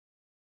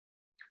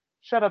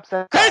Shut up,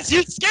 Zach. Chris,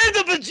 you scared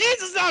the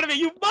bejesus out of me,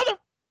 you mother.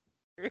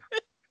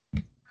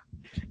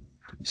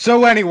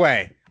 So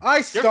anyway,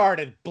 I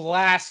started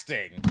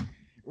blasting,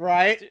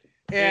 right? Dude,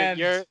 And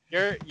your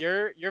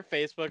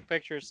Facebook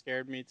picture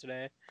scared me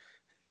today.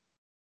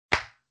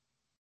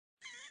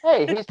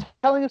 Hey, he's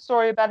telling a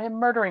story about him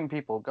murdering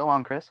people. Go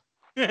on, Chris.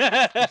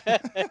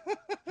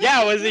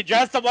 Yeah, was he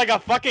dressed up like a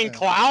fucking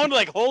clown?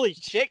 Like, holy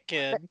shit,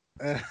 kid.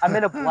 I'm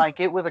in a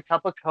blanket with a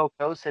cup of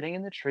cocoa sitting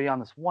in the tree on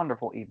this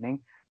wonderful evening,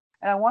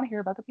 and I want to hear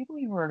about the people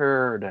he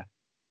murdered.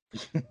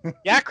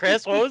 Yeah,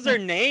 Chris, what was their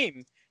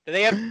name? Do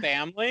they have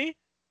family?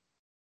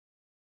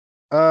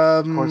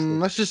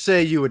 let's just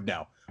say you would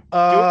know. Do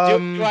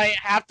I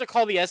have to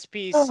call the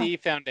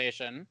SPC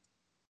Foundation?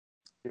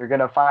 You're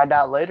gonna find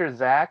out later,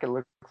 Zach. It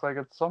looks like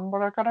it's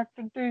somebody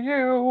connected to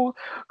you.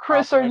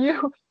 Chris, are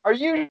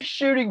you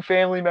shooting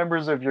family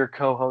members of your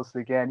co-host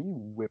again?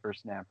 You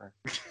whippersnapper.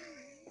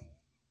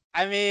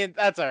 I mean,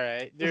 that's all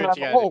right. Do what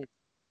you gotta do.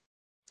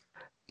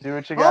 Do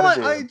what you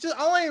gotta do.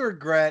 All I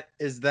regret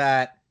is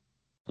that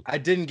I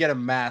didn't get a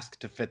mask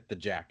to fit the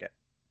jacket.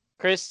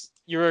 Chris,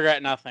 you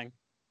regret nothing.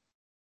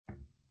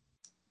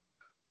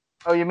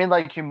 Oh, you mean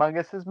like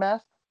Humongous's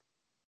mask?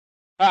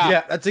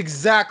 Yeah, that's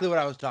exactly what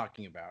I was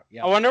talking about.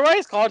 Yeah. I wonder why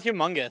he's called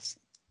Humongous.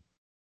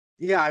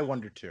 Yeah, I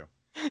wonder too.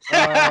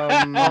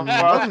 Welcome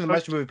to the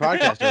Master Movie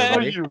Podcast,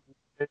 everybody.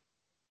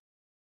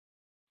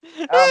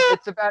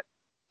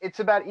 It's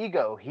about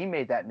ego. He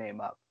made that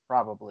name up,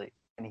 probably.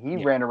 And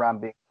he ran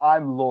around being,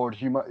 I'm Lord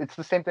Humor. It's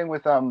the same thing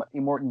with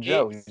Immortan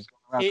Joe. He's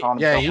going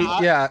around calling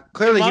himself.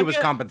 Clearly he was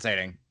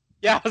compensating.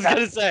 Yeah, I was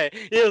gonna say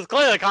he was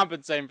clearly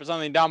compensating for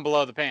something down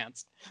below the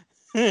pants.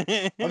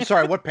 I'm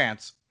sorry, what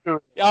pants?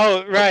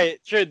 Oh, right,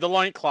 sure, the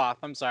loincloth.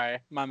 I'm sorry,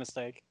 my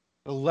mistake.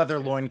 The leather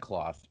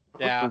loincloth.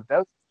 Yeah, that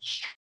was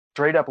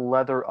straight up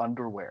leather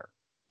underwear.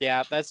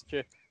 Yeah, that's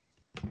true.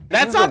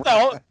 That's not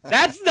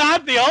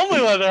the only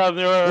leather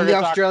underwear in the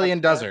Australian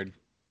desert.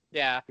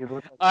 Yeah. All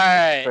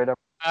right.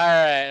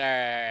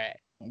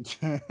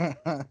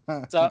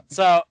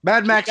 So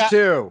Mad Max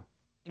 2.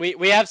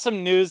 We have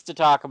some news to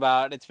talk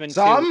about. It's been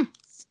some.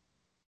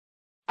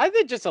 I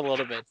think just a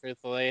little bit,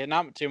 truthfully.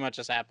 Not too much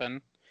has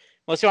happened.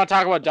 Unless you want to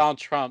talk about Donald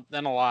Trump,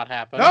 then a lot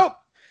happened. Nope.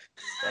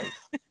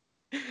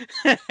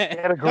 He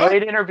had a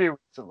great interview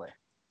recently.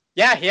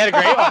 Yeah, he had a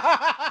great one.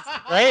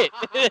 Great.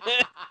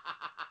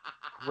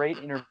 Great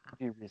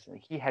interview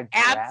recently. He had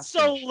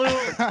absolutely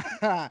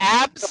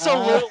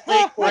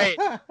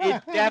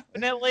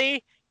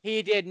great.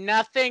 He did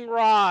nothing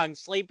wrong.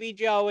 Sleepy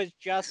Joe is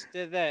just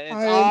it. It's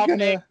all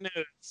fake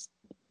news.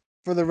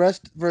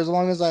 For as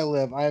long as I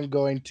live, I am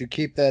going to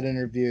keep that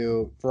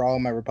interview for all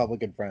of my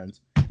Republican friends.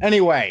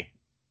 Anyway.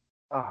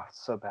 Oh,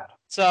 so bad.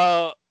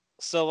 So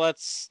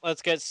let's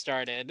get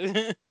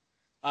started.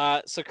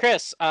 So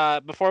Chris,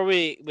 before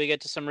we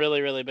get to some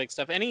really, really big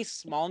stuff, any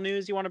small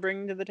news you want to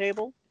bring to the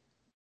table?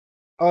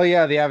 Oh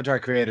yeah, the Avatar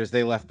creators,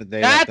 they left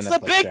That's the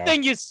big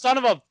thing, you son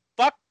of a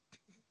fuck.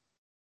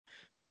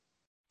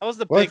 That was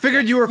the big I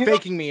figured you were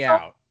faking me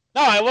out.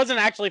 No, I wasn't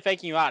actually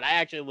faking you out. I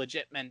actually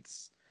legit meant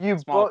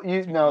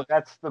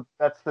that's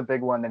the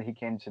big one that he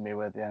came to me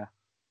with, yeah.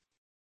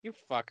 You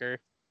fucker.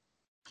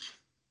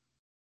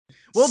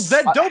 Well,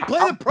 then don't play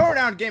the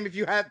pronoun game if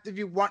you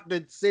want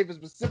to save a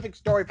specific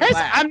story for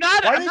that.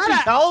 Why didn't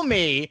you tell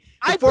me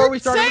before we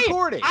started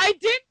recording? I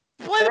didn't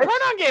play the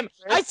pronoun game.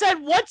 I said,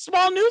 what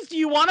small news do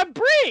you want to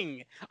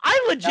bring?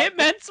 I legit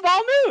meant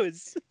small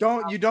news.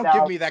 You don't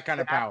give me that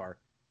kind of power.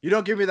 You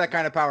don't give me that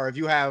kind of power if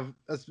you have...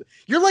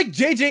 You're like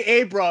J.J.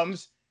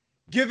 Abrams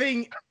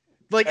giving...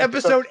 like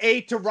episode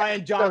 8 to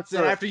Rian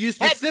Johnson after you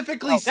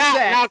specifically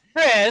said... Now,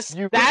 Chris,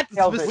 that's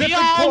specific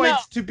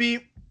points to be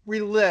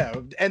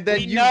relived, and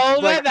then you know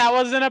that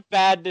wasn't a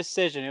bad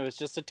decision. It was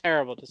just a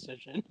terrible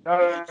decision.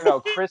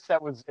 No, Chris, that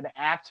was an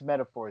apt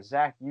metaphor.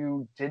 Zach,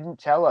 you didn't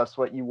tell us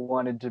what you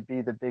wanted to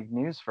be the big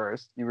news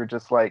first. You were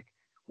just like,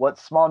 what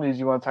small news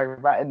you want to talk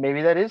about? And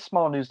maybe that is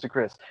small news to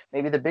Chris.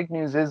 Maybe the big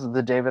news is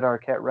the David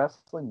Arquette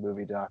wrestling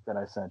movie doc that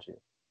I sent you.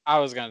 I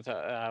was gonna tell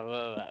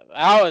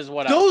that was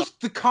what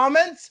the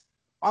comments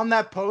on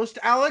that post,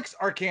 Alex,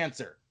 are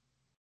cancer.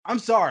 I'm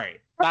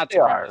sorry. Not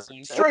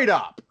surprising. Straight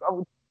up.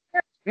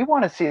 We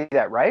want to see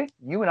that, right?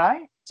 You and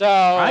I? So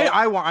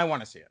I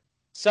want to see it.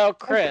 So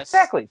Chris,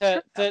 exactly.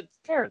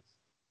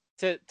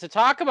 To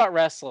talk about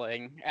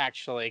wrestling,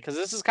 actually, because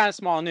this is kind of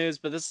small news,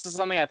 but this is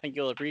something I think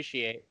you'll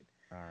appreciate.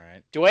 All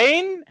right.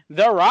 Dwayne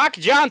The Rock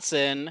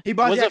Johnson. He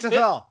bought the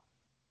XFL.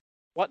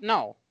 What?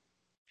 No.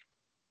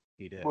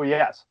 He did. Well,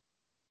 yes.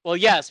 Well,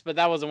 yes, but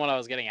that wasn't what I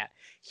was getting at.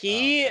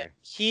 He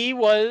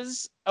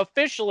was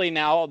officially,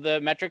 now the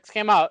metrics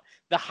came out,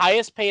 the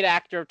highest paid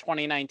actor of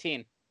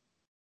 2019.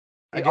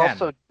 He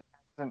also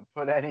hasn't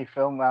put any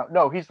film out.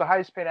 No, he's the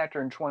highest paid actor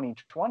in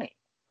 2020,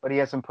 but he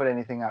hasn't put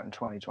anything out in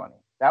 2020.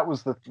 That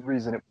was the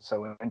reason it was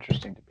so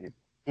interesting to people.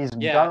 He's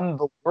done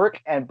the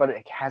work, but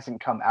it hasn't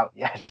come out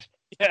yet.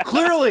 Yeah.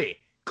 Clearly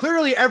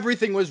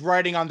everything was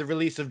riding on the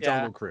release of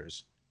Jungle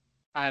Cruise.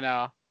 I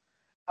know.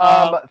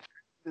 I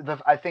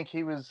think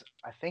he was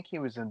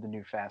in the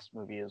new Fast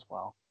movie as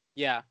well.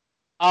 Yeah.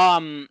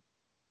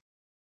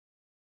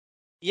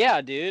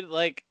 Yeah, dude.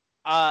 Like,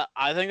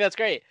 I think that's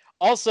great.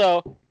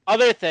 Also,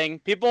 other thing,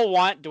 people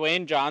want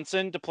Dwayne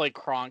Johnson to play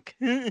Kronk.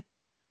 Ugh,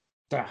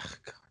 God.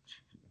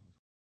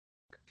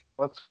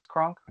 What's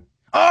Kronk?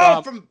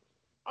 Oh, From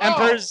from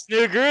Emperor's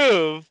New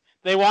Groove.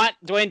 They want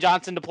Dwayne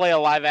Johnson to play a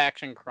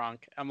live-action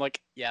Kronk. I'm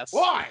like, yes.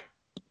 Why?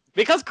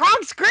 Because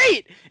Kronk's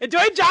great, and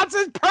Dwayne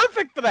Johnson's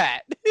perfect for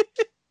that.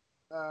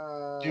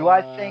 Do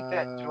I think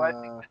that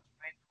Dwayne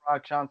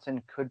Rock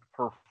Johnson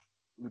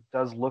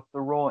does look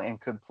the role and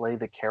could play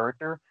the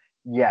character?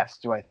 Yes.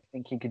 Do I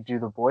think he could do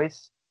the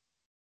voice?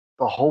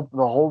 The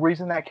whole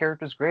reason that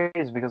character's great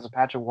is because of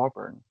Patrick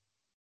Warburton.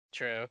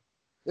 True.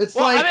 It's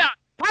Well, like I mean,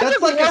 Patrick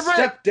that's like a Warburton-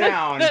 step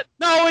down.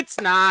 No, it's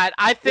not.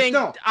 I think.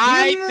 No.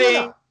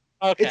 think.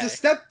 Okay. It's a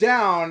step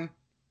down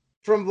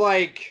from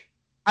like.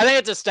 I think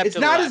it's a step. It's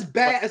to not the as left,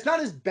 bad. It's not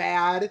as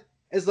bad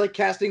as like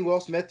casting Will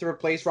Smith to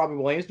replace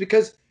Robin Williams,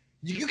 because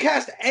you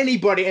cast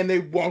anybody and they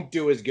won't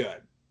do as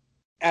good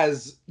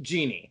as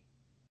Genie,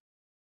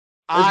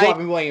 as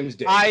Robin Williams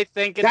did. I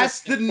think it's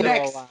That's a the step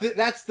next. to the left.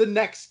 That's the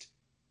next.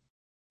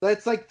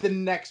 That's like the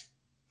next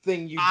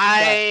thing you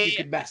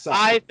could mess up.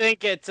 I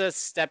think it's a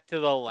step to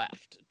the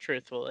left.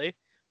 Truthfully,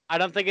 I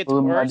don't think it's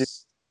Illuminati.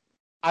 worse.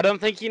 I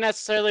don't think he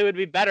necessarily would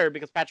be better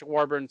because Patrick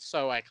Warburton's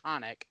so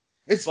iconic.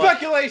 It's but-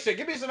 speculation.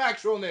 Give me some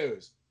actual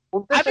news.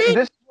 Well, I mean,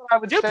 this is what I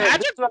would dude, say.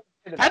 This is what I would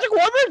say to that. Patrick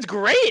Warburton's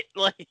great.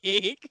 Like,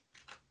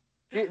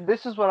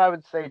 This is what I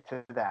would say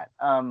to that.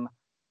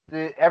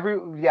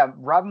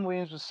 Robin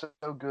Williams was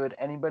so good.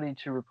 Anybody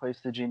to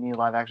replace the Genie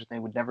live action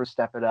thing would never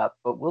step it up.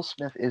 But Will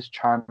Smith is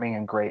charming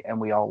and great, and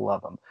we all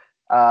love him.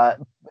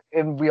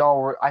 And we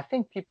all were. I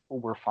think people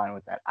were fine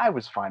with that. I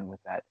was fine with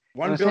that.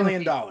 $1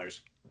 billion.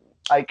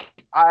 Like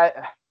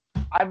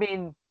I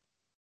mean,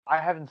 I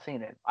haven't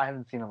seen it. I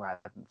haven't seen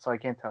Aladdin, so I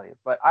can't tell you.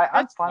 But I'm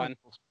That's fine. fun. With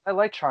Will Smith. I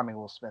like charming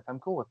Will Smith. I'm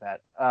cool with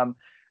that.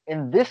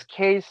 In this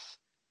case,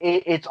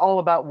 it's all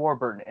about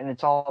Warburton, and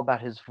it's all about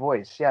his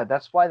voice. Yeah,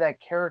 that's why that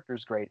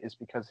character's great, is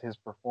because his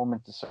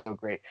performance is so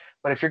great.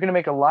 But if you're going to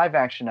make a live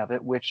action of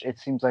it, which it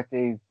seems like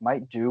they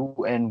might do,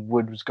 and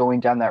was going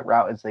down that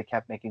route as they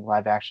kept making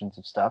live actions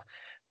of stuff,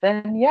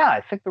 then yeah,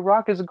 I think The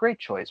Rock is a great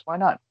choice. Why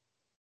not?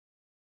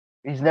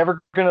 He's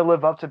never going to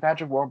live up to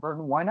Patrick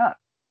Warburton. Why not?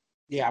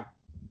 Yeah.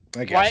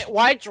 I guess.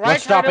 why try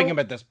What's stopping to, him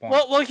at this point?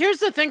 Well, here's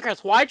the thing,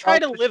 Chris. Why try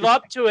to Oh, live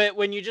up to it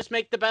when you just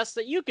make the best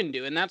that you can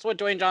do? And that's what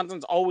Dwayne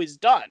Johnson's always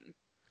done.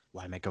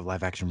 Why make a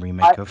live action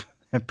remake of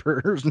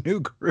Emperor's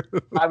New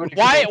Groove? Why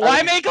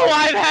make a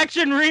live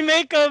action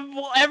remake of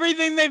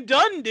everything they've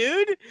done,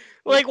 dude?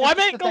 Like, why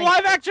make a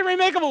live action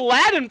remake of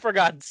Aladdin, for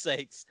God's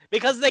sakes?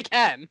 Because they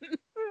can.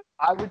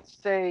 I would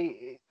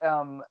say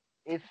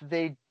if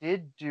they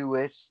did do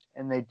it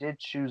and they did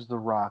choose The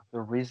Rock,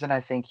 the reason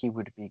I think he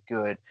would be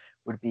good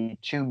would be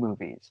two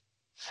movies: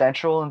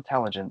 Central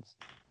Intelligence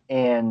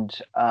and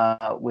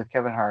with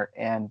Kevin Hart,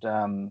 and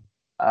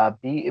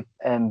Be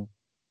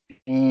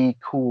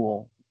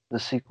Cool, the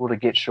sequel to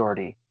Get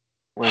Shorty.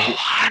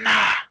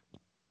 Yeah,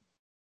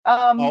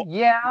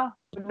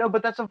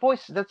 but that's a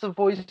voice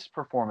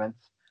performance.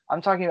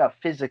 I'm talking about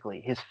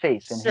physically, his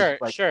face and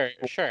his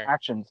Sure.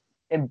 actions.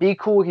 In Be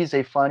Cool, he's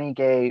a funny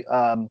gay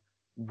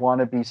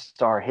wannabe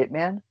star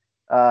hitman,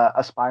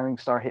 aspiring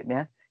star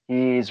hitman.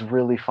 He's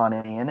really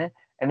funny in it.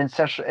 And in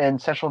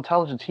Central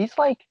Intelligence, he's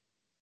like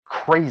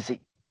crazy.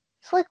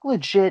 He's like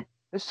legit.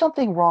 There's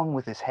something wrong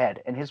with his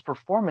head, and his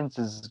performance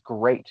is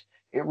great.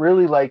 It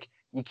really, like,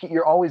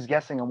 you're always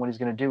guessing on what he's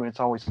going to do, and it's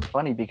always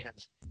funny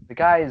because the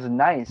guy is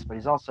nice, but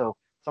he's also,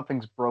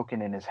 something's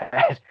broken in his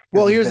head.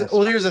 Well, here's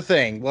the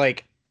thing.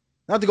 Like,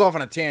 not to go off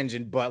on a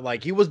tangent, but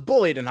like, he was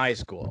bullied in high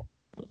school,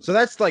 so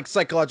that's like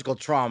psychological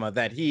trauma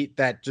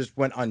that just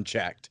went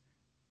unchecked.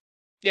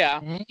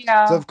 Yeah.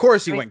 So of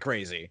course he went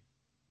crazy.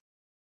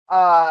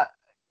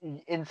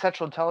 In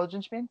Central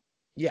Intelligence, you mean?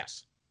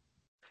 Yes.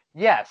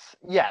 Yes,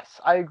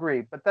 I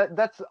agree. But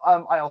that's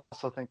I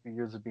also think the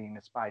years of being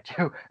a spy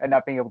too, and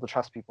not being able to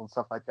trust people and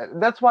stuff like that.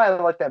 That's why I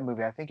like that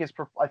movie. I think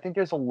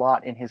there's a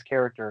lot in his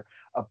character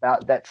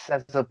about that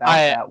says about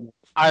that.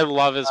 I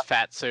love his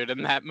fat suit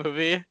in that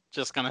movie.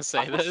 Just gonna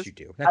say this. You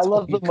do. I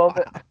love the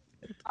moment.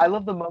 I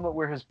love the moment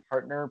where his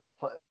partner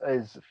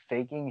is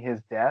faking his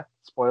death.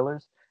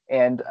 Spoilers.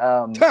 And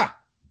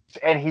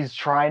and he's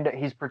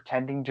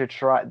pretending to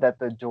try that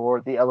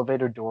the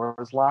elevator door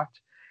is locked.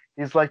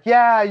 He's like,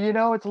 yeah,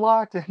 it's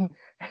locked. And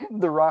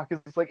The Rock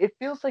is like, it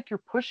feels like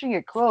you're pushing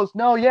it closed.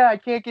 No, yeah, I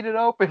can't get it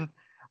open.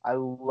 I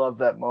love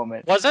that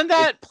moment. Wasn't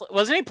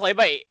he played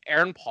by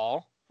Aaron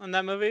Paul in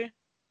that movie?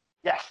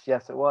 Yes,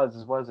 it was.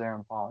 It was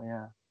Aaron Paul,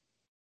 yeah.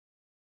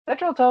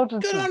 Central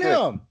Intelligence Good is on good.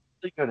 him.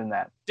 Really good in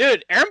that.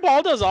 Dude, Aaron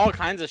Paul does all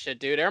kinds of shit,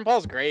 dude. Aaron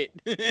Paul's great.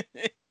 All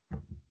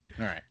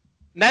right.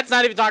 That's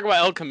not even talking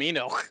about El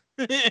Camino.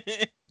 All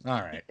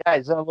right. Yeah,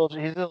 he's in a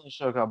little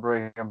show called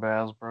Breaking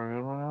Bad.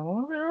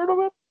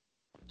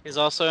 He's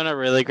also in a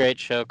really great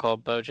show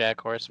called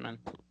BoJack Horseman.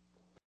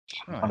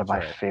 One of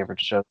my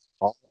favorite shows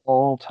of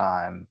all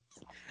time.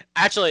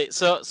 Actually,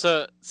 so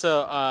to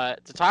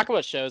talk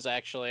about shows,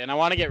 actually, and I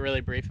want to get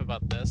really brief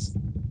about this.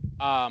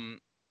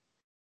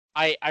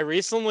 I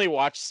recently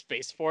watched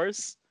Space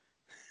Force.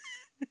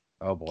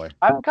 Oh boy.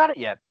 I haven't got it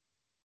yet.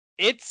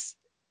 It's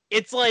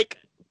like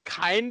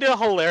kind of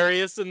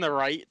hilarious in the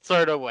right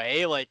sort of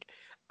way. Like,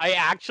 I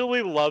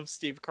actually love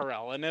Steve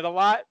Carell in it a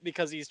lot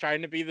because he's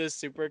trying to be this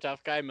super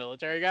tough guy,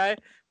 military guy,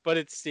 but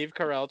it's Steve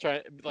Carell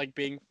trying like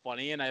being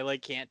funny, and I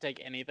like can't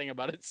take anything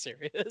about it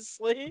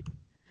seriously.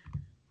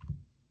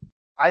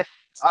 I've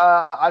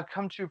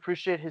come to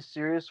appreciate his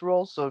serious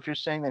role. So if you're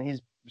saying that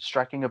he's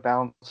striking a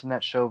balance in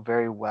that show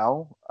very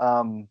well,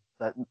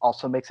 that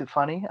also makes it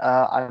funny.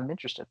 I'm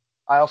interested.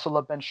 I also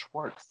love Ben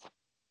Schwartz.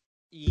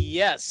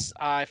 Yes,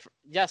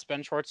 yes,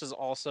 Ben Schwartz is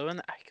also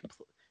in.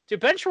 Dude,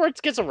 Ben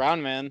Schwartz gets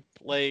around, man.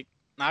 Like,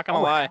 not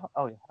gonna lie.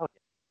 Oh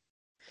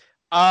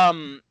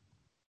yeah.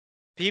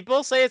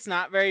 People say it's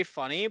not very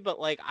funny, but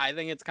like I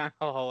think it's kind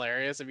of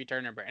hilarious if you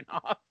turn your brain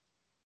off.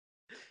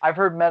 I've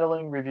heard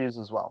meddling reviews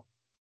as well.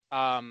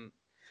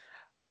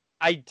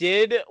 I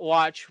did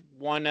watch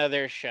one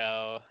other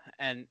show,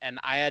 and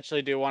I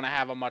actually do want to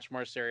have a much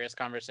more serious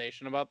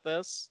conversation about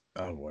this.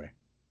 Oh boy.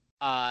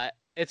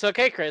 It's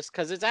okay, Chris,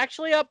 because it's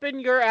actually up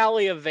in your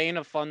alley of vein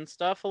of fun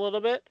stuff a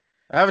little bit.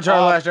 Avatar: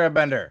 The Last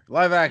Airbender,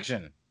 live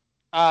action.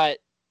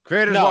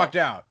 Creators no. walked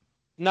out.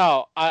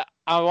 No, I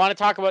want to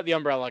talk about the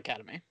Umbrella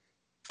Academy.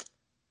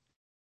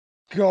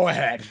 Go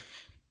ahead.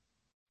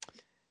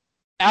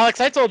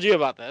 Alex, I told you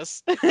about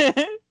this.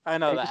 I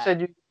know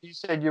that. You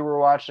said you were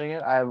watching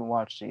it. I haven't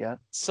watched it yet.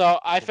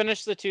 So I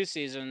finished the 2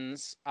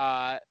 seasons.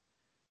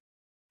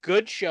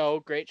 Good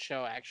show, great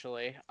show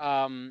actually.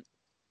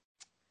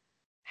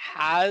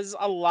 Has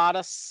a lot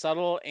of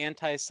subtle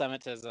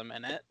anti-Semitism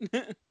in it.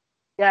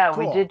 Yeah,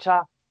 Cool. we did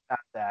talk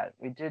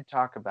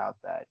about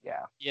that.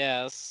 Yeah.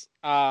 Yes.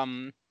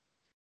 I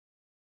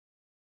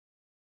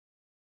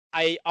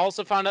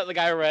also found out the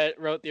guy who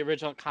wrote the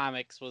original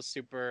comics was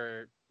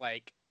super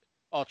like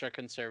ultra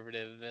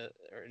conservative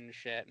and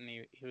shit, and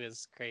he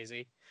was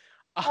crazy.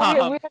 Oh,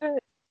 yeah, we had an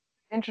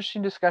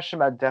interesting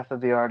discussion about Death of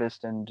the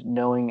Artist, and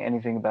knowing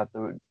anything about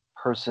the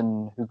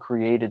person who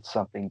created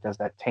something, does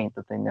that taint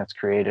the thing that's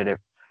created it?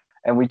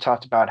 And we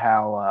talked about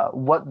how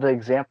what the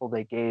example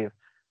they gave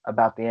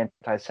about the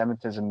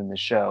anti-Semitism in the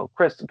show.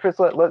 Chris,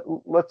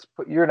 let's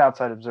put, you're an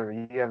outside observer.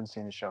 You haven't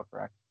seen the show,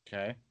 correct?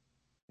 Okay.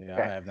 Yeah,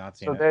 Okay. I have not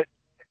seen So it. there,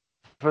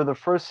 for the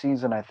first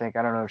season, I think,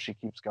 I don't know if she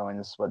keeps going.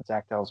 This is what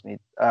Zach tells me.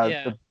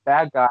 Yeah. The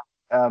bad guy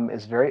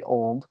is very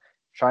old,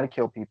 trying to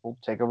kill people,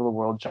 take over the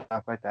world, junk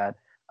like that.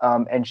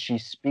 And she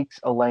speaks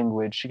a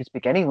language. She can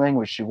speak any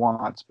language she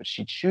wants, but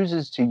she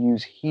chooses to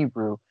use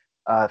Hebrew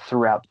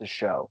throughout the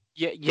show.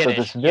 Yiddish, So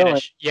this villain,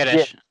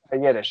 Yiddish.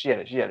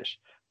 Yiddish.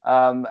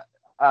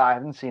 I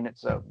haven't seen it,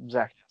 so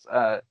Zach,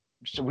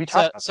 we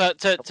talked about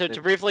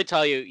to briefly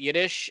tell you,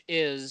 Yiddish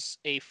is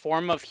a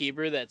form of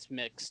Hebrew that's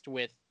mixed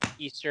with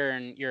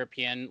Eastern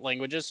European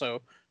languages,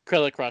 so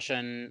Cyrillic,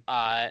 Russian,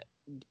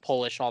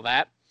 Polish, all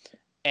that,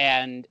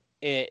 and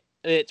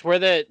it's where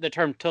the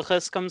term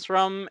tuchus comes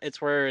from. It's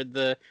where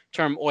the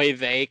term oy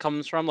vey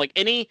comes from. Like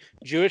any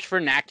Jewish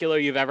vernacular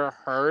you've ever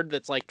heard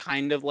that's like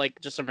kind of like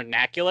just a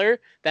vernacular,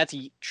 that's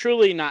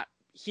truly not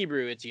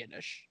Hebrew, it's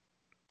Yiddish.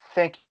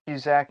 Thank you,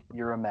 Zach.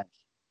 You're immense.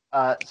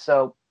 That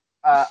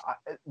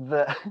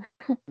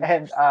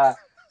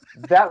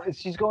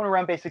she's going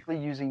around basically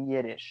using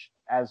Yiddish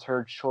as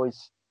her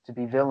choice to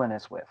be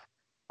villainous with.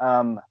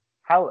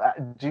 How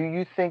do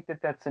you think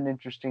that that's an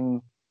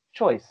interesting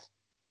choice,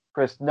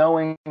 Chris?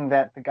 Knowing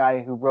that the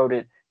guy who wrote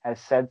it has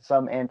said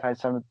some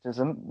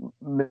anti-Semitism,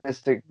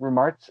 mystic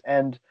remarks,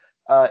 and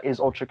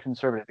is ultra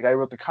conservative. The guy who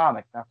wrote the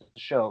comic, not the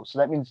show. So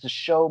that means the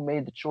show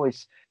made the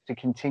choice to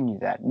continue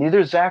that.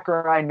 Neither Zach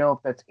or I know if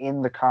that's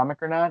in the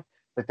comic or not,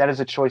 but that is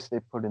a choice they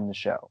put in the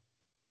show.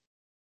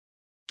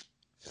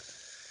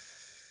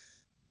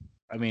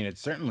 I mean,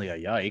 it's certainly a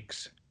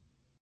yikes.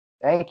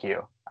 Thank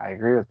you. I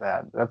agree with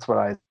that. That's what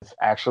I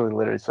actually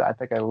literally said. I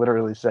think I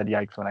literally said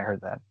yikes when I heard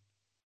that.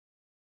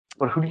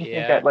 But who do you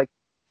think that, like,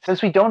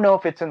 since we don't know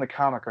if it's in the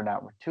comic or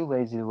not, we're too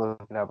lazy to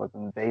look it up, like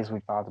in the days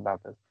we thought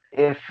about this.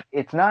 If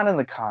it's not in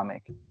the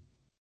comic,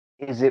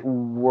 is it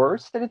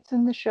worse that it's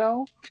in the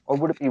show? Or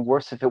would it be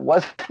worse if it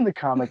wasn't in the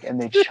comic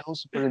and they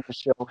chose to put it in the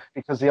show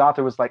because the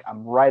author was like,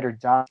 I'm right or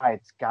die,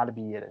 it's got to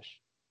be Yiddish.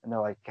 And they're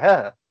like,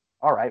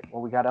 all right,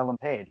 well, we got Ellen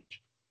Page.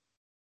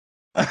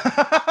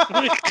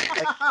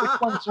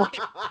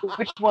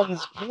 Which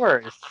one's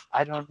worse?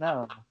 I don't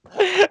know.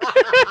 It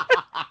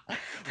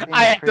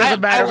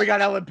doesn't matter. We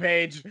got Ellen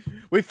Page.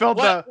 We filled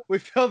the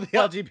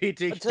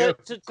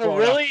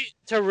LGBTQ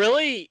to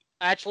really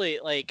actually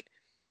like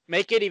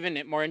make it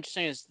even more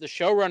interesting is the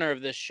showrunner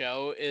of this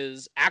show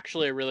is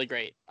actually a really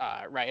great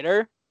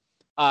writer.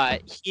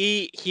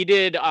 He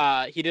did a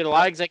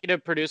lot of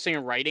executive producing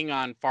and writing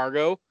on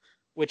Fargo,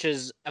 which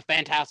is a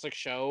fantastic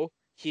show.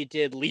 He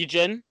did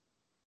Legion.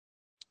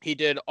 He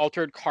did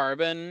Altered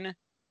Carbon.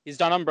 He's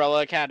done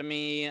Umbrella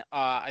Academy.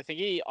 I think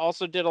he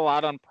also did a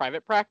lot on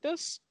Private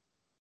Practice.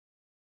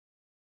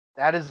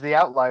 That is the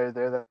outlier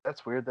there.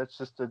 That's weird. That's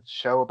just a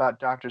show about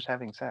doctors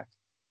having sex.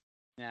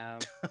 Yeah.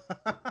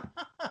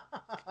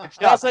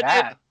 It's not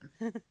bad.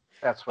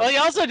 That's what. Well, he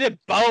also did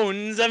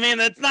Bones. I mean,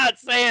 that's not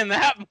saying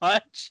that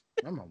much.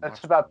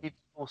 That's about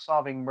people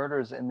solving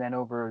murders, and then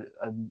over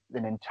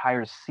an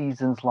entire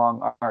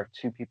seasons-long arc,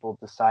 two people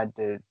decide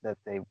that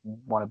they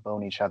want to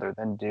bone each other,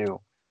 then do,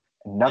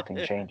 and nothing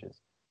changes.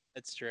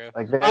 That's true.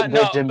 Like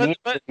No, demeanor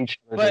of each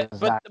other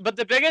does not. but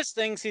the biggest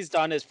things he's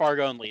done is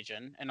Fargo and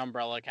Legion and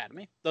Umbrella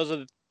Academy. Those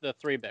are the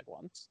three big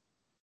ones.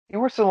 He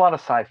works in a lot of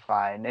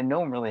sci-fi, and no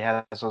one really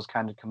has those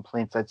kind of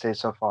complaints, I'd say,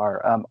 so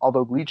far.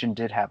 Although Legion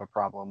did have a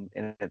problem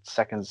in its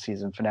second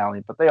season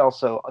finale, but they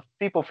also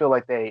people feel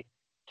like they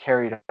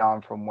carried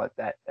on from what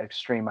that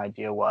extreme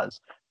idea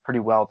was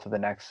pretty well to the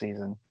next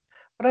season.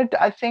 But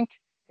I think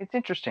it's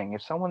interesting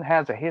if someone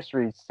has a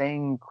history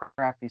saying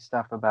crappy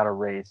stuff about a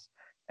race,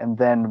 and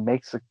then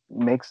makes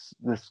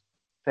this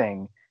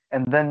thing,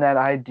 and then that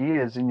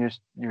idea is in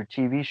your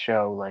TV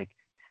show, like.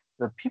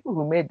 The people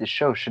who made the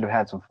show should have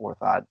had some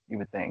forethought, you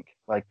would think.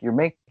 Like, you're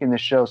making the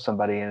show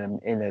somebody in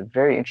a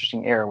very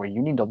interesting era where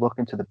you need to look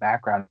into the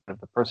background of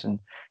the person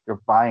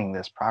you're buying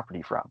this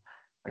property from.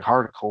 Like,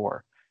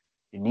 hardcore.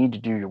 You need to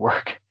do your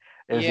work.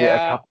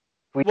 Yeah.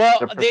 Well,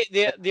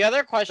 the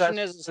other question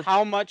is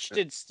how much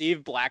did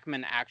Steve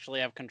Blackman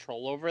actually have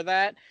control over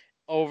that?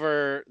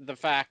 Over the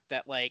fact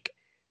that, like,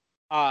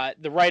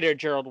 the writer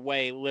Gerald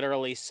Way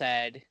literally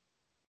said,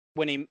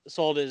 when he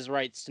sold his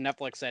rights to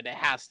Netflix, said it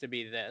has to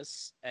be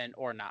this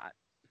or not.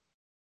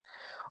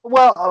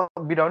 Well,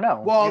 we don't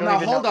know. Well, now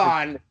hold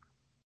on.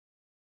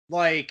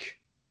 Like,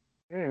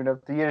 you don't even know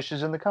if the Yiddish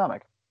is in the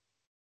comic.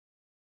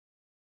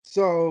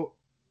 So,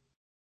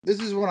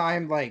 this is what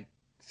I'm like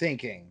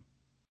thinking.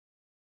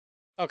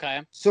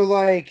 Okay. So,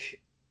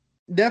 like,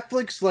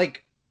 Netflix,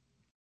 like,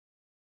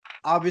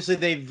 obviously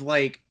they've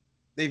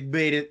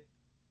made it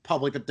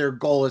public that their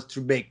goal is to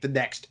make the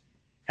next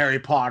Harry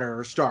Potter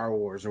or Star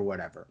Wars or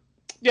whatever.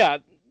 Yeah.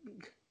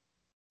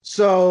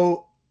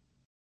 So,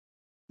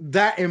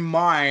 that in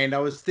mind, I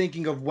was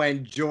thinking of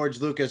when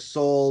George Lucas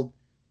sold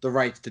the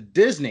rights to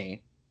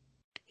Disney.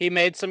 He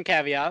made some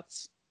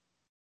caveats.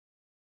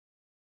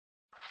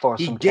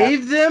 He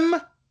gave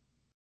them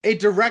a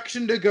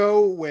direction to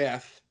go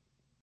with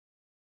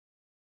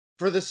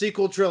for the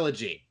sequel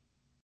trilogy.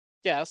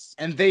 Yes.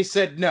 And they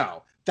said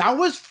no.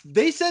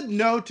 They said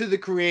no to the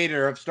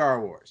creator of Star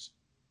Wars.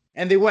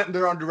 And they went in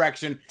their own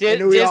direction.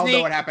 And we all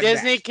know what happened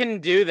Disney next. can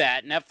do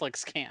that.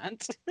 Netflix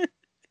can't.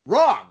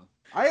 Wrong.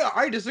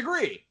 I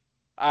disagree.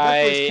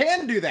 Netflix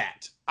can do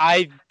that.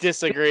 I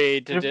disagree.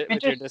 Did we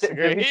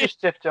just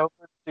shift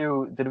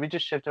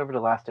over to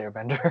Last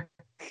Airbender?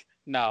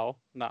 No.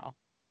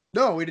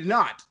 No, we did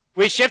not.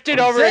 We shifted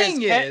what over.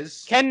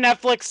 Can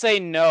Netflix say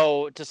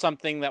no to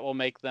something that will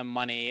make them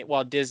money,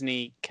 while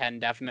Disney can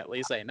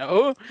definitely say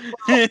no?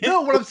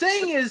 No, what I'm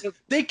saying is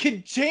they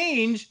could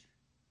change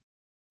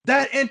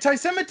that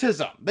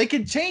anti-Semitism. They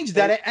could change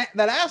that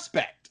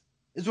aspect.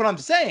 Is what I'm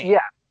saying. Yeah,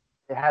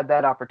 they had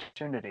that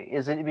opportunity.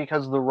 Is it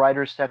because the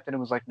writer stepped in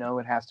and was like, no,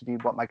 it has to be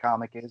what my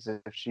comic is.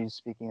 If she's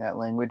speaking that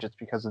language, it's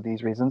because of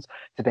these reasons.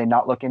 Did they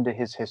not look into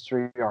his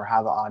history or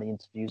how the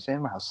audience views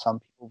him or how some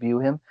people view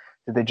him?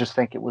 Did they just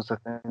think it was a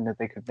thing that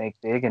they could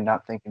make big and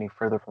not think any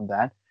further from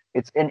that?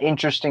 It's an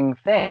interesting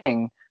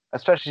thing,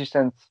 especially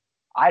since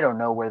I don't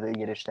know where the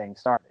Yiddish thing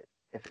started.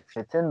 If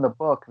it's in the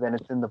book, then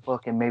it's in the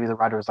book, and maybe the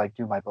writer was like,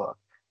 do my book.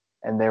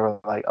 And they were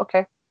like,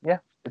 okay, yeah,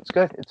 it's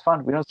good. It's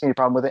fun. We don't see any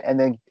problem with it. And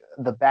then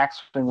the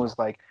backswing was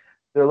like,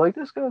 they're like,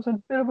 this guy's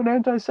a bit of an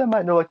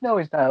anti-Semite. And they're like, no,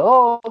 he's not.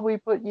 Oh, we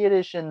put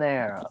Yiddish in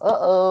there.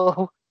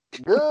 Uh-oh.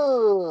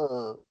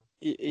 Good.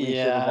 We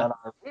should have done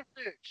our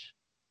research.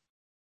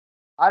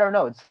 I don't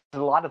know. It's a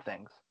lot of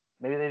things.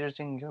 Maybe they just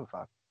didn't give a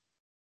fuck.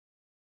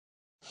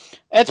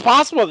 It's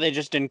possible they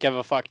just didn't give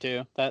a fuck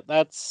too.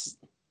 It's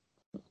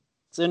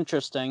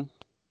interesting.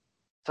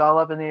 It's all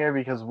up in the air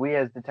because we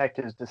as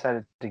detectives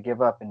decided to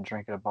give up and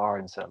drink at a bar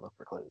instead of look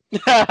for clues.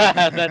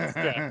 That's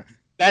true.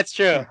 That's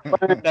true.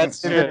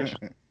 That's true.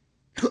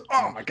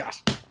 Oh my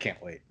gosh!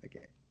 Can't wait.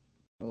 Okay.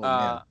 Oh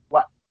man.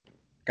 What?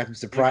 Got some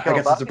surprise. I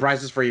got some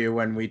surprises for you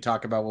when we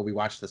talk about what we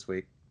watched this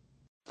week.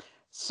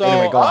 So,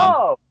 anyway, go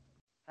on.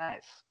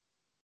 Nice.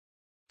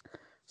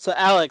 So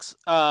Alex,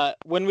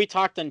 when we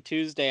talked on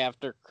Tuesday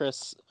after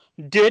Chris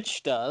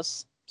ditched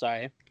us,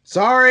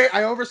 Sorry,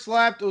 I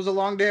overslept. It was a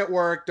long day at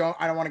work.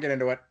 I don't want to get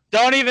into it.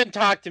 Don't even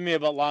talk to me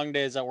about long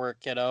days at work,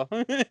 kiddo.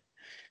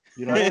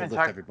 You don't have to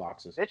lift heavy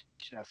boxes.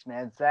 Bitchness,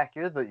 man. Zach,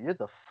 you're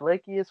the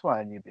flakiest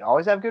one. You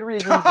always have good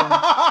reasons,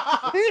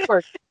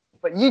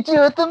 but you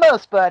do it the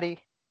most, buddy.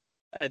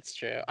 That's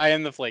true. I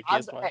am the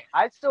flakiest one.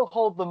 I still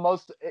hold the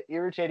most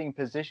irritating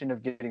position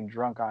of getting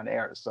drunk on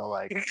air. So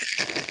like,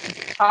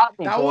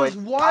 was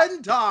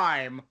one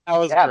time. That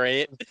was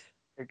great.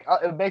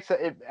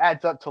 It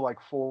adds up to like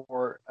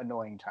 4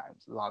 annoying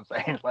times. Is all I'm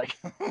saying. Like,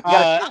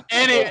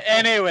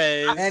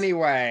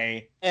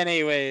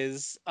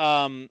 anyways.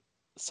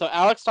 So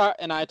Alex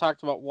and I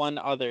talked about one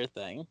other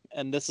thing,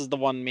 and this is the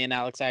one me and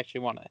Alex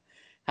actually want to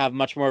have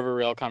much more of a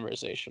real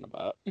conversation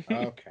about.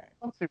 Okay.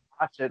 Once we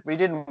watch it, we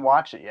didn't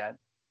watch it yet.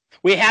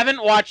 We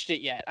haven't watched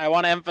it yet. I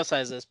want to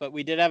emphasize this, but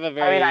we did have a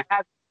very. I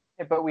have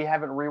but we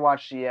haven't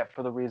rewatched it yet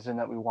for the reason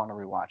that we want to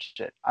rewatch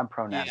it. I'm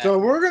pro now. Yeah. So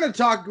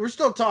we're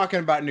still talking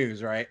about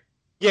news, right?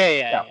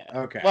 Yeah.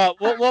 Okay. Well,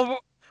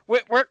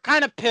 we're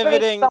kind of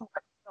pivoting.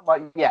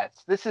 Somewhat,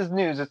 yes, this is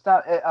news. It's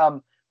not.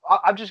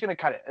 I'm just gonna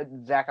cut it,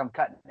 Zach. I'm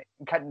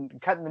cutting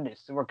the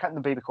news. We're cutting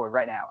the baby cord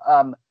right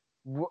now.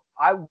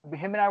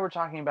 Him and I were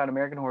talking about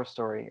American Horror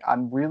Story.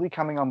 I'm really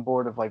coming on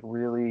board of like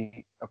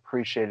really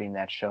appreciating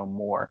that show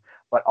more,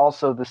 but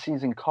also the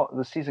season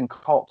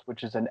Cult,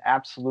 which is an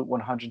absolute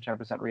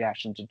 110%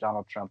 reaction to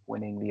Donald Trump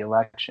winning the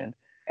election,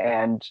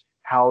 and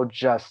how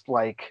just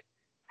like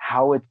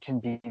how it can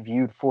be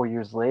viewed 4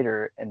 years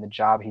later and the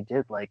job he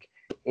did, like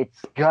it's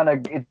gonna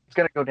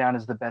go down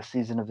as the best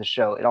season of the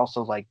show. It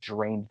also like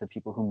drained the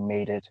people who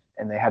made it,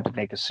 and they had to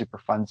make a super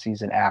fun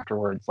season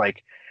afterwards.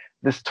 Like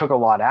this took a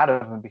lot out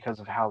of them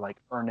because of how like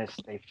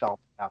earnest they felt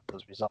about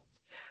those results.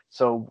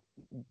 So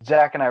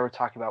Zach and I were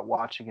talking about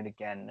watching it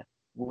again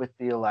with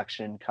the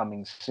election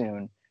coming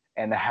soon,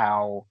 and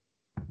how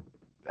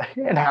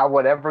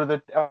whatever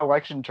the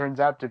election turns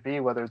out to be,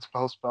 whether it's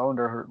postponed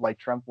or like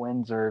Trump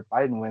wins or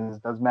Biden wins,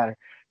 it doesn't matter.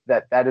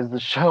 That is the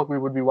show we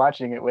would be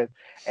watching it with,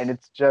 and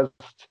it's just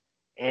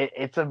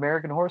it's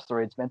American Horror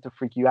Story. It's meant to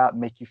freak you out and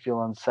make you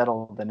feel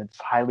unsettled, and it's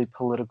highly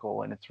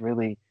political, and it's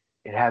really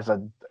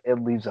it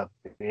leaves a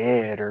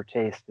bitter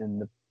taste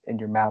in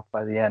your mouth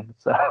by the end.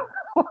 So,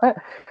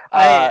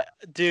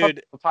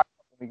 dude, we'll talk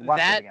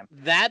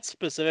that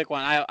specific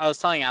one, I was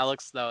telling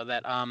Alex though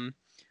that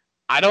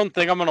I don't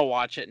think I'm gonna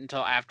watch it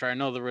until after I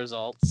know the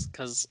results,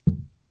 because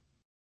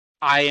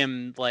I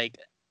am like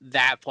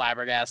that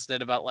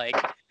flabbergasted about like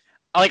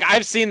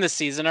I've seen the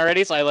season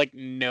already, so I like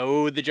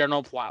know the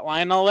general plot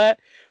line and all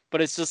that,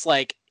 but it's just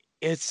like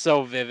it's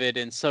so vivid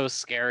and so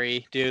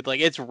scary, dude.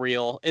 Like it's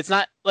real. It's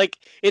not like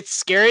it's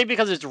scary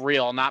because it's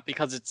real, not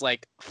because it's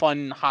like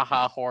fun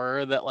haha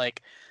horror that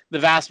like the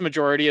vast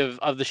majority of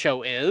the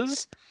show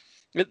is.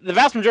 The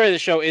vast majority of the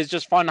show is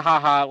just fun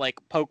haha, like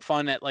poke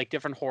fun at like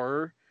different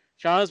horror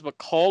genres, but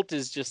Cult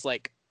is just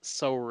like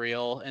so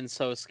real and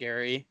so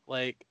scary.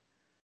 Like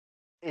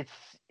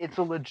it's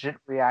a legit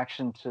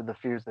reaction to the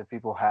fears that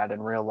people had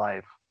in real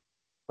life,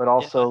 but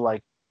also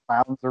like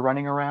clowns are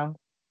running around.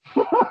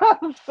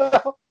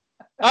 So,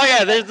 oh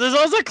yeah, there's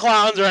also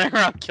clowns running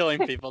around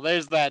killing people.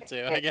 There's that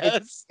too, I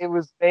guess. It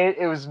was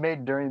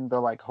made during the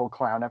like whole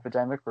clown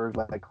epidemic, where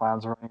like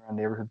clowns were running around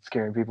neighborhoods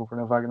scaring people for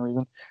no fucking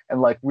reason. And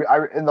like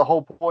and the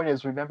whole point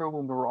is, remember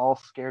when we were all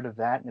scared of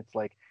that? And it's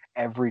like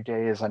every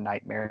day is a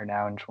nightmare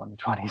now in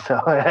 2020. So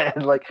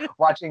and like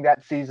watching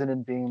that season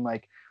and being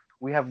like,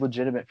 we have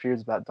legitimate fears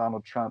about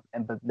Donald Trump,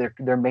 but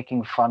they're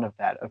making fun of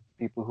that, of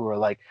people who are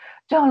like,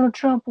 Donald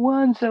Trump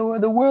won, so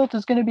the world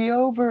is going to be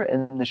over,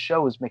 and the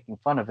show is making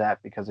fun of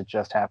that because it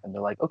just happened.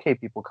 They're like, okay,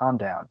 people, calm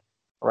down.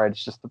 All right,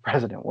 it's just the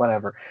president,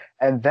 whatever.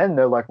 And then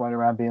they're like running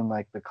around being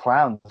like, the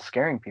clowns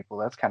scaring people,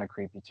 that's kind of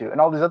creepy too,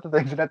 and all these other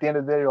things. And at the end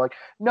of the day, you're like,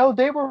 no,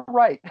 they were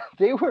right.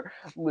 They were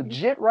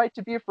legit right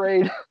to be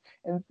afraid,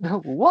 and a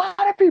lot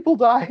of people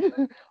died,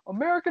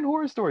 American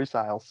Horror Story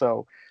style.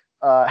 So,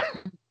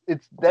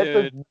 that's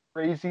a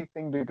crazy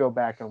thing to go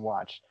back and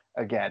watch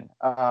again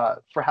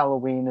for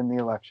Halloween and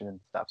the election and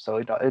stuff. So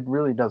it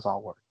really does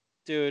all work.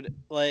 Dude,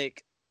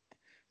 like,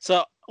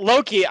 so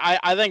low-key,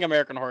 I think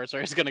American Horror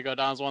Story is gonna go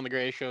down as one of the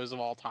greatest shows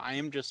of all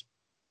time, just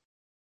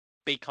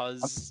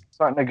because I'm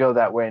starting to go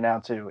that way now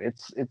too.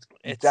 It's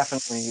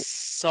definitely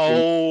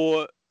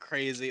so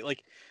crazy.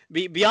 Like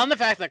beyond the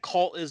fact that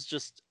Cult is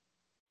just,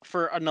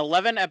 for an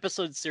 11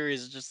 episode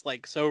series, is just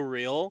like so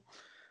real,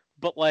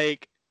 but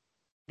like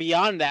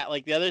beyond that,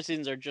 like the other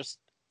seasons are just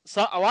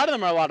a lot of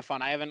them are a lot of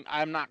fun.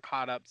 I'm not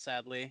caught up,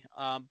 sadly,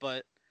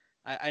 but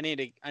I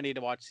need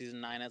to watch season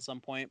 9 at some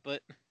point.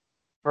 But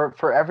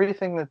for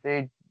everything that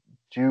they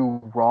do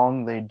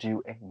wrong, they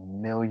do a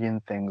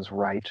million things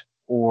right,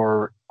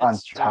 or on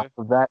top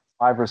of that,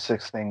 5 or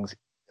 6 things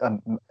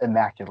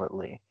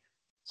immaculately.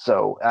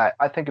 So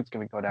I think it's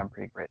going to go down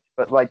pretty great.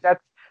 But like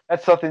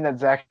that's something that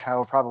Zach and I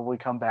will probably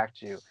come back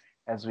to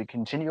as we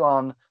continue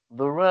on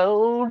the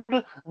road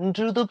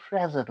to the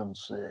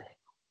presidency.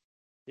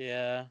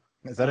 Yeah.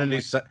 Is that a new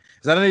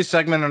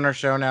segment on our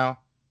show now?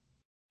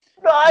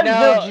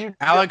 No,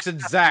 Alex and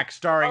Zach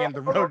starring in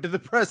The Road to the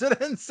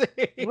Presidency.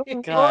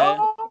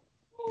 God.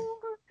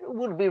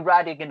 We'll be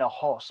riding in a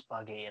horse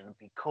buggy, and it'll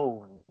be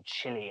cold and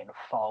chilly, and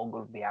fog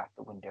will be out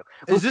the window.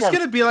 Is this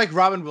going to be like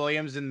Robin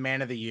Williams in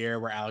Man of the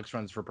Year, where Alex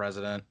runs for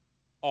president?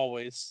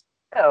 Always.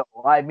 No,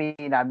 I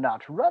mean, I'm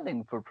not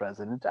running for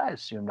president. I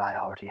assumed I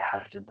already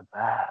had it in the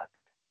bag.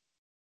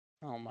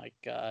 Oh my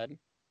God.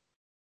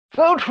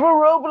 Vote for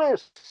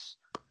Robles.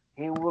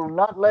 He will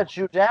not let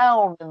you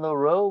down in the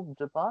robe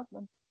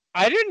department.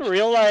 I didn't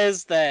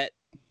realize that.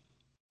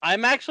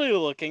 I'm actually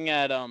looking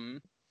at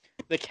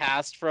the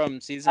cast from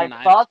season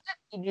 9. Thought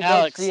that you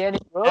don't see any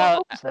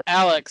robes.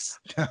 Alex,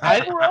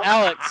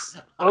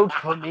 vote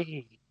for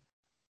me.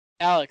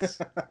 Alex.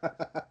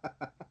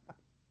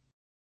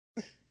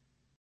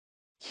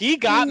 He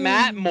got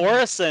Matt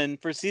Morrison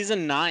for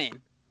season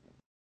 9.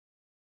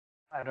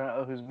 I don't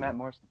know who's Matt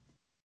Morrison.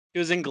 He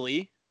was in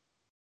Glee.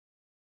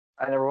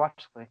 I never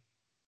watched Glee.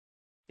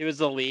 He was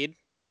the lead.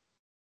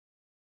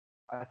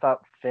 I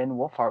thought Finn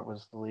Wolfhard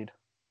was the lead.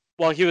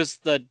 Well, he was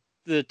the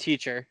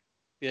teacher,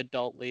 the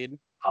adult lead.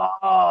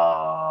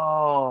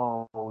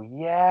 Oh,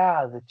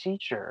 yeah, the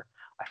teacher.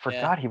 I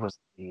forgot he was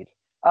the lead.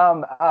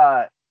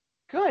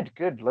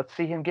 Good. Let's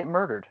see him get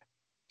murdered.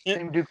 Yeah. See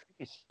him do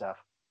creepy stuff.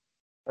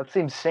 Let's see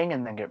him sing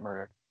and then get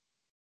murdered.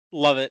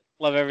 Love it.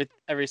 Love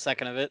every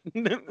second of it.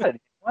 Good.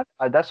 What?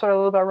 That's what I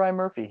love about Ryan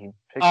Murphy. He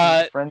picks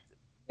his friends,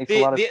 makes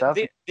a lot of stuff.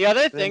 The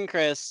other thing,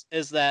 Chris,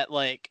 is that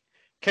like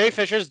Carrie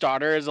Fisher's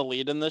daughter is a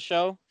lead in the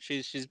show.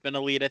 She's been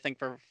a lead, I think,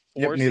 for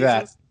 4 seasons.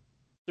 That.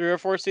 3 or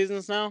 4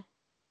 seasons now.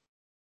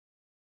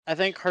 I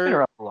think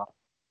Cult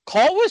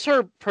was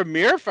her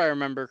premiere, if I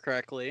remember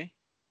correctly.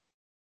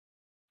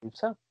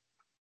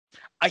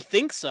 I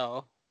think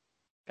so.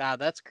 God,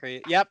 that's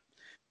crazy. Yep,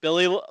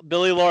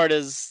 Billy Lord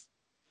is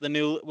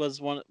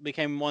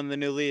became one of the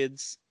new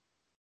leads.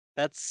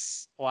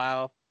 That's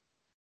wow.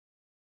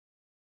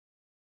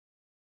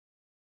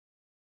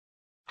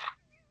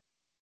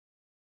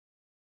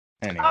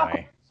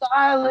 Anyway.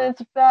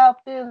 Silence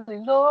about Billy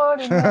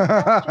Lord and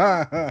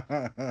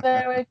that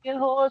American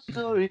Horror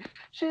Story.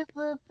 She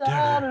slipped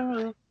out of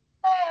the roof.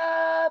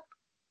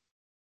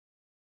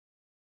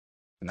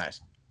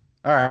 Nice.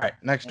 All right,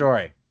 next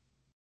story.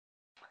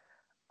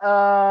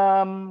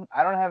 I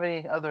don't have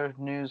any other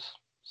news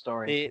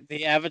stories.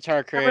 The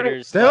Avatar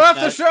creators. They left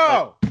the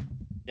show.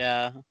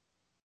 Yeah.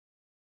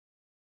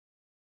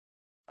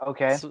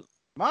 Okay.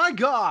 My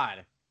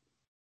God.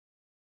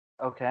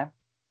 Okay.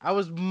 I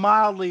was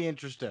mildly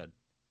interested,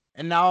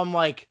 and now I'm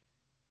like,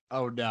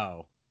 oh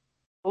no.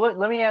 Well,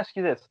 let me ask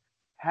you this: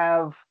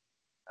 Have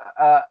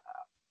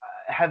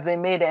they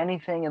made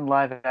anything in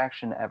live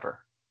action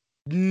ever?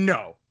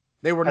 No,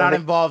 they were not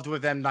involved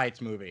with M.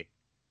 Night's movie.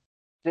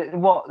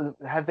 Well,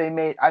 have they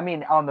made? I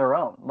mean, on their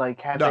own.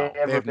 Like, have they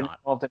ever been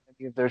involved in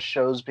any of their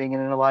shows being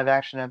in a live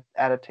action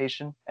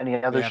adaptation?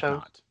 Any other shows?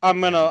 Not. I'm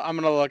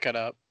gonna look it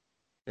up.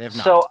 They have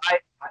not. So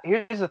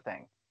here's the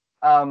thing.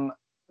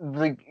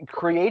 The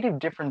creative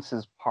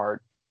differences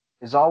part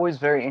is always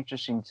very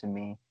interesting to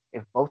me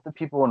if both the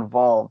people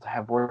involved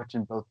have worked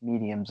in both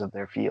mediums of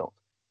their field.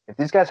 If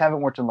these guys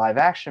haven't worked in live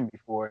action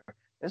before,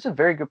 there's a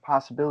very good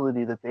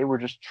possibility that they were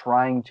just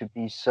trying to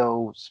be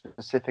so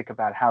specific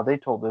about how they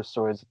told their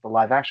stories that the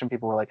live action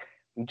people were like,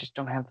 we just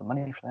don't have the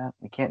money for that.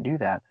 We can't do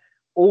that.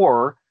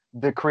 Or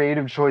the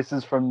creative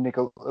choices from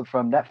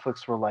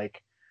Netflix were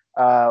like,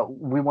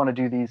 we want to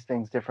do these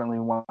things differently.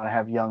 We want to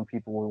have young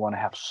people. We want to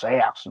have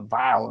sex and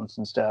violence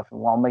and stuff. And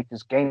we want to make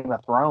this Game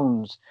of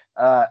Thrones.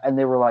 And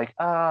they were like,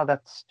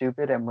 that's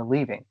stupid, and we're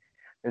leaving.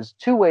 There's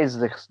 2 ways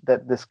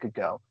that this could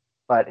go.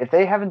 But if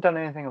they haven't done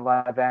anything in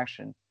live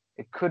action,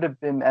 it could have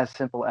been as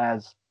simple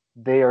as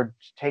they are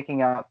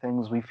taking out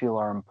things we feel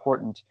are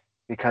important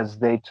because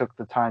they took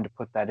the time to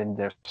put that in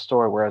their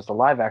story. Whereas the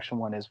live action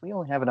one is, we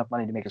only have enough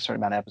money to make a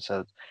certain amount of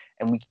episodes,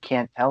 and we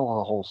can't tell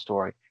the whole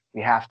story.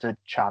 We have to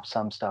chop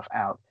some stuff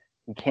out.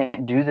 We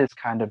can't do this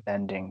kind of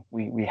bending.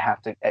 We have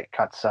to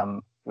cut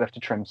some. We have to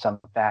trim some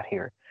fat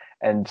here,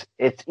 and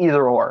it's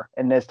either or.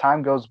 And as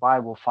time goes by,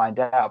 we'll find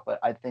out. But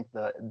I think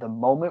the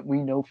moment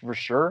we know for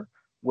sure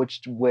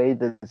which way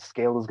the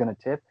scale is going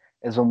to tip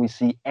is when we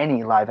see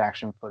any live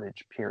action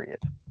footage. Period.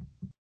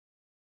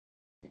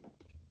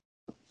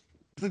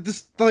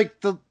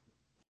 The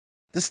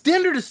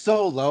standard is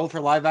so low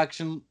for live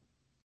action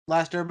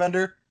Last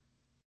Airbender.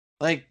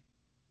 Like,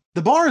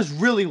 the bar is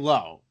really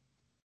low.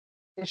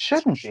 It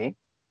shouldn't be.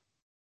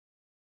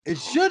 It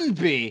shouldn't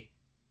be.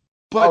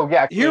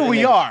 But here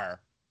we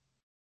are.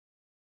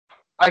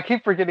 I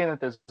keep forgetting that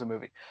there's a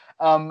movie.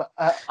 I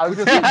was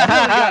just really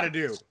gotta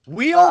do.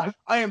 Wheel,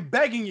 I am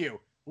begging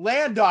you.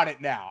 Land on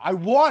it now. I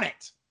want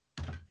it.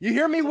 You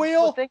hear me,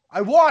 Wheel?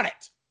 I want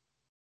it.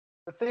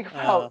 The thing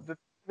about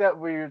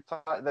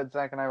that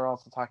Zach and I were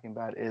also talking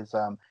about is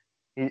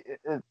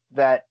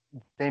that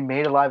they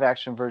made a live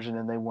action version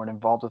and they weren't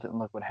involved with it, and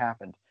look what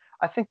happened.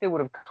 I think they would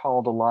have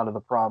called a lot of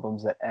the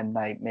problems that M.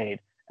 Night made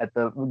at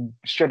the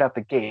straight out the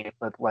gate.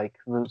 But like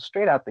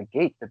straight out the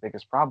gate, the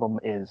biggest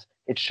problem is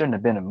it shouldn't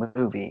have been a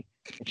movie.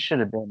 It should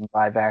have been a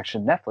live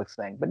action Netflix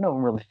thing. But no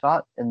one really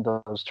thought in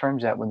those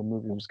terms yet when the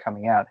movie was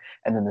coming out.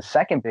 And then the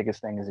second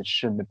biggest thing is it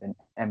shouldn't have been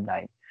M.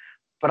 Night.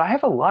 But I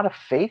have a lot of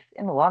faith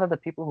in a lot of the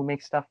people who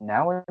make stuff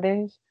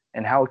nowadays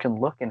and how it can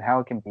look and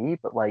how it can be.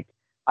 But like,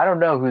 I don't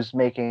know who's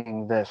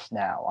making this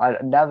now.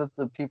 Now that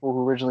the people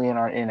who originally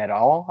aren't in at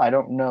all, I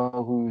don't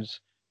know who's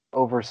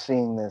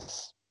overseeing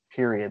this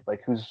period,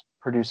 like who's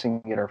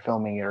producing it or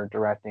filming it or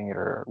directing it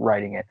or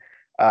writing it.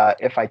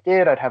 If I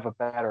did, I'd have a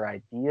better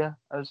idea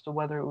as to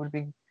whether it would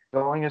be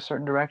going a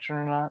certain direction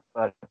or not.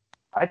 But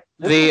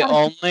the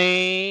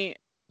only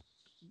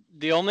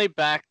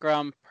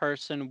background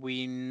person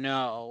we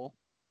know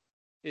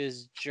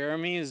is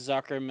Jeremy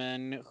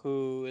Zuckerman,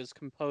 who is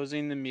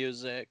composing the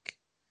music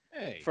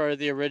for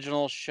the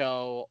original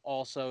show,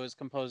 also is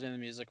composing the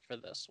music for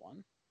this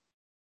one.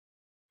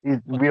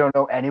 We don't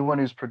know anyone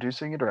who's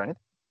producing it or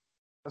anything?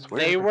 That's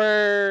weird. They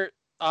were,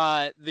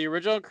 the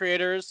original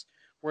creators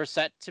were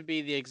set to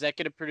be the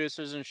executive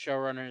producers and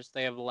showrunners.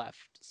 They have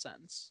left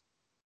since.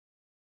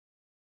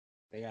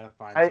 They gotta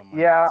find someone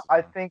Yeah, else.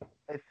 I think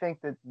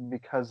that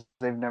because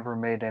they've never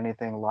made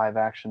anything live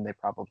action, they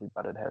probably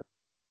butted heads.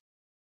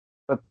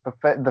 But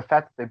the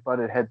fact that they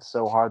butted heads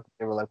so hard that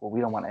they were like, well, we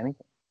don't want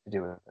anything to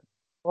do with it.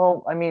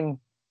 Well, I mean,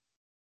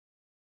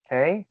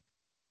 okay,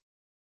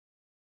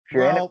 if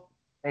you're in it, Well,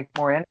 make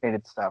more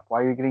animated stuff.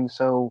 Why are you getting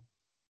so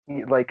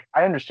like?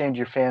 I understand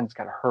your fans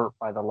got hurt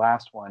by the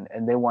last one,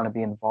 and they want to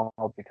be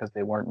involved because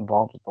they weren't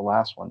involved with the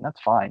last one.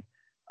 That's fine.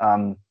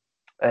 Um,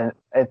 and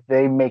if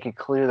they make it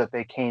clear that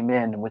they came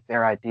in with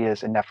their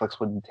ideas and Netflix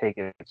wouldn't take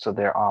it, so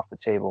they're off the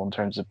table in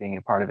terms of being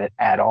a part of it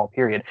at all.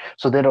 Period.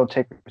 So they don't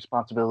take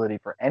responsibility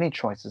for any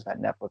choices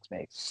that Netflix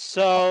makes.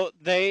 So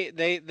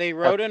they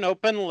wrote an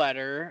open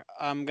letter.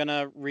 I'm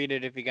gonna read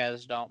it if you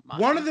guys don't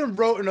mind. One of them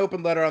wrote an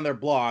open letter on their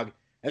blog,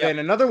 and Yep. then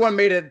another one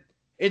made an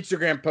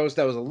Instagram post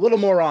that was a little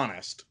more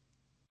honest.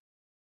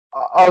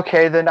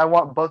 Okay, then I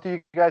want both of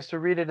you guys to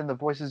read it in the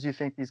voices you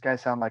think these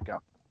guys sound like. No.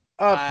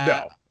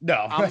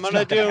 I'm that's gonna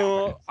not do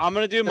happen. I'm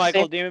gonna do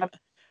Michael D.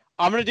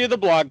 I'm gonna do the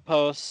blog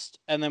post,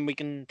 and then we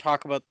can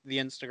talk about the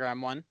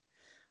Instagram one.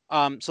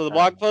 So the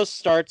blog post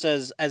starts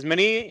as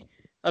many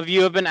of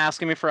you have been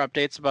asking me for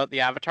updates about the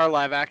Avatar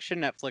live action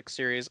Netflix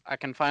series. I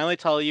can finally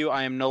tell you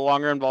I am no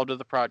longer involved with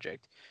the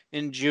project.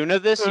 In June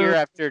of this year,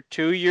 after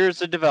 2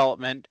 years of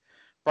development,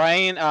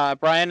 Brian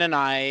and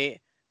I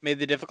made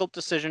the difficult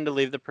decision to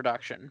leave the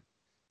production.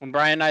 When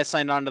Brian and I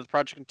signed on to the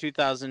project in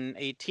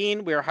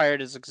 2018, we were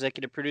hired as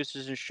executive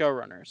producers and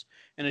showrunners.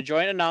 In a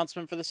joint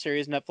announcement for the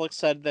series, Netflix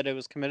said that it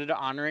was committed to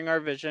honoring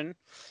our vision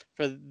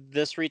for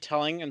this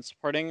retelling and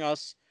supporting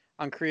us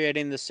on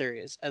creating the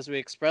series. As we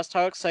expressed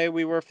how excited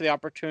we were for the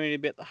opportunity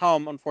to be at the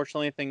helm,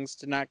 unfortunately things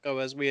did not go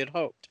as we had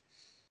hoped.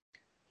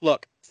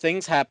 Look,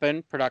 things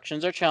happen,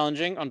 productions are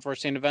challenging,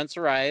 unforeseen events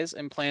arise,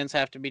 and plans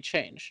have to be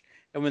changed.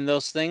 And when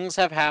those things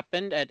have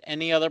happened at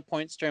any other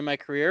points during my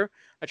career,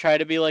 I try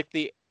to be like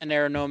an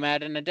air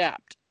nomad and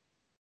adapt.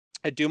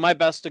 I do my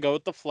best to go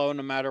with the flow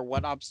no matter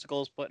what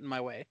obstacles put in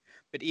my way.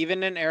 But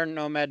even an air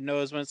nomad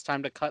knows when it's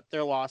time to cut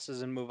their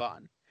losses and move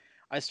on.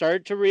 I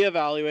started to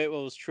reevaluate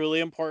what was truly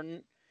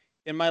important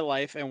in my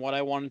life and what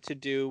I wanted to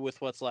do with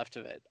what's left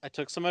of it. I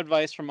took some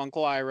advice from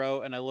Uncle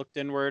Iroh and I looked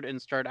inward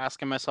and started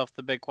asking myself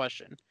the big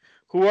question.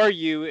 Who are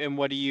you and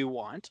what do you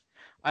want?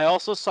 I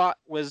also sought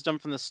wisdom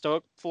from the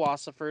Stoic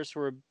philosophers who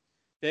were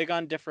big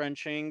on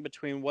differentiating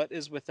between what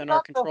is within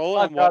our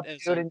control and what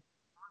isn't.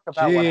 Talk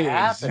about what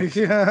happened.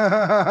 Say who's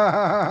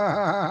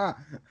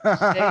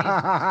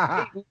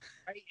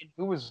right and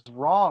who was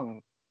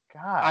wrong.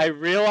 God. I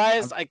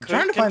realized I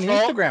trying couldn't to find the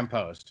control. Instagram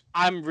post.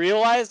 I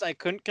realized I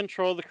couldn't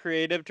control the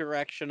creative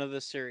direction of the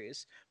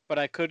series, but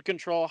I could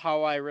control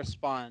how I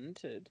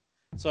responded.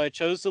 So I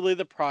chose to lead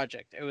the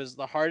project. It was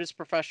the hardest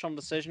professional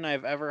decision I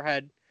have ever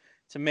had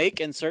to make,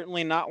 and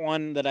certainly not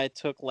one that I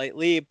took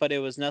lightly, but it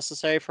was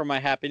necessary for my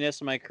happiness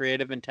and my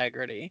creative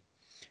integrity.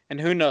 And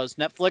who knows,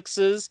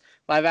 Netflix's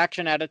live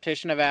action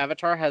adaptation of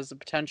Avatar has the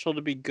potential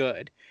to be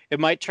good. It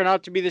might turn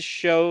out to be the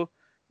show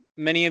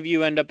many of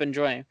you end up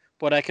enjoying.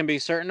 What I can be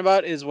certain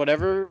about is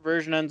whatever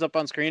version ends up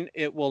on screen,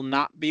 it will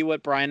not be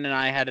what Brian and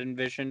I had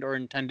envisioned or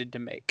intended to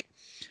make.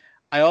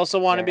 I also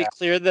want to be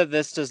clear that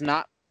this does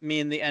not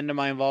mean the end of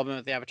my involvement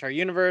with the Avatar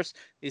universe,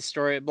 the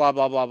story, blah,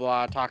 blah, blah,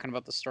 blah, talking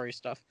about the story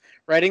stuff.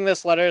 Writing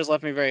this letter has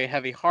left me very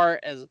heavy heart,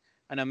 as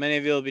I know many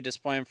of you will be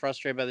disappointed and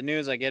frustrated by the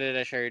news. I get it,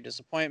 I share your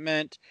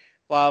disappointment,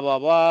 blah, blah,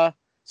 blah.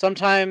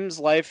 Sometimes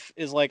life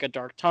is like a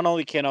dark tunnel.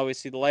 You can't always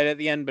see the light at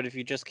the end, but if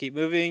you just keep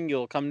moving,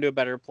 you'll come to a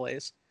better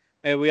place.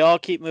 May we all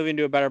keep moving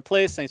to a better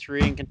place. Thanks for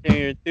reading. Continue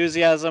your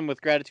enthusiasm.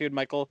 With gratitude,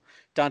 Michael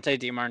Dante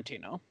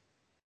DiMartino.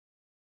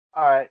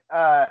 All right.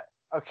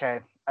 Okay.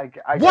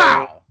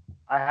 Wow.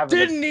 I have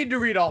Didn't need to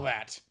read all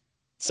that.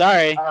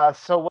 Sorry.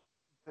 So what,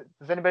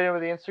 does anybody know where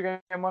the Instagram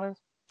one is?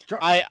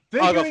 I'll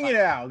figuring it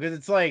out because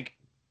it's like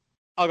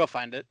I'll go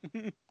find it.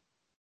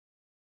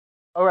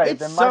 All right.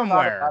 It's then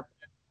somewhere.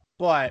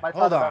 But my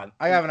hold thought on.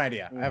 I have an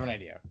idea.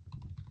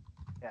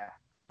 Yeah.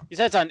 You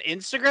said it's on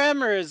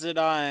Instagram or is it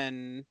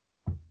on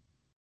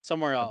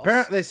somewhere else?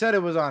 Apparently, they said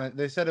it was on.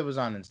 They said it was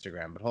on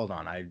Instagram. But hold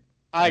on.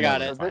 I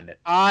got it. Find it.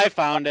 I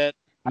found it.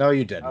 No,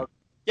 you didn't.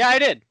 Yeah, I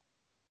did.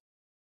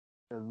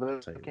 They're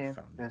looking,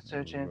 they're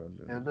searching,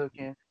 they're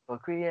looking for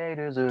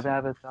creators of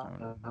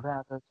Avatar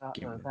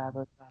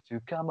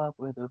to come up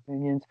with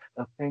opinions,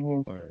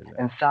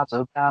 and thoughts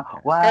about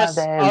why Chris,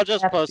 they I'll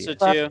just post it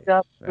to you. fucked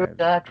up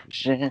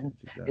production.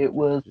 It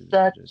was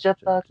such a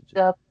fucked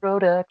up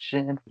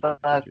production. Fuck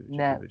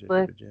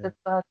Netflix.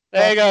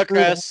 There you go,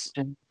 Chris.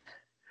 Dang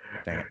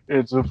it.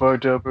 It's a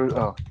fucked up.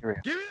 Oh,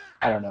 here we go.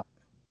 I don't know.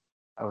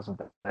 I wasn't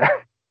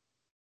there.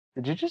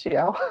 Did you just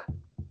yell?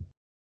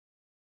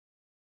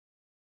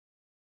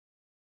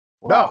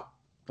 No.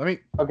 Let me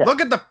Okay.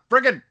 look at the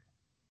friggin'.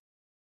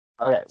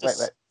 Okay,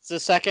 wait. It's the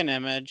second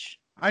image.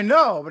 I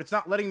know, but it's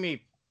not letting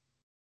me.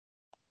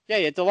 Yeah,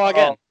 you have to log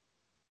in.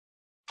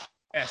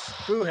 Yes.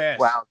 Boo hiss.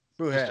 Wow.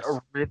 Boo Just hiss.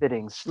 a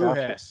riveting Boo stuff.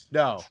 hiss.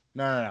 No.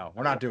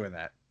 We're not doing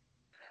that.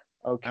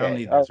 Okay. I don't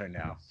need this right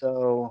now.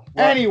 So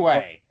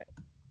Anyway,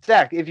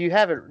 Zach, if you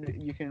have it,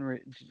 you can. All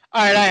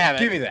right, I have it.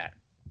 give me that.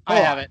 I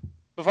have it.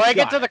 Before I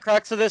get Got to it. the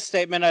crux of this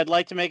statement, I'd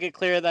like to make it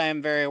clear that I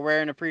am very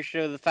aware and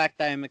appreciative of the fact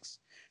that I am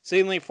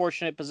exceedingly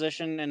fortunate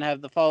position and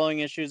have the following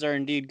issues are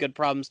indeed good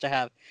problems to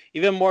have.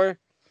 Even more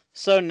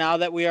so now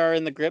that we are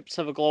in the grips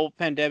of a global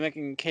pandemic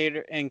and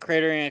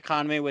cratering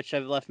economy, which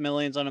have left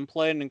millions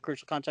unemployed in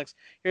crucial context.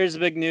 Here's the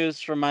big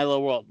news from my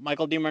little world.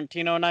 Michael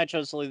DiMartino and I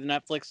chose to lead the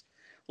Netflix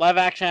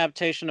live-action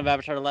adaptation of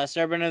Avatar: The Last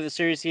Airbender, the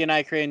series he and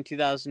I created in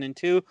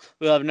 2002.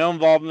 We'll have no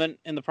involvement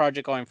in the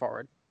project going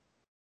forward.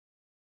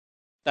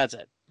 That's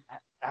it.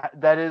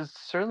 That is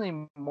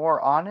certainly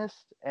more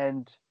honest,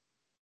 and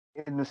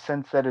in the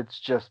sense that it's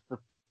just the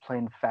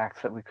plain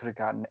facts that we could have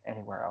gotten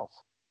anywhere else.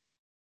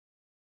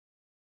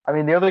 I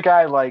mean, the other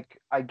guy,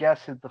 like, I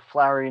guess the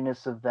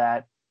floweriness of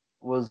that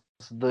was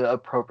the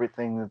appropriate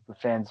thing that the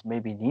fans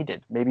maybe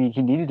needed. Maybe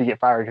he needed to get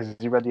fired because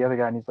he read the other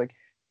guy and he's like,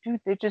 dude,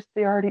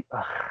 they already.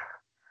 Ugh.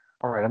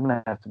 All right, I'm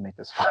gonna have to make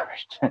this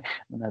flourish. I'm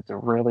gonna have to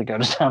really go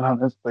down on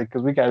this thing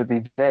because we got to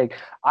be vague.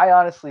 I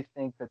honestly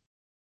think that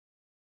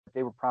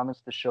they were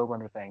promised the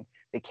showrunner thing.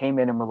 They came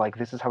in and were like,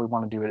 "This is how we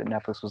want to do it," and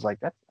Netflix was like,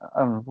 "That's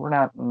we're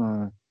not. I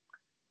don't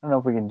know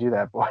if we can do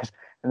that, boys."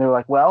 And they were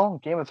like, "Well,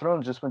 Game of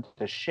Thrones just went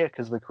to shit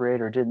because the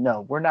creator didn't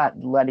know. We're not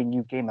letting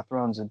you Game of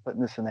Thrones and putting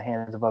this in the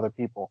hands of other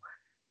people."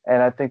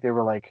 And I think they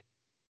were like,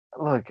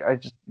 "Look,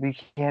 we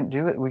can't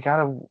do it. We've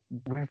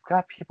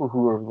got people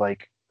who are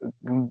like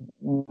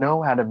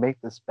know how to make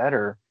this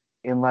better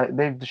in like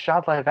they've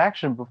shot live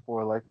action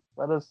before. Like,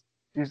 let us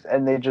do."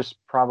 And they just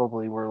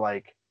probably were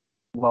like,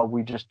 well,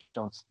 we just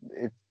don't.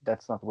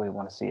 That's not the way we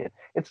want to see it.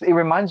 It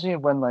reminds me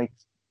of when, like,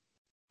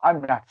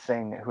 I'm not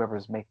saying that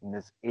whoever's making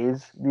this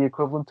is the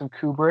equivalent of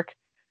Kubrick,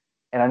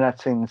 and I'm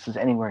not saying this is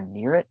anywhere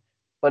near it,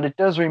 but it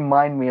does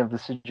remind me of the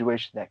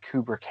situation that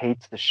Kubrick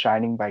hates The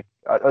Shining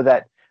or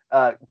that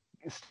uh,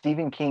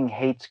 Stephen King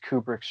hates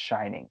Kubrick's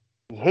Shining.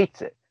 He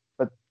hates it,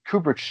 but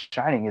Kubrick's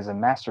Shining is a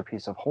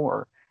masterpiece of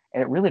horror,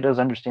 and it really does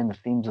understand the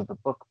themes of the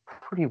book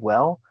pretty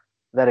well,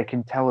 that it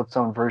can tell its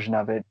own version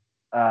of it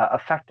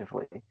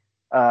effectively.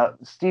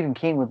 Stephen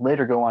King would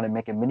later go on and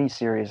make a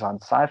miniseries on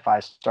sci-fi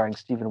starring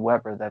Steven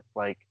Weber that's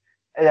like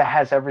it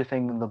has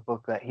everything in the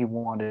book that he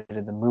wanted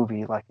in the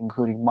movie, like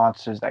including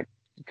monsters that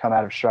come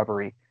out of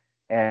shrubbery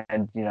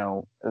and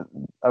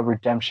a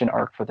redemption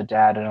arc for the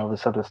dad and all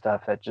this other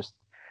stuff that just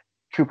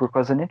Kubrick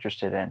wasn't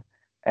interested in.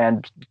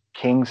 And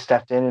King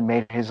stepped in and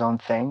made his own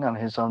thing on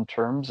his own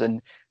terms.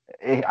 And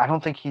I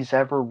don't think he's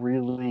ever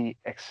really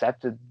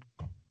accepted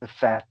the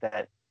fact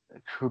that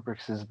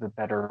Kubrick's is the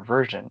better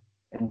version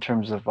in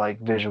terms of like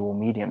visual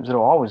mediums.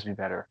 It'll always be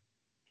better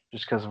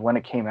just because of when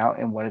it came out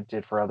and what it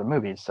did for other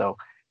movies. So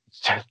it's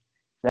just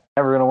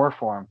never going to work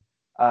for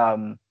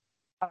him.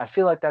 I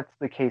feel like that's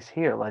the case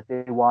here. Like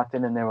they walked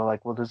in and they were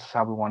like, well, this is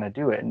how we want to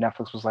do it. And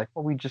Netflix was like,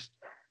 well, we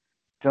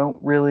can't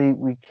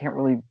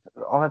really,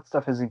 all that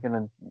stuff isn't going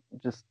to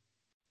just,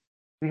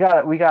 we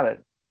got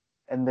it.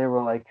 And they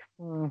were like,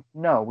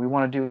 no, we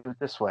want to do it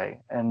this way.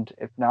 And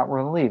if not,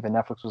 we're going to leave. And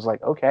Netflix was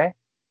like, okay,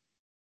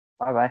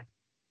 bye bye.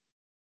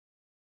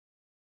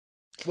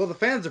 Well, the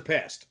fans are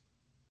pissed.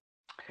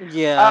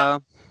 Yeah.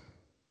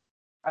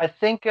 I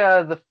think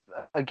the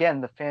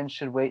fans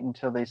should wait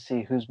until they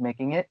see who's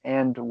making it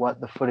and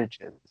what the footage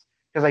is.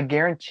 Because I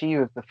guarantee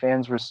you, if the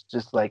fans were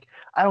just like,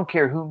 I don't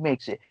care who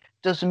makes it,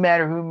 doesn't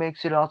matter who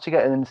makes it all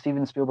together, and then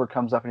Steven Spielberg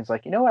comes up and he's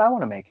like, you know what, I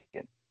want to make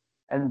it,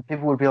 and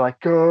people would be like,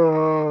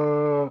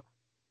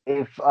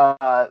 if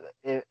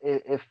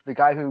the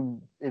guy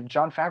if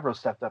Jon Favreau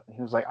stepped up and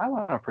he was like, I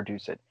want to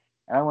produce it,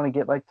 and I want to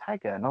get like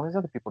Taika and all these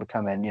other people to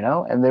come in,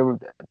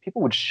 and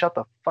people would shut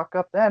the fuck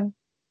up then.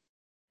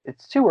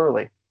 It's too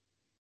early.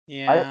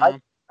 Yeah.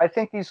 I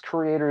think these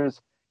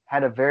creators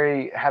have a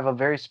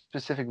very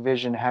specific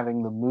vision,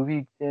 having the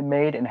movie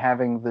made and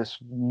having this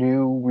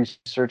new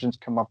resurgence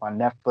come up on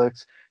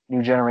Netflix.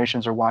 New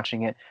generations are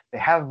watching it. They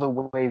have the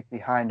wave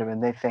behind them,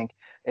 and they think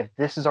if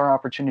this is our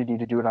opportunity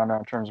to do it on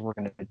our terms, we're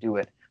going to do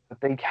it. But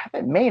they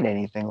haven't made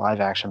anything live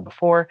action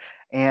before,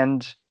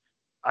 and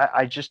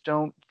I just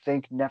don't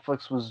think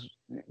Netflix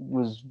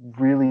was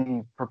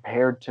really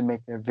prepared to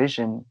make their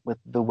vision with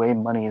the way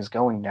money is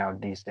going now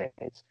these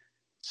days.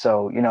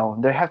 So,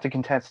 they have to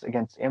contest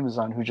against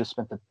Amazon, who just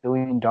spent $1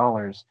 billion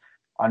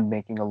on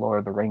making a Lord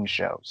of the Rings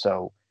show.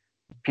 So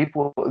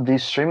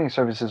these streaming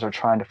services are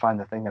trying to find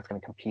the thing that's going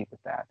to compete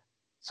with that.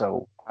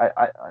 So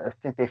I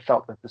think they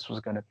felt that this was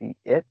going to be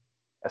it,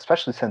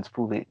 especially since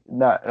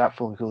not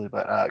fully Hulu,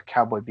 but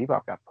Cowboy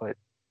Bebop got put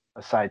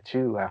aside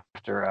too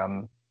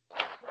after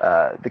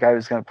the guy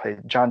who's going to play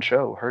John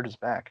Cho hurt his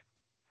back.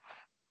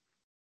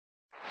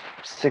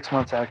 6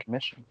 months out of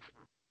commission.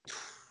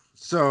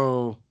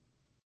 So,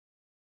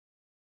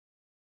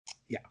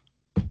 yeah.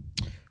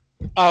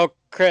 Oh,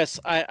 Chris,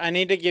 I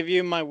need to give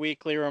you my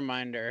weekly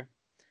reminder.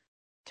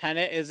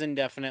 Tenet is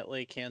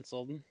indefinitely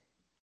canceled.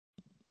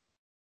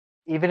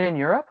 Even in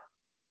Europe?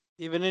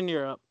 Even in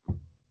Europe.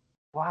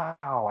 Wow,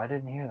 I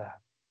didn't hear that.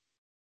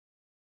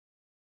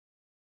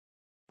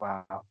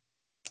 Wow.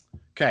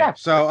 Okay, Yeah,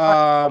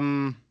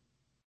 so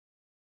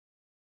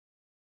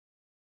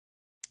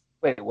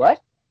wait,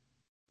 what?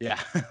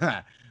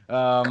 yeah.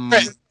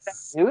 Chris,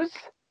 News?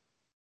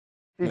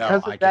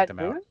 Because I of that kicked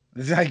him out.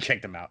 news? I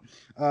kicked him out.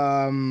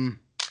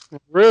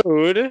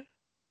 Rude.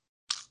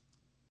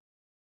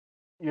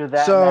 You're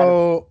that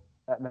So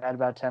mad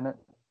about Tenet?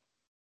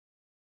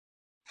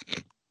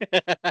 If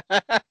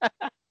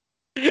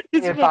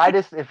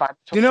I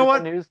told You know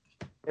what? the news,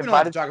 We if don't I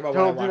have to just talk about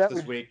what I told you watched that,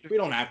 this week. We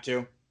don't have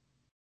to.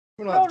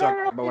 We don't No, have to no, talk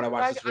no, about what I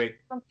watched this week.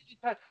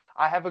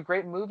 I have a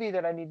great movie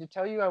that I need to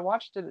tell you. I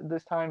watched it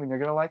this time, and you're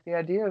gonna like the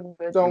idea of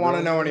it. Don't want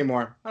to know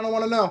anymore. I don't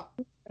want to know.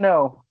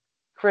 No,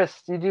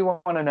 Chris, you do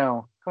want to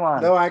know. Come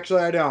on. No,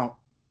 actually, I don't.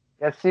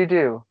 Yes, you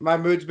do. My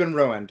mood's been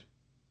ruined.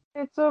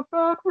 It's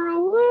about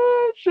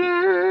religion.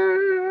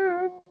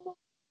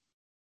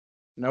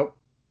 Nope.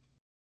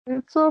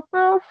 It's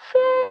about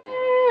faith.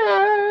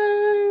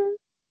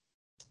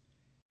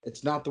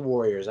 It's not the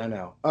Warriors. I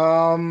know.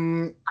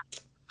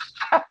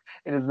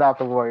 It is not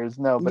the Warriors.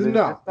 No, but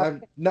No, it's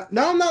I'm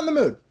not in the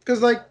mood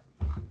because you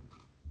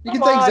can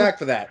Come thank on, Zach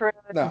for that. Chris.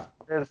 No,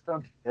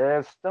 Don't.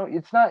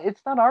 It's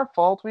not our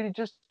fault. We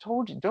just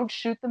told you. Don't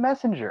shoot the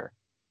messenger.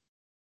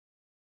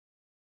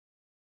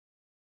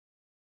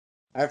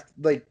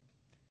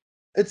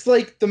 it's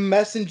like the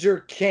messenger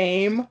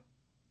came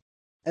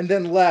and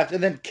then left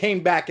and then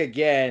came back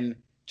again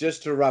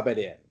just to rub it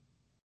in.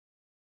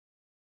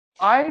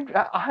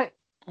 I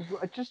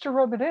just to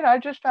rub it in. I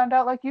just found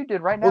out like you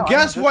did right now. well,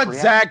 guess what,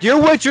 Zach? Your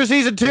Witcher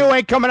season 2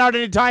 ain't coming out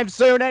anytime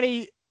soon.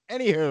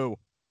 Anywho,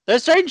 They're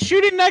starting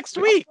shooting next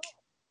week.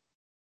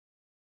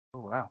 Oh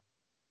wow.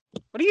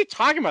 What are you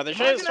talking about? They're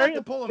am I gonna have starting.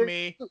 to pull a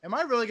me? Am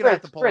I really gonna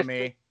have to pull a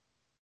me?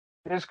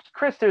 There's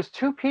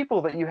two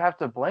people that you have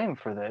to blame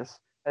for this.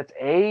 That's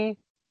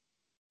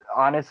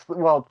honestly,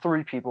 well,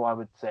 three people I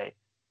would say.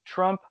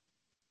 Trump,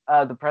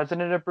 the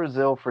president of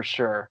Brazil for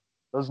sure.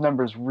 Those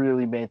numbers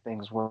really made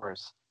things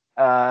worse,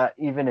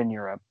 even in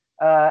Europe.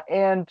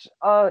 And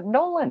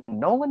Nolan.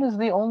 Nolan is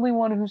the only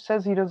one who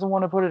says he doesn't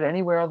want to put it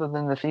anywhere other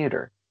than the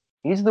theater.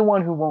 He's the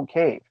one who won't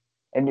cave.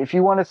 And if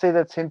you want to say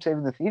that's him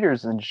saving the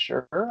theaters, then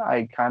sure,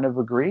 I kind of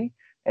agree.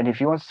 And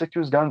if you want to stick to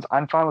his guns,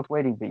 I'm fine with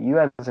waiting. But you,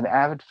 as an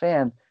avid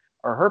fan,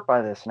 are hurt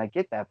by this, and I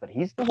get that. But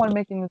he's the one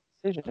making the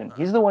decision.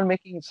 He's the one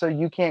making it so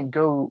you can't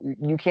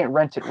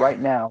rent it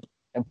right now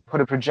and put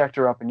a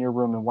projector up in your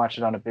room and watch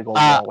it on a big old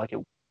wall like it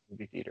was a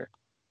movie theater.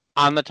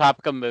 On the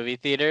topic of movie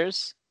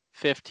theaters,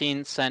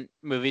 15-cent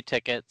movie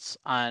tickets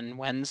on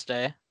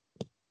Wednesday.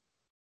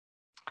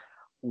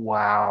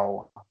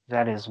 Wow,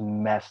 that is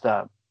messed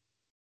up.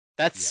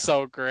 That's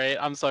so great.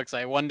 I'm so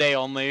excited. One day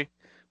only.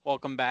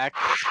 Welcome back.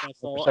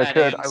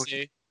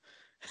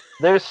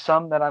 There's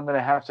some that I'm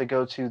gonna have to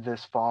go to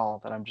this fall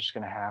that I'm just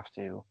gonna have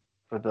to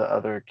for the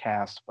other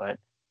cast, but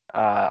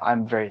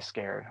I'm very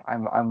scared. I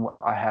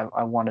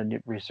want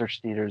to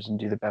research theaters and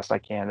do the best I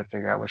can to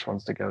figure out which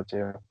ones to go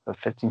to. The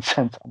 15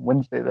 cents on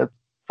Wednesday, that's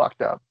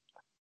fucked up.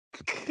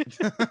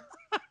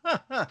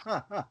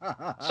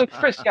 So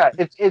Chris, yeah,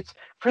 it's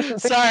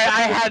Chris. Sorry,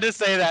 I had to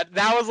say that.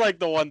 That was like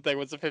the one thing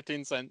was the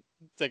 15-cent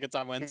tickets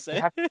on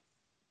Wednesday.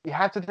 You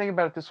have to think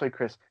about it this way,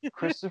 Chris.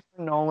 Christopher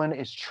Nolan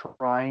is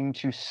trying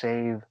to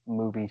save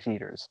movie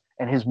theaters,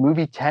 and his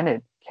movie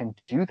Tenet can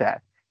do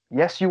that.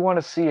 Yes, you want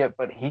to see it,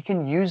 but he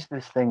can use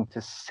this thing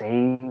to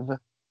save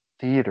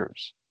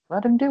theaters.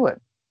 Let him do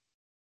it.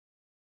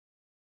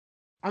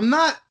 I'm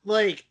not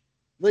like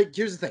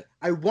here's the thing.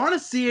 I want to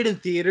see it in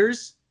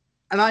theaters,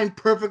 and I'm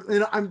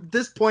at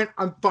this point,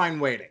 I'm fine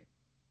waiting.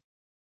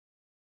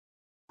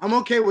 I'm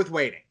okay with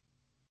waiting.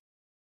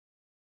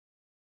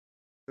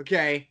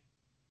 Okay?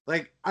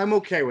 Like, I'm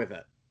okay with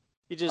it.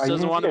 He just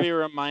doesn't want to be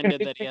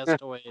reminded that he has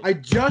to wait. I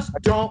just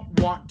don't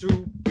want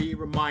to be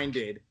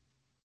reminded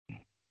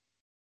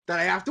that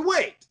I have to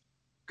wait.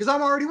 Because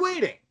I'm already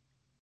waiting.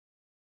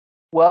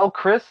 Well,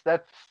 Chris,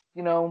 that's,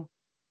 we're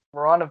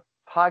on a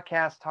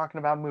podcast talking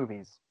about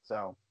movies.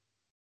 So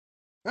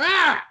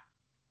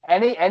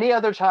any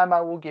other time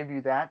I will give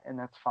you that, and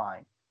that's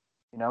fine.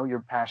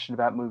 You're passionate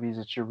about movies,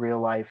 it's your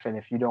real life, and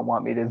if you don't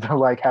want me to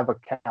like have a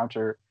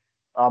counter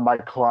on my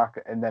clock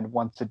and then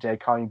once a day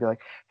call you and be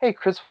like, hey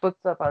Chris, what's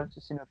up? I was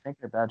just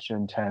thinking about you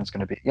and Tenet's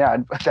gonna be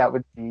that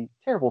would be a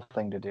terrible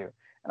thing to do.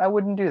 And I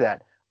wouldn't do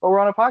that. But we're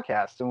on a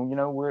podcast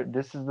and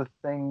this is the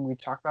thing we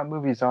talk about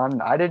movies on,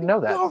 and I didn't know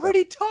that. We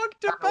already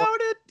talked about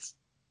it.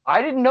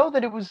 I didn't know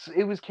that it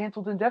was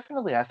canceled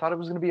indefinitely. I thought it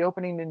was gonna be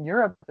opening in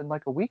Europe in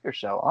like a week or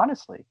so,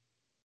 honestly.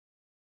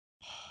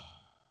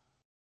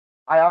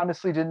 I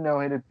honestly didn't know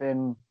it had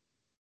been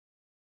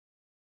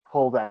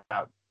pulled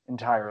out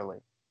entirely.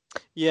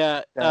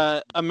 Yeah,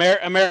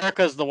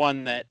 America's the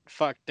one that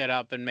fucked it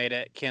up and made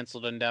it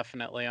canceled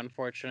indefinitely,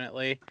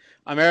 unfortunately.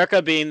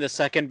 America being the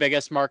second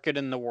biggest market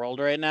in the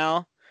world right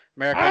now.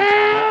 America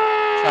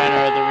and China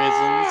are the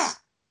reasons.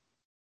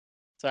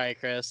 Sorry,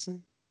 Chris.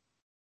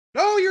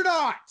 No, you're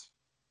not.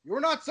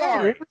 You're not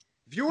sorry.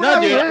 If you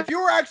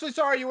were actually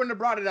sorry, you wouldn't have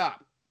brought it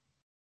up.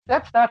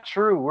 That's not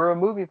true. We're a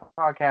movie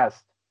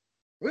podcast.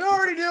 We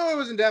already knew it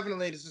was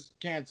indefinitely just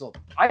canceled.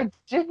 I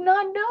did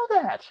not know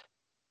that.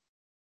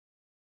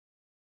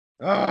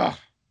 Ugh.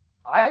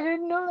 I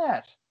didn't know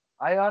that.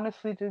 I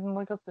honestly didn't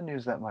look up the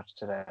news that much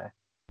today.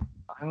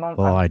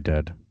 I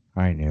did.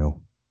 I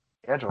knew.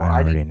 schedule.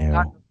 I already knew.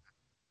 I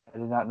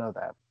did not know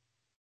that.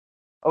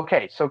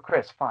 Okay, so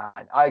Chris,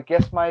 fine. I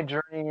guess my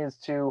journey is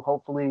to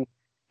hopefully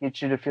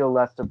get you to feel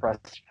less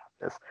depressed about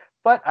this.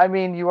 But I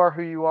mean, you are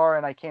who you are,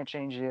 and I can't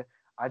change you.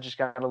 I just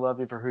gotta love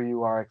you for who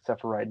you are,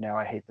 except for right now.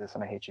 I hate this,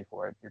 and I hate you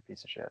for it. You're a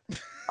piece of shit.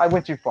 I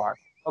went too far.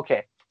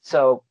 Okay,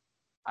 so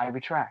I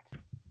retract.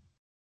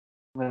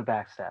 I'm gonna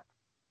backstep.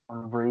 I'm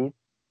gonna breathe.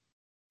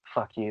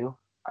 Fuck you.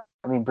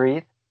 I mean,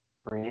 breathe.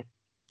 Breathe.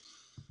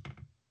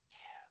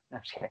 No,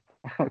 I'm just kidding.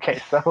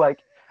 Okay, so like,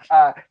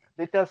 uh,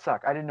 it does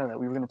suck. I didn't know that.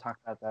 We were going to talk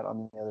about that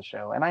on the other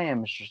show, and I am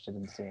interested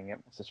in seeing it.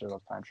 My sister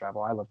loves time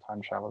travel. I love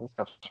time travel. This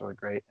stuff's really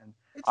great, and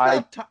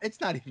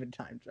It's not even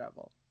time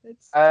travel.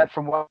 It's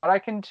from what I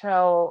can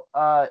tell,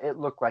 it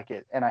looked like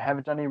it, and I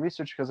haven't done any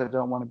research because I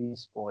don't want to be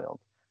spoiled.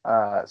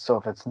 So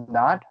if it's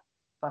not,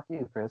 fuck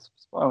you, Chris. I'm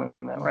spoiling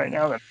that right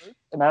now.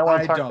 And I don't want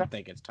I to talk don't about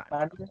think it's time it.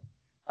 travel.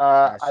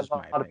 That's I just a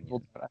my lot of people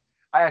opinion. do it.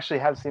 I actually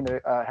have seen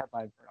a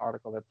headline for an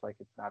article that's like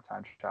it's not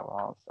time travel,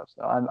 all that stuff.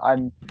 So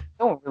I'm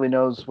no one really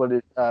knows what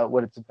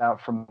it's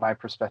about from my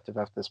perspective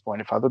at this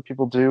point. If other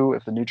people do,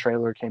 if the new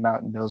trailer came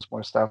out and knows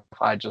more stuff,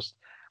 I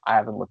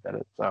haven't looked at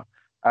it. So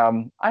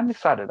I'm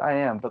excited. I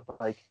am, but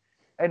like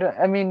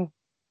I mean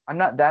I'm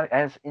not that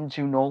as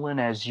into Nolan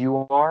as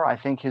you are. I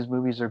think his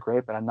movies are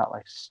great, but I'm not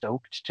like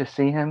stoked to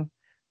see him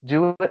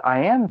do it.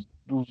 I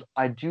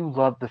do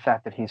love the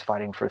fact that he's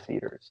fighting for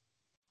theaters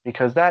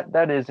because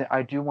that is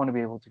I do want to be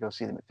able to go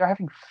see them. If they're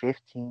having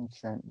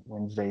 15-cent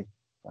Wednesday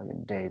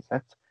fucking days,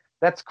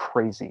 that's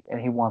crazy,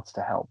 and he wants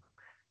to help.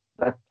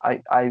 That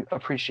I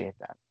appreciate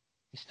that.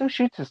 He still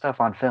shoots his stuff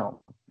on film,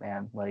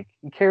 man. Like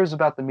he cares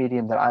about the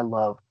medium that I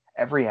love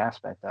every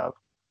aspect of.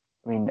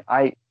 I mean,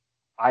 I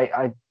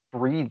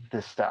breathe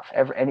this stuff.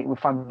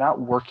 If I'm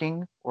not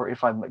working or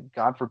if I'm,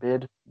 God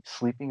forbid,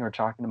 sleeping or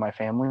talking to my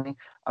family,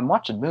 I'm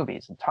watching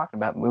movies and talking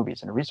about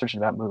movies and researching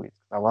about movies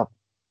because I love them.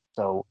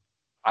 So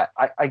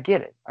I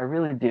get it. I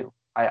really do.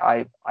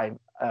 My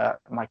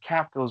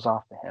cap goes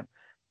off to him.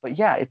 But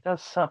yeah, it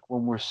does suck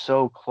when we're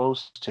so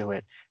close to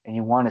it and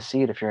you want to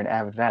see it if you're an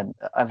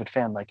avid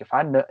fan. Like if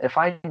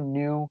I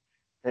knew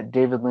that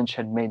David Lynch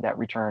had made that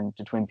return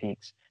to Twin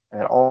Peaks and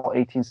that all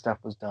 18 stuff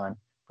was done,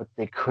 but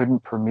they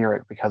couldn't premiere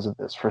it because of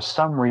this. For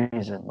some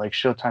reason, like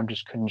Showtime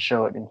just couldn't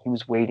show it and he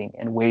was waiting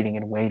and waiting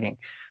and waiting.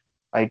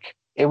 Like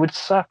it would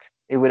suck.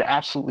 It would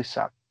absolutely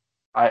suck.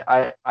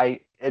 I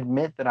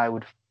admit that I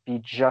would be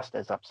just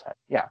as upset.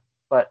 Yeah.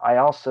 But I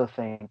also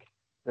think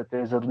that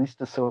there's at least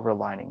a silver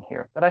lining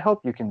here that I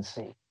hope you can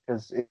see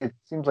because it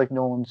seems like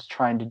Nolan's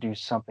trying to do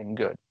something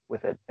good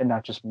with it and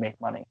not just make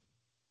money.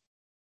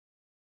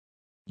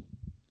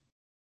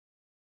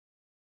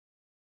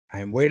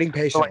 I'm waiting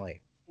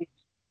patiently.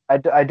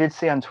 I did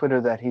see on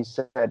Twitter that he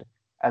said,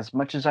 as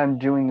much as I'm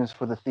doing this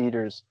for the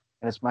theaters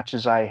and as much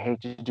as I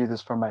hate to do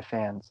this for my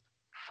fans,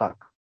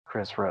 fuck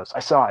Chris Rose.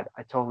 I saw it.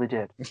 I totally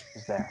did. It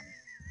was there.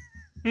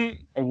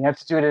 And you have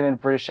to do it in a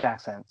British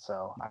accent,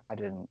 so I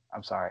didn't.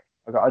 I'm sorry.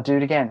 I'll do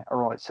it again. All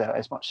right. So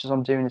as much as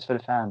I'm doing this for the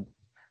fans,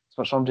 as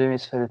much as I'm doing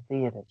this for the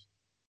theaters,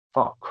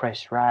 fuck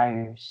Chris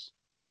Rose.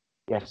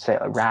 You have to say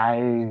it like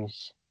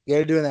Rose. You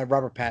gotta do it in that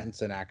Robert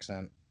Pattinson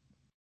accent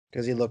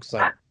because he looks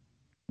like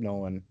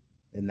Nolan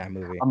in that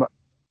movie. I'm a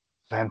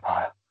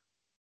vampire.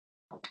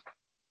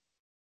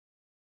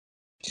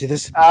 See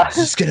this? This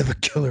is gonna have a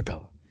killer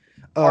Bella.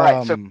 All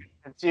right.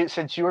 So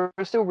since you are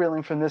still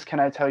reeling from this, can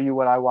I tell you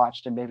what I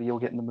watched, and maybe you'll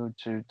get in the mood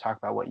to talk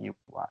about what you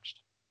watched?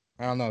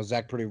 I don't know.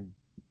 Zach put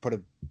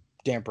a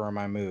damper on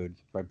my mood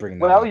by bringing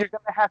that Well, up. you're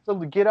gonna have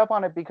to get up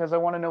on it because I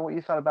want to know what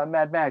you thought about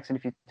Mad Max, and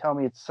if you tell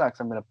me it sucks,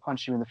 I'm gonna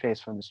punch you in the face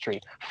from this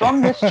tree.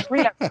 From this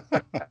tree, I'm gonna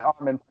stick my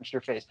arm and punch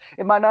your face.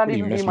 It might not What are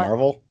you, even Miss be my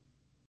Marvel?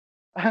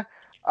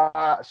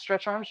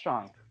 Stretch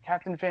Armstrong,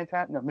 Captain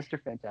Fantastic. No,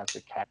 Mr.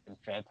 Fantastic, Captain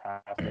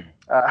Fantastic.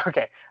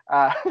 Okay.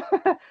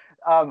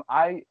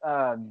 I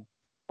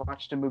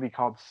watched a movie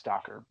called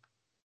Stalker.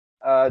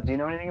 Do you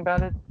know anything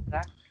about it,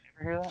 Zach? Did you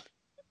ever hear that?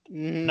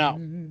 No.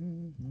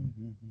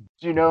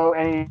 Do you know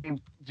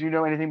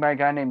anything by a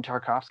guy named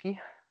Tarkovsky?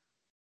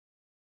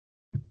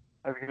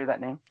 Ever hear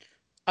that name?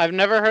 I've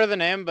never heard of the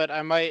name, but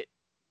I might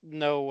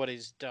know what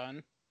he's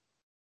done.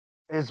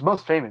 His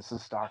most famous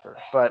is Stalker,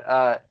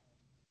 but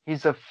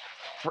he's a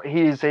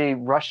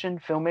Russian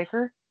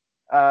filmmaker.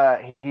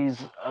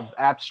 He's an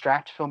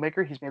abstract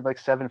filmmaker. He's made like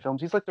 7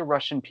 films. He's like the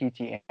Russian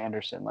P.T.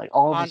 Anderson. Like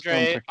all of his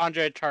films are.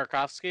 Andrei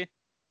Tarkovsky.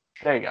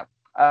 There you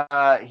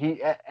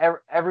go.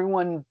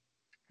 Everyone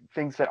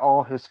thinks that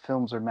all his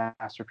films are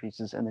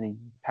masterpieces, and then he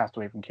passed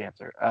away from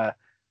cancer.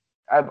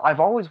 I've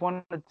always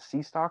wanted to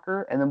see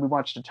Stalker, and then we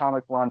watched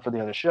Atomic Blonde for the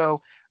other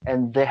show,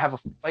 and they have a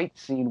fight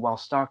scene while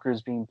Stalker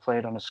is being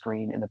played on a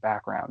screen in the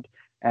background.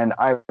 And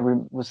I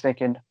was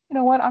thinking, you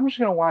know what? I'm just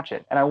going to watch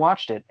it. And I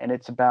watched it, and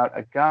it's about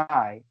a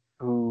guy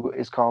who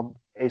is called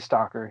a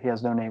stalker. He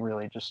has no name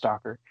really, just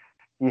Stalker.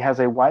 He has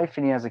a wife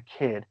and he has a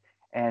kid,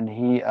 and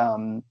he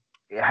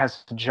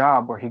has a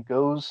job where he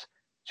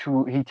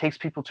takes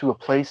people to a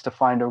place to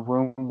find a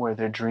room where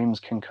their dreams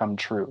can come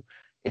true.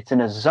 It's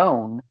in a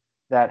zone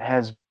that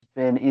has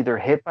been either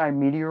hit by a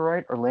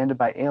meteorite or landed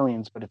by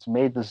aliens, but it's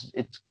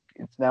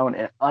it's now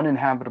an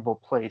uninhabitable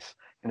place,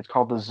 and it's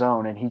called the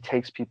Zone, and he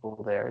takes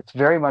people there. It's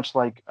very much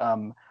like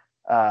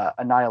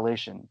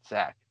Annihilation,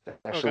 Zach. It's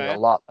actually a Okay.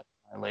 lot like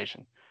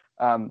Annihilation.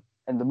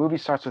 And the movie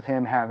starts with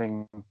him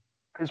having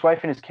his wife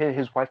and his kid.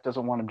 His wife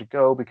doesn't want him to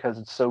go because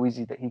it's so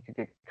easy that he could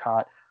get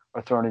caught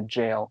or thrown in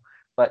jail.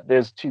 But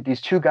there's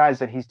these two guys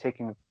that he's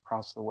taking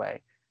across the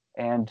way,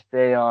 and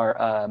they are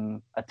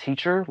a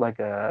teacher, like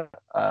a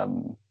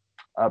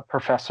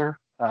professor,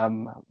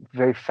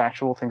 very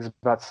factual things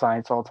about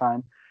science all the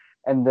time,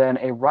 and then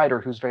a writer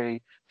who's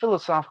very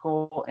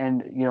philosophical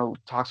and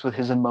talks with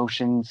his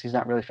emotions. He's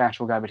not really a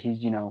factual guy, but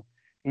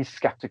he's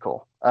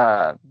skeptical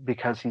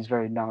because he's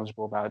very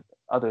knowledgeable about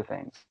other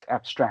things,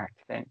 abstract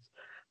things.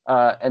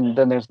 And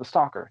then there's the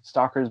stalker.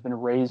 Stalker has been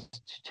raised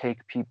to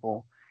take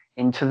people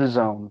into the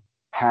Zone,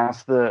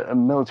 past the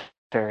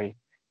military,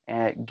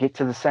 and get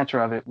to the center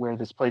of it where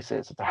this place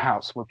is. It's a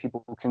house where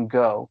people can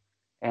go.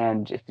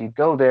 And if you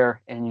go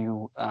there and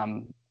you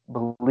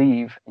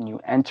believe and you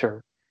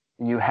enter,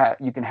 you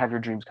can have your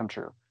dreams come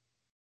true.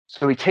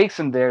 So he takes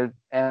them there.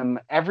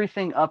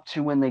 Everything up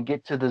to when they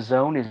get to the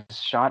Zone is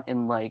shot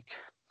in like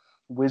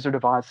Wizard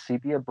of Oz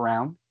sepia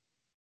brown,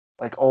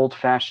 like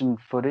old-fashioned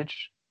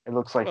footage. It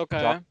looks like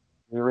Okay.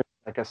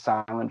 like a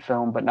silent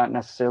film, but not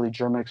necessarily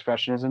German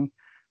expressionism.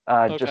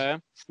 Just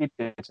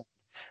Okay.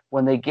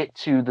 when they get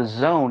to the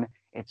Zone,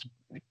 it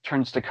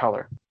turns to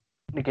color.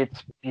 It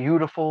gets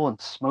beautiful and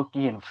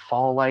smoky and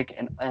fall-like,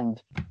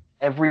 and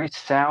every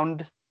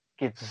sound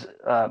gets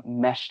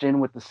meshed in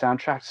with the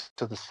soundtrack,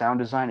 so the sound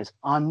design is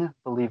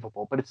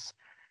unbelievable. But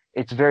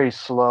it's very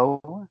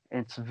slow,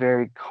 it's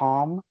very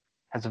calm,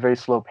 has a very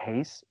slow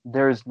pace.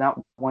 There is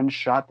not one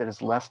shot that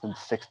is less than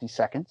 60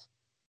 seconds.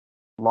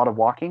 A lot of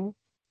walking.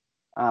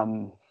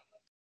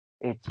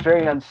 It's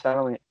very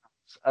unsettling.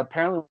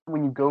 Apparently,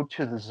 when you go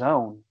to the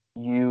Zone,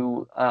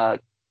 you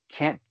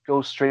can't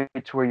go straight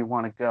to where you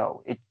want to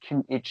go.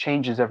 It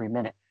changes every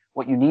minute.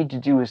 What you need to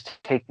do is to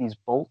take these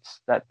bolts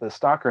that the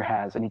stalker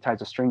has, and he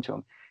ties a string to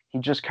them. He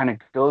just kind of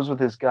goes with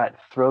his gut,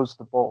 throws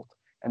the bolt,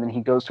 and then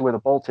he goes to where the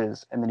bolt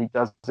is, and then he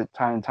does it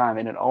time and time,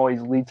 and it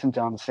always leads him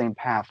down the same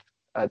path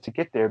to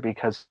get there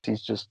because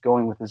he's just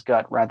going with his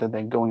gut rather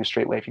than going a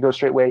straight way. If you go a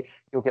straight way,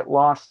 you'll get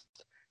lost,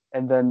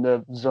 and then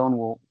the Zone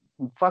will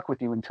fuck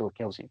with you until it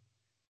kills you.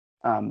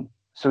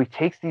 So he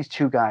takes these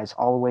two guys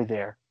all the way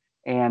there,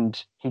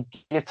 and he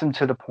gets them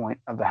to the point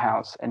of the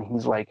house, and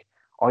he's like,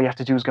 all you have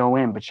to do is go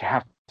in, but you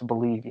have to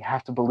believe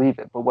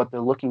it. But what they're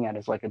looking at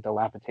is like a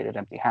dilapidated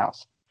empty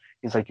house.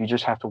 He's like, you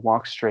just have to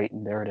walk straight,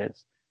 and there it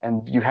is.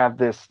 And you have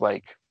this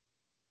like,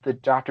 the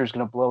doctor's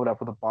gonna blow it up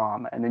with a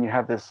bomb, and then you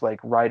have this like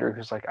writer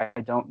who's like,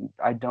 I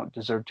don't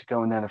deserve to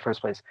go in there in the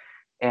first place,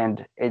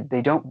 and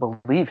they don't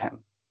believe him,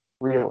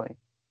 really.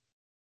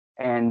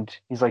 And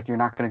he's like, you're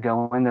not gonna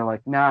go in. They're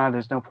like, nah,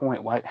 there's no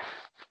point. What?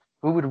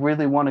 Who would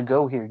really want to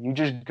go here? You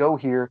just go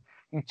here.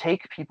 You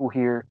take people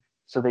here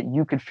so that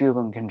you could feel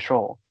in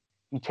control.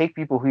 You take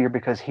people here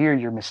because here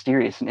you're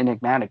mysterious and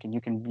enigmatic, and you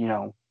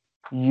can,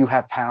 you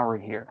have power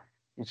here.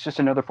 It's just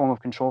another form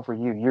of control for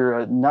you.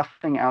 You're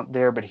nothing out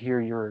there, but here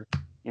you're,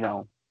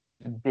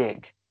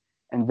 big.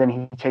 And then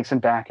he takes him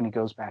back, and he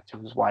goes back to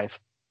his wife.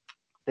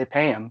 They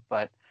pay him,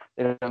 but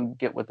they don't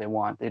get what they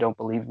want. They don't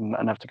believe him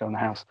enough to go in the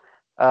house.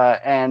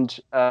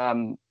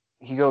 And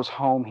he goes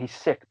home. He's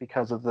sick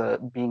because of the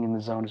being in the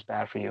Zone is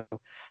bad for you.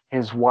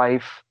 His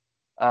wife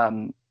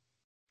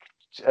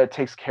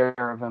takes care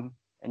of him,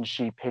 and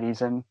she pities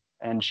him,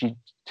 and she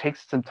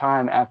takes some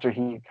time after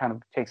he kind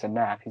of takes a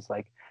nap. He's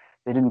like,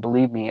 they didn't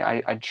believe me.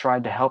 I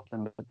tried to help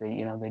them, but they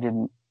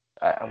didn't.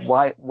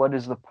 Why? What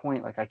is the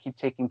point? Like, I keep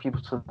taking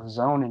people to the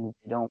Zone, and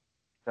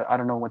I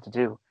don't know what to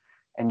do.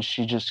 And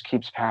she just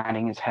keeps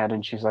patting his head,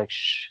 and she's like,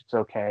 shh, it's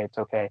okay, it's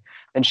okay.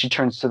 Then she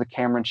turns to the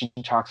camera, and she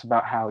talks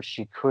about how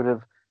she could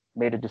have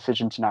made a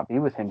decision to not be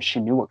with him. She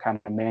knew what kind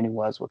of man he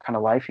was, what kind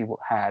of life he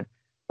had,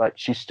 but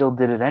she still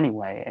did it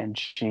anyway, and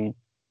she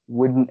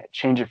wouldn't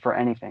change it for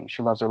anything.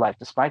 She loves her life,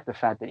 despite the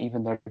fact that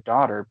even their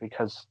daughter,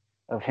 because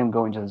of him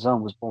going to the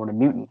Zone, was born a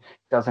mutant,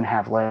 doesn't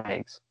have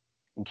legs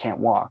and can't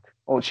walk.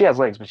 Well, she has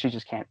legs, but she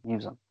just can't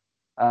use them.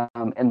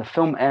 And the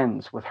film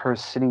ends with her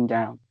sitting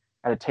down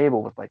at a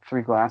table with like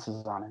 3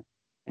 glasses on it,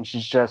 and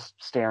she's just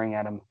staring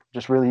at him,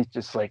 just really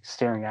just like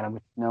staring at him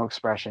with no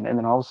expression. And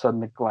then all of a sudden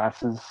the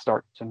glasses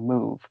start to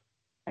move,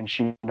 and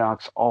she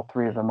knocks all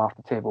 3 of them off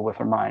the table with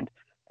her mind,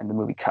 and the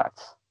movie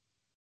cuts.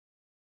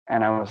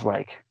 And I was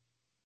like,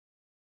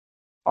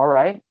 all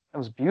right, it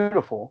was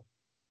beautiful.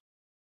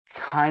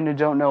 Kind of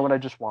don't know what I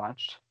just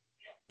watched,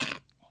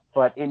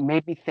 but it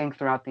made me think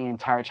throughout the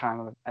entire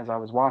time as I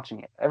was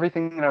watching it.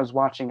 Everything that I was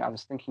watching, I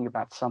was thinking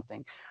about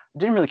something. I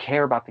didn't really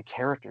care about the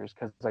characters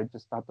because I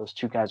just thought those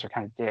 2 guys are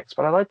kind of dicks,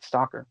 but I liked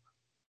Stalker.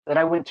 Then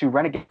I went to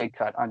Renegade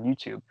Cut on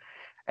YouTube,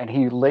 and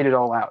he laid it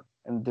all out,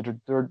 and the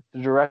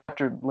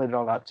director laid it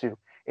all out too.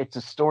 It's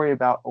a story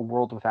about a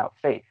world without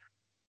faith,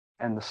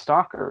 and the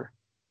Stalker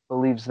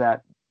believes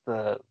that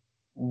the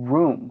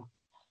room,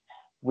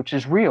 which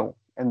is real,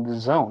 and the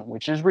Zone,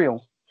 which is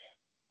real,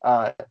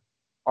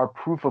 are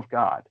proof of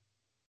God.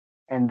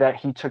 and that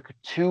he took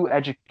two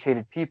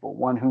educated people,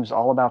 one who's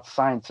all about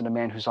science and a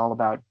man who's all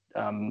about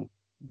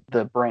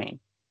the brain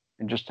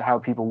and just how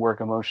people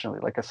work emotionally,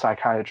 like a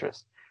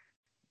psychiatrist.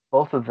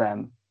 Both of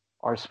them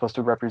are supposed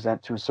to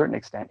represent, to a certain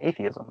extent,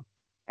 atheism.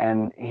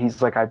 And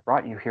he's like, I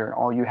brought you here, and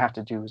all you have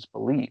to do is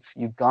believe.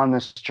 You've gone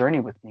this journey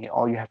with me.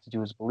 All you have to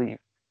do is believe.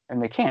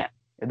 And they can't.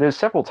 There's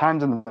several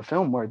times in the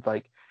film where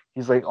like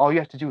he's like, all you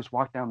have to do is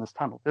walk down this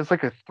tunnel. There's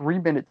like a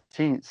 3-minute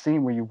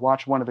scene where you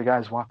watch one of the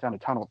guys walk down a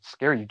tunnel. It's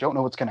scary. You don't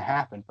know what's going to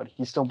happen, but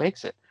he still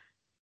makes it.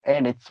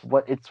 And it's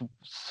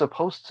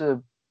supposed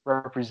to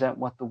represent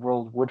what the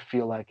world would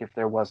feel like if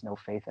there was no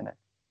faith in it.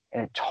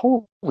 And it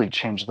totally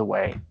changed the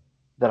way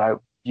that I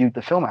viewed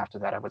the film after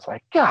that. I was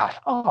like, God,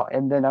 oh,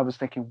 and then I was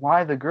thinking,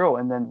 why the girl?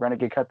 And then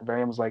Renegade Cut at the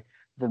very end was like,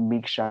 the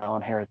meek shall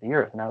inherit the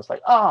earth. And I was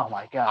like, oh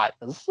my God,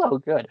 this is so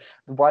good.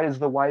 Why does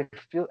the wife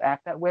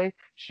act that way?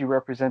 She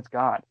represents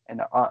God,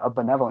 and a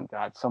benevolent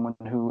God, someone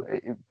who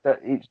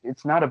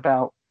it's not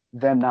about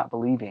them not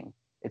believing.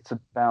 It's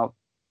about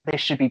they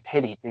should be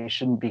pitied. They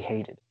shouldn't be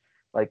hated.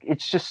 Like,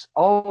 it's just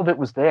all of it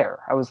was there.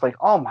 I was like,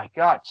 oh my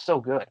God, so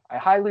good. I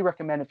highly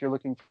recommend if you're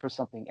looking for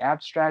something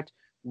abstract,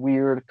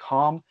 weird,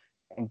 calm,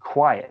 and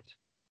quiet.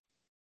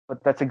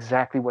 But that's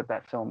exactly what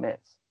that film is.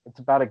 It's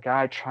about a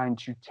guy trying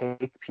to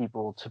take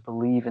people to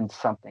believe in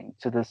something,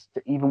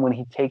 even when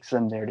he takes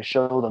them there to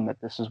show them that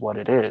this is what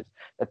it is,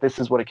 that this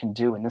is what it can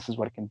do, and this is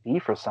what it can be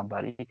for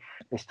somebody,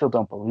 they still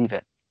don't believe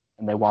it.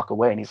 And they walk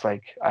away, and he's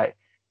like,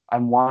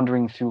 I'm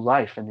wandering through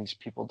life, and these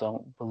people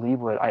don't believe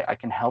what I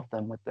can help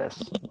them with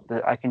this,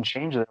 that I can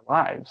change their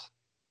lives.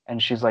 And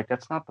she's like,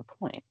 that's not the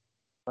point.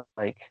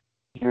 Like,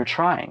 you're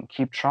trying,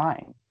 keep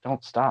trying,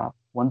 don't stop.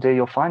 One day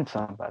you'll find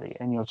somebody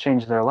and you'll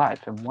change their life.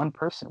 And one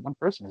person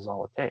is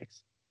all it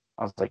takes.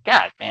 I was like,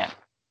 God, man,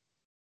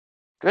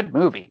 good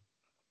movie.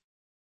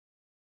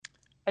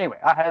 Anyway,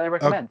 I highly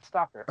recommend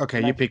Stalker.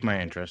 Okay, you piqued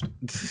my interest.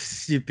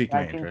 You piqued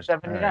my interest.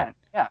 1979. Right.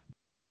 Yeah.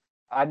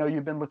 I know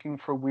you've been looking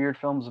for weird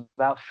films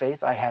about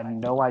faith. I had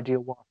no idea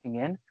walking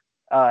in.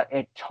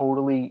 It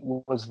totally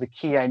was the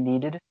key I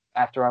needed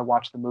after I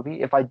watched the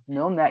movie. If I'd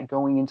known that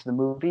going into the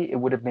movie, it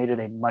would have made it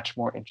a much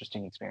more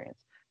interesting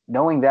experience.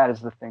 Knowing that is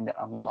the thing that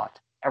unlocked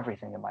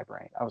everything in my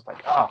brain. I was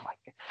like, oh my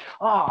God.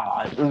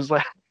 Oh,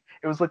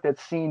 it was like that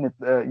scene at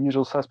the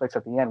Usual Suspects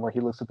at the end where he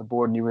looks at the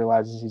board and he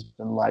realizes he's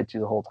been lied to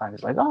the whole time.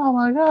 He's like, oh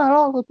my God,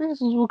 all the pieces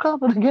will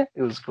come again.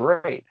 It was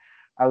great.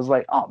 I was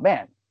like, oh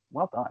man,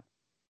 well done.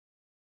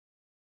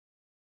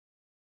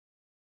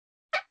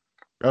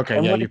 Okay,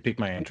 and yeah, you piqued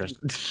my interest.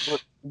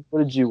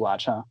 What did you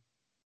watch, huh?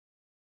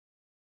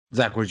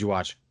 Zach, what did you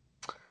watch?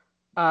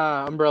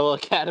 Umbrella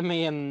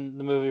Academy and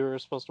the movie we were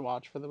supposed to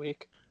watch for the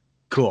week.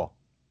 Cool.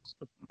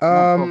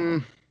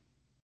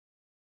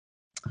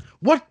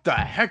 What the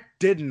heck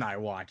didn't I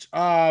watch?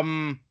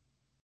 Oh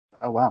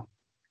wow.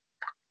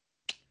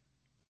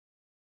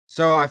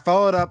 So I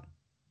followed up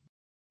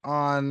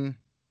on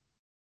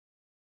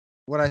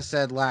what I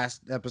said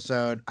last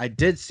episode. I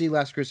did see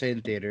Last Crusade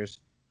in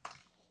theaters.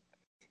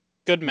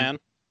 Good man.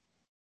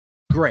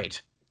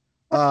 Great.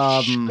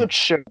 Good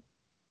show.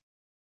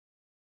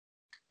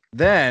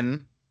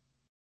 Then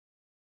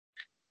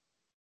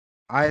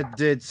I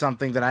did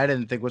something that I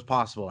didn't think was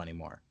possible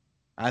anymore.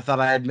 I thought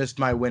I had missed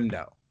my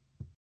window.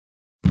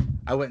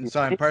 I went and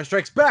saw Empire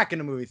Strikes Back in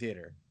a movie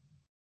theater.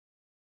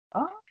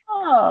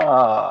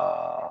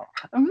 Oh.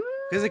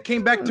 Because it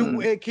came back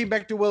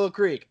to Willow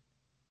Creek.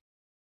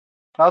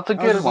 That's a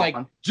good one. Like,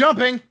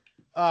 jumping.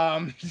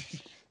 And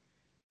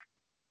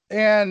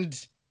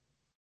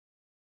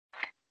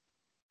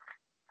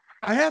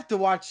I have to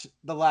watch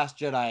The Last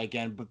Jedi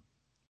again, but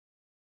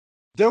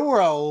there were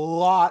a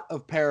lot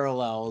of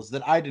parallels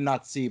that I did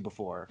not see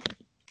before.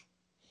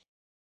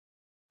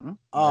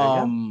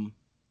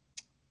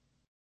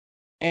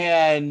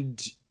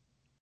 And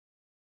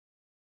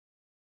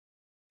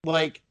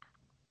like,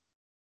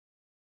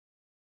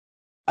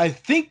 I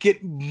think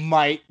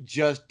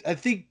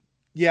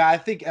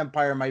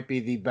Empire might be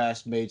the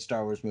best made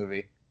Star Wars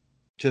movie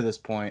to this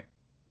point.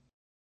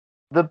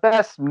 The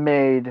best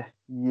made,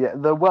 yeah.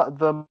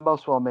 The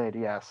most well made,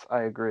 yes,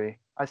 I agree.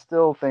 I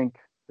still think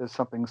there's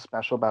something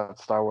special about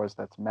Star Wars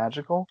that's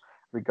magical,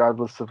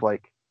 regardless of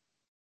like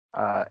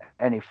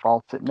any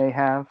faults it may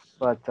have.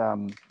 But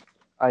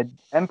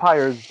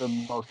Empire is the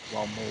most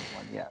well made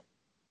one yet.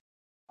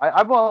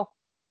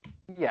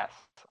 Yes,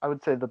 I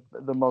would say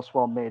the most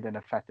well made and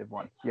effective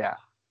one. Yeah,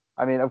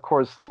 I mean, of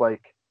course,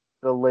 like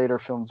the later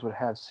films would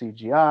have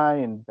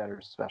CGI and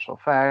better special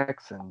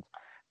effects and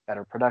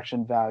better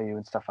production value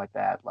and stuff like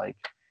that. Like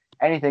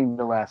anything in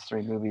the last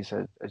three movies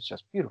is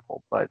just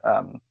beautiful. But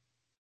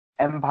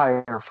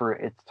Empire, for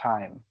its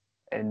time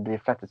and the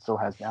effect it still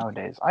has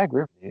nowadays, I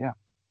agree with you. Yeah,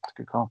 it's a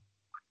good call.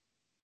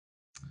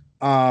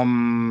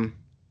 I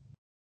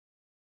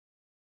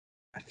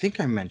think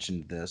I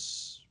mentioned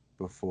this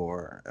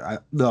before.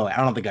 No, I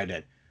don't think I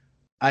did.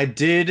 I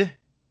did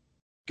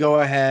go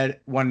ahead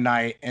one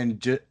night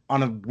and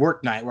on a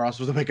work night where I was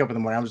supposed to wake up in the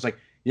morning, I was like,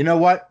 you know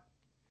what?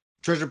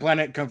 Treasure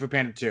Planet, Kung Fu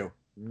Panda 2.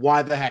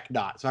 Why the heck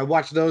not? So I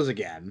watched those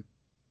again.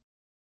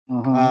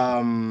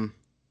 Mm-hmm.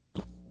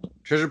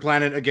 Treasure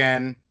Planet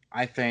again.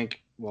 I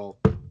think. Well,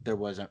 there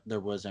was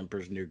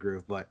Emperor's New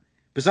Groove, but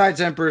besides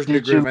Emperor's New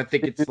Did Groove, you I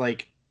think it's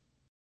like.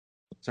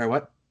 Sorry,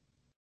 what?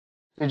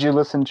 did you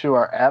listen to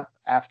our app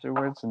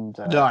afterwards? And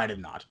No, I did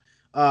not.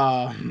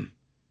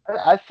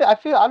 I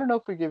feel I don't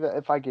know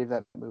if I gave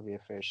that movie a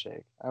fair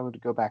shake. I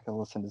would go back and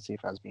listen to see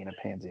if I was being a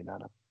pansy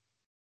about it.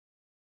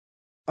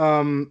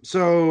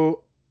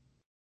 So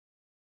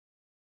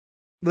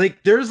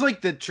like, there's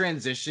like the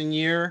transition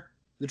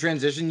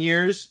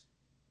years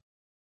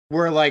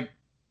where like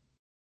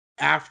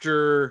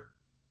after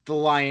the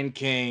Lion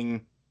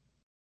King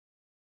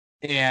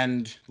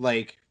and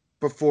like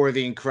before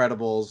the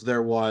Incredibles,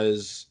 there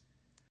was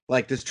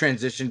like this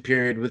transition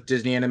period with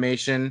Disney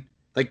animation.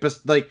 Like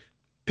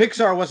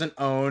Pixar wasn't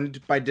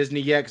owned by Disney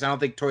yet because I don't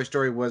think Toy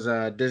Story was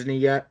Disney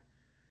yet.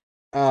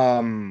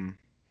 I don't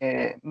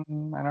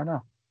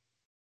know.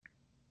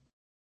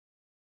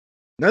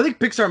 No, I think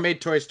Pixar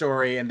made Toy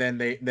Story and then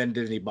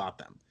Disney bought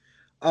them.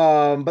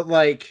 But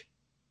like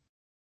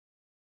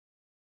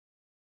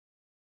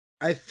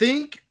I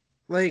think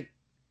like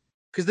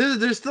because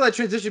there's still that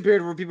transition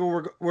period where people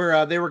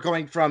were they were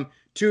going from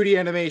 2D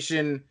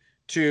animation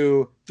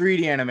to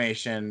 3D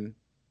animation.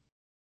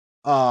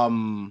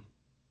 Um,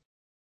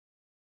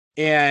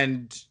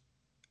 and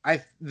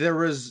there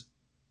was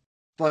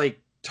like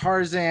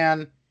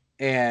Tarzan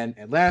and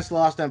Atlantis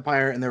Lost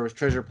Empire, and there was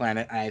Treasure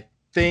Planet. I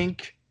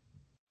think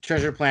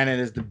Treasure Planet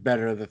is the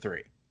better of the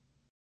three.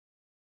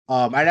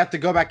 I'd have to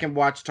go back and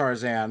watch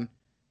Tarzan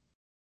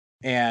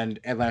and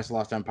Atlantis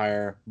Lost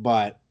Empire,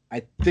 but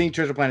I think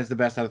Treasure Planet is the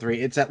best out of three.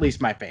 It's at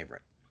least my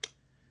favorite.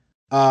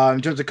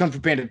 In terms of Kung Fu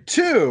Panda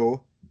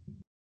 2,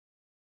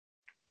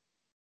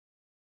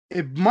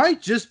 it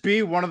might just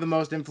be one of the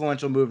most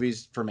influential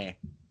movies for me.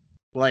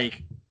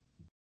 Like,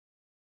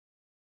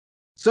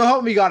 so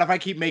help me God, if I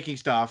keep making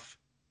stuff,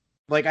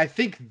 like, I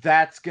think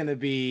that's going to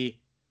be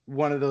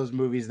one of those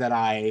movies that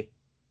I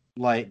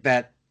like,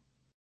 that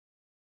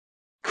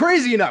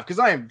crazy enough, because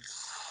I am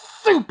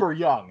super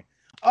young.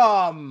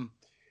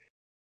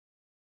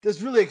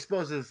 This really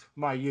exposes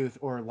my youth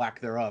or lack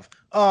thereof.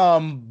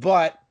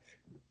 But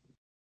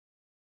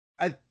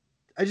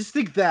I just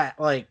think that,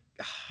 like,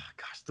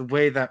 gosh, the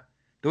way the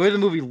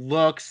movie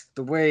looks,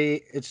 the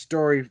way its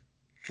story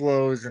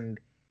flows, and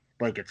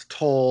like it's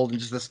told, and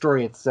just the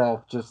story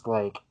itself, just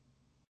like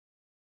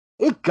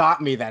it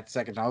got me that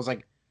second. I was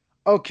like,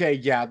 okay,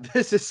 yeah,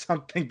 this is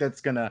something that's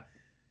gonna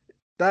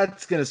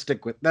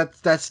stick with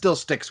that still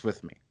sticks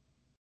with me.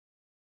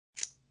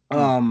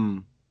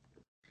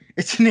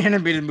 It's an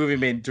animated movie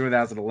made in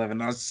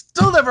 2011. I'll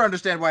still never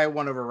understand why it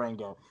won over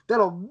Rango.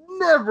 I'll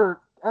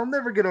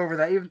never get over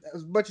that, even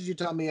as much as you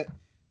tell me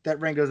that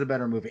Rango's a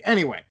better movie.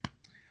 Anyway,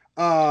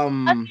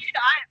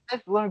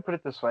 Let me put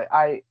it this way.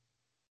 I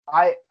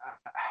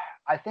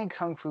I think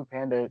Kung Fu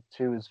Panda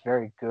 2 is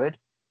very good.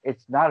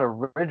 It's not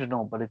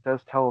original, but it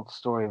does tell the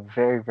story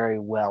very, very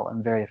well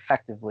and very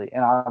effectively.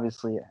 And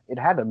obviously, it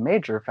had a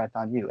major effect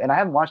on you. And I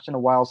haven't watched in a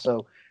while,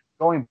 so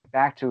going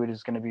back to it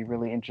is going to be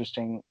really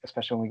interesting,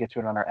 especially when we get to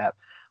it on our app.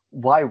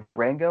 Why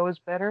Rango is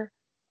better?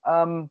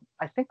 I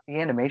think the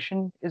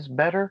animation is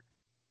better.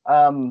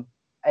 Um,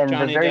 and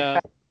Johnny the very Depp.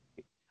 fact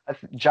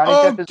Johnny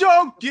Depp is.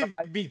 don't give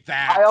me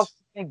that. I also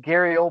think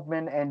Gary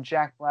Oldman and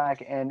Jack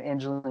Black and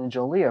Angelina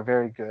Jolie are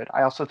very good.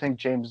 I also think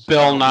James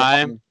Bill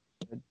Nye. Wan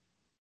is good.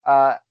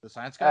 Uh, The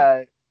science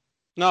guy?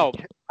 No,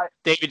 I,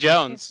 Davy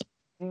Jones.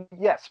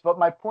 yes, but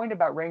my point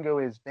about Rango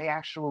is they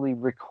actually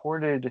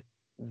recorded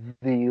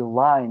the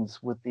lines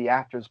with the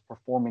actors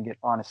performing it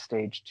on a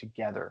stage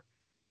together.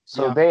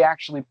 So Yeah. they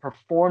actually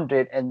performed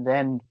it, and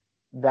then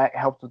that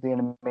helped with the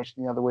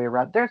animation the other way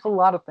around. There's a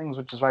lot of things,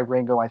 which is why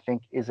Rango, I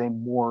think, is a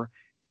more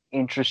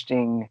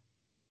interesting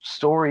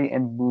story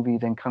and movie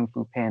than Kung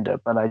Fu Panda.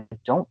 But I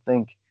don't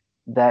think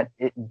that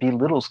it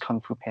belittles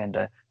Kung Fu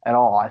Panda at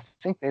all. I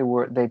think they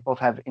both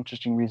have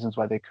interesting reasons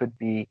why they could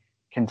be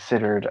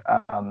considered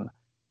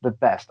the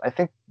best. I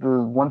think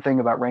the one thing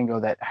about Rango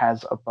that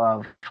has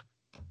above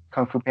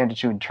Kung Fu Panda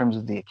 2 in terms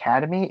of the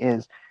Academy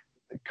is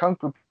Kung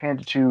Fu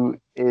Panda 2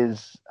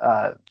 is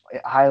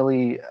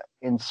highly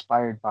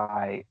inspired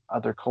by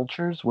other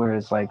cultures,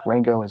 whereas like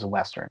Rango is a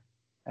Western,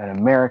 an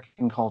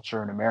American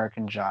culture, an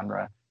American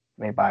genre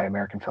made by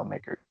American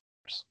filmmakers.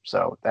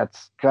 So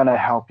that's gonna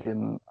help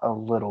him a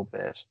little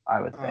bit,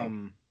 I would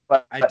think.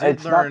 But I did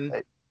it's learn.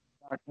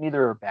 not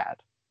neither are bad.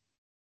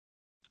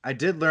 I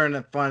did learn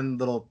a fun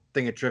little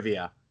thing of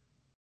trivia.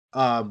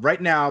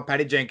 Right now,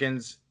 Patty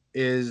Jenkins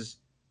is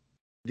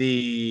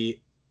the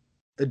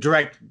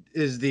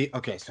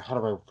okay. So how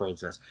do I phrase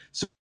this?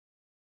 So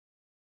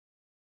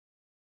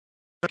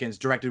Jenkins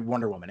directed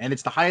Wonder Woman, and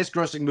it's the highest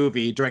grossing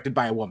movie directed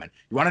by a woman.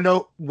 You want to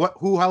know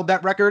who held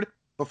that record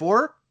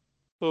before?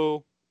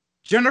 Who?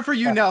 Jennifer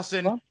Yu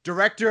Nelson,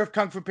 director of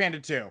Kung Fu Panda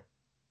 2.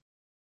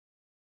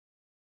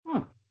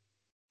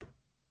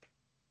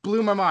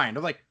 Blew my mind.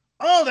 I'm like,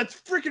 oh, that's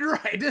freaking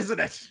right, isn't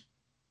it?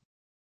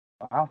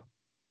 Wow.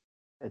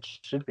 It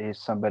should be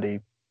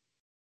somebody.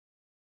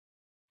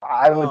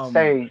 I would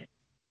say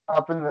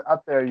up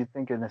there. You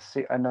think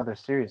another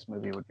serious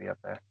movie would be up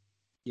there.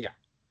 Yeah.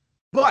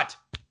 But,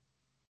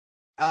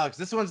 Alex,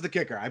 this one's the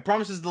kicker. I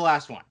promise this is the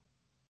last one.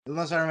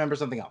 Unless I remember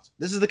something else.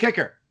 This is the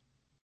kicker.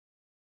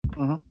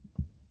 Mm-hmm.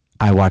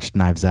 I watched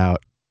Knives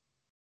Out.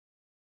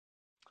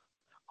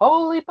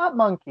 Holy butt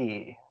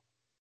monkey!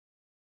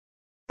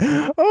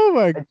 Oh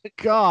my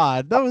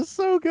god, that was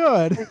so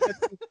good.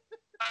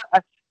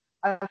 I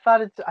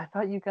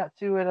thought you got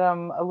to it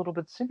a little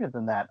bit sooner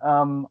than that.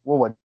 Well,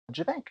 what did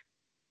you think?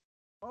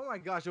 Oh my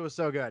gosh, it was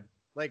so good.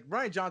 Like,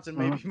 Rian Johnson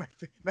may be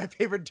my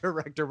favorite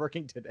director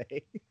working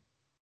today.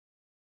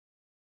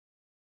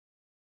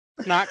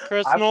 Not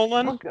Chris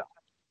Nolan.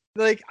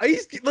 Like,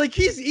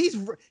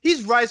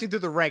 he's rising through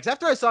the ranks.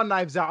 After I saw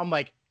Knives Out, I'm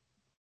like,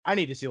 I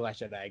need to see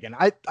Last Jedi again.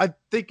 I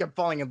think I'm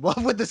falling in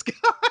love with this guy.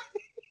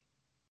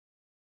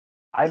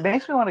 It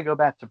makes me want to go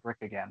back to Brick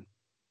again.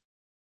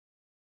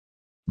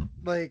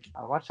 Like,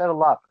 I watched that a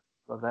lot.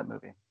 Love that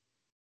movie.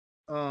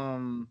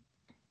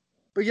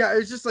 but yeah,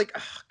 it's just like,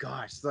 oh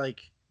gosh, like,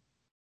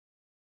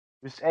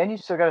 And you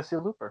still got to see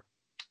Looper.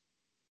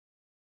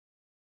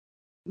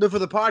 no, for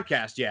the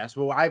podcast, yes.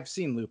 Well, I've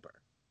seen Looper.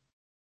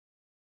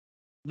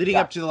 Leading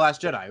up to The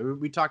Last Jedi,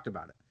 we talked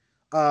about it.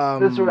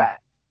 That's right.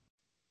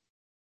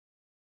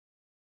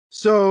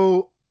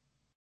 So,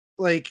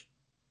 like,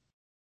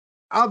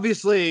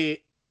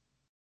 obviously,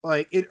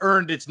 like, it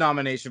earned its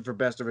nomination for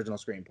Best Original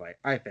Screenplay,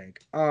 I think.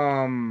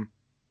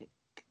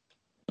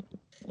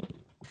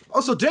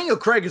 Also, Daniel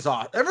Craig is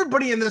awesome.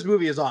 Everybody in this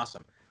movie is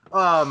awesome.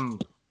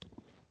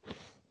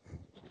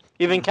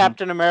 Even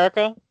Captain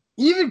America?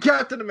 Even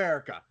Captain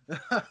America.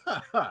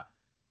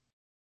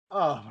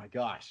 Oh my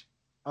gosh.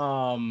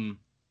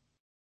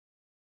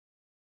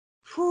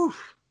 Whew.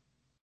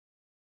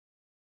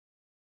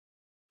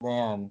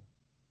 Man.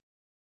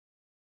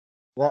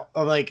 Well,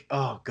 like,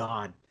 oh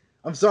god.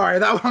 I'm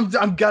sorry.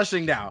 I'm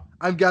gushing now.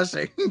 I'm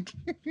gushing.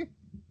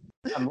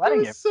 I'm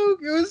letting you.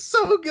 It was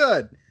so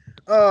good.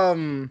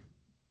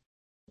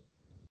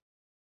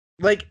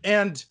 Like,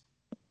 and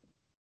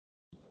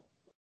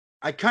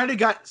I kind of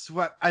got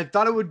swept. I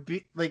thought it would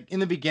be like in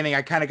the beginning.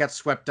 I kind of got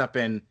swept up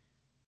in.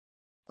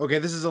 Okay,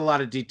 this is a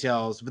lot of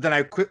details, but then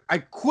I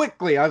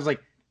was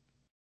like,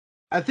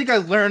 I think I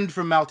learned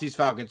from Maltese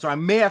Falcon, so I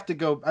may have to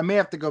go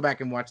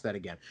back and watch that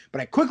again.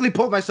 But I quickly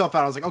pulled myself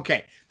out. I was like,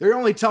 okay, they're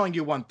only telling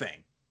you one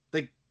thing.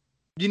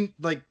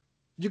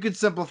 You could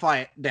simplify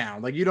it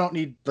down. Like, you don't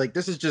need, like,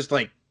 this is just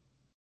like,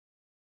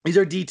 these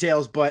are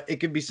details, but it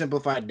could be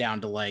simplified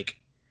down to like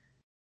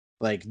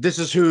this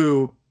is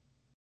who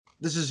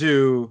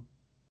Mr.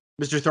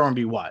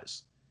 Thornby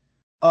was.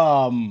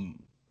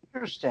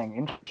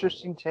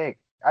 Interesting take.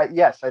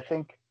 Yes, I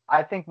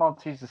think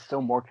Maltese is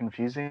still more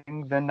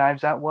confusing than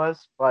Knives Out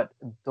was, but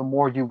the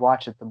more you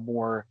watch it, the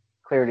more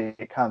clarity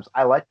it comes.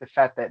 I like the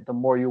fact that the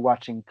more you're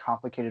watching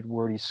complicated,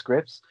 wordy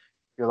scripts,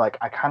 you're like,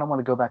 I kind of want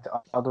to go back to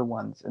other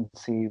ones and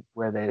see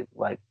where they,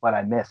 like, what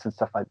I missed and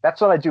stuff like that. That's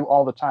what I do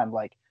all the time.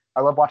 Like,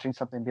 I love watching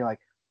something and be like,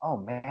 oh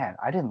man,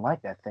 I didn't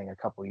like that thing a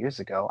couple years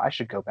ago. I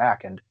should go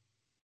back and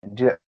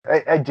do it.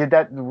 I did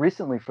that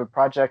recently for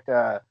Project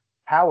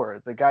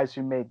Power. The guys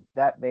who made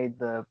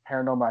the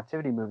Paranormal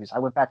Activity movies. I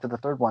went back to the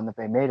third one that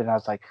they made, and I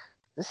was like,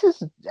 this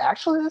isn't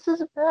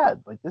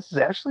bad. Like, this is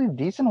actually a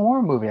decent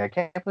horror movie. I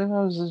can't believe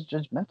I was as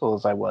judgmental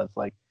as I was.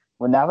 Like,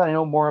 well, now that I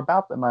know more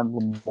about them,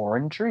 I'm more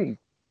intrigued.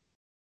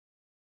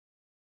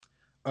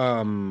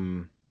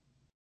 Also,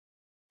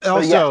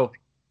 yeah,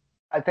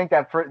 I think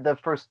that for the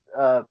first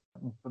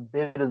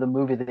bit of the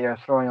movie, they are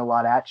throwing a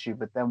lot at you,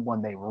 but then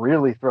when they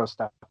really throw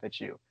stuff at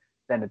you,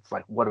 then it's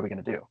like, what are we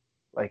gonna do?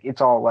 Like,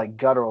 it's all like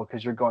guttural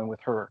because you're going with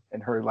her,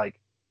 and her, like,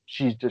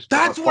 she's just.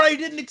 That's what I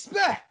didn't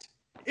expect.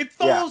 It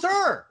follows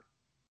her.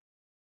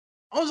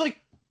 I was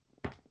like,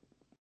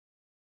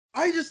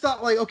 I just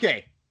thought, like,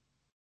 okay.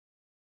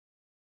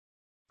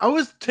 I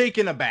was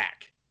taken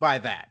aback by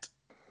that.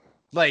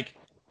 Like,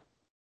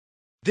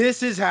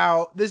 this is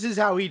how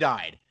he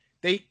died.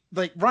 They,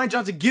 like, Rian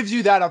Johnson gives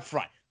you that up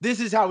front. This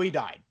is how he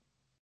died.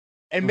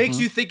 And makes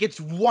you think it's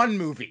one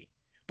movie.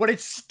 But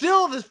it's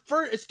still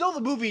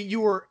the movie you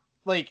were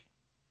like,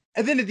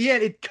 and then at the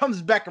end it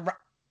comes back around.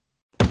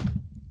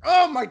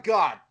 Oh my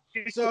god.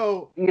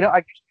 So, I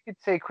guess you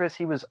could say, Chris,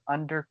 he was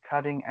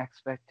undercutting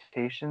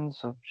expectations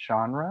of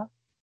genre.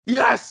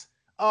 Yes.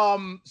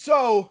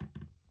 So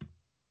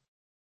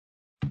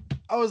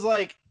I was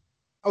like,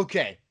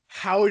 okay,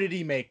 how did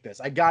he make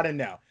this? I gotta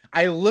know.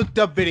 I looked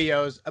up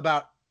videos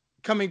about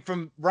coming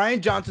from Rian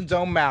Johnson's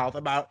own mouth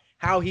about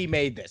how he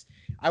made this.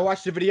 I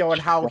watched a video on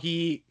how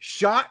he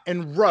shot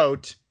and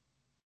wrote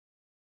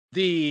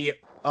the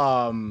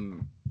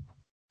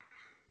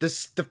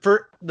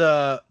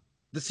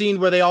scene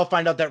where they all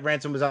find out that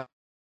Ransom was out.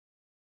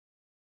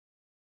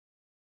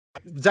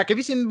 Zach, have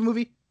you seen the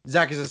movie?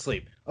 Zach is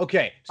asleep.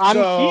 Okay, I'm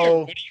here.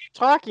 What are you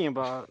talking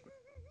about?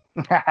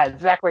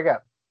 Zach, wake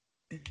up.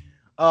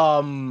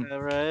 Yeah,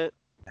 right.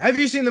 Have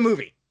you seen the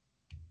movie?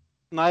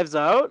 Knives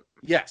Out?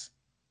 Yes.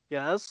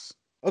 Yes.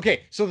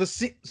 Okay, so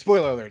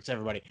spoiler alerts,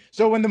 everybody.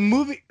 So when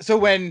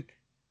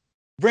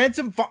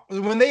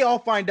when they all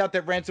find out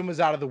that Ransom was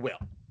out of the will,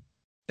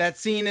 that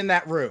scene in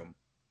that room,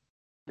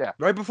 yeah,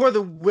 right before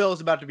the will is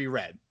about to be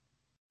read,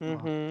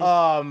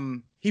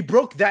 He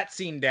broke that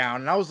scene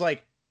down, and I was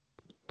like,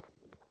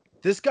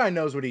 this guy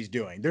knows what he's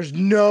doing. There's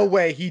no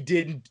way he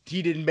didn't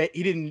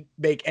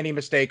make any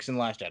mistakes in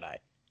Last Jedi.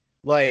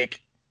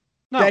 Like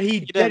that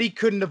he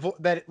couldn't avoid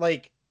that.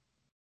 Like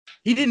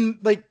he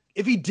didn't, like,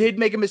 if he did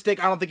make a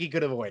mistake, I don't think he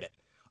could avoid it.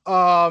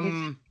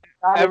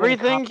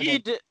 Everything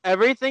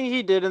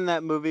he did in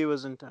that movie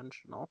was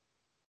intentional.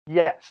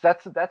 Yes,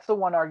 that's the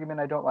one argument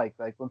I don't like.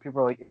 Like when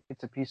people are like,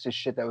 it's a piece of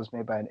shit that was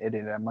made by an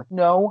idiot. I'm like,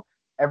 no,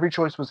 every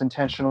choice was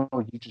intentional.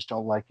 You just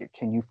don't like it.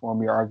 Can you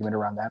form your argument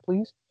around that,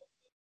 please?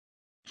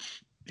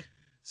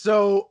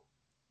 So,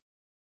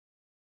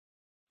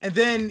 and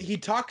then he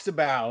talks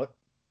about,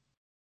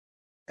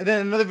 and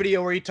then another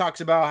video where he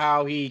talks about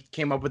how he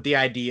came up with the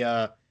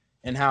idea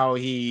and how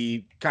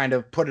he kind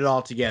of put it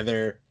all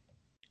together,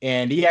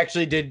 and he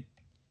actually did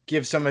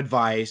give some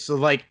advice. So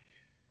like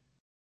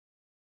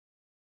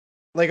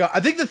I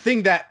think the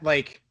thing that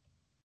like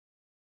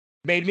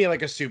made me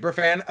like a super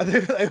fan,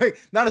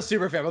 not a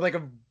super fan, but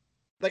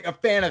like a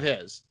fan of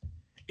his,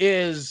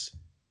 is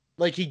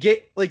like he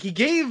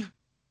gave.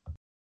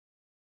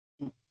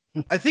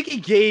 I think he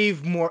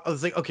gave more. I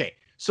was like, okay,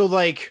 so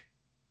like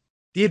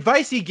the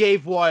advice he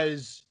gave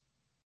was,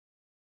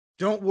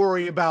 don't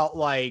worry about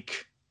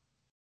like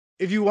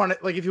if you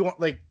want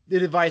like the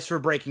advice for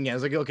breaking in. I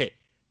was like, okay,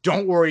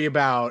 don't worry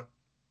about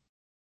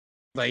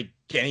like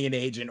getting an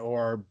agent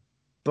or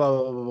blah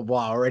blah blah blah,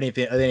 blah or any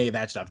of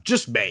that stuff.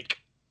 Just make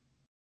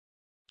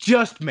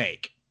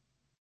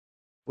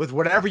with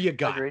whatever you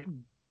got. Agreed.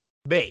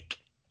 Make.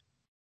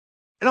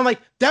 And I'm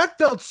like, that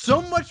felt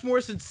so much more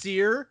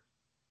sincere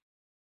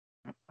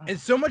and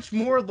so much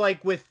more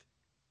like with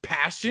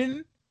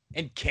passion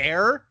and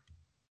care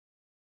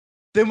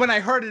than when I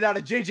heard it out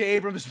of J.J.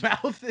 Abrams'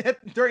 mouth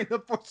during the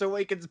Force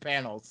Awakens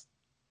panels.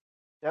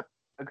 Yep,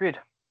 agreed.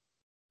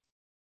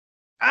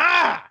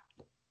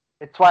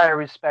 It's why I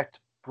respect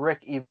Brick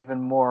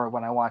even more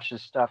when I watch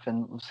his stuff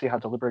and see how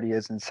deliberate he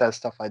is and says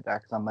stuff like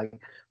that. Because I'm like,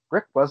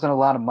 Brick wasn't a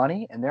lot of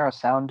money, and there are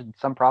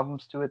some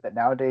problems to it that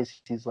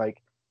nowadays he's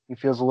like, he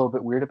feels a little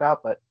bit weird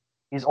about, but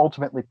he's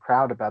ultimately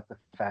proud about the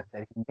fact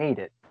that he made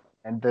it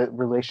and the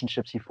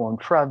relationships he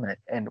formed from it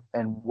and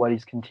what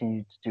he's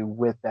continued to do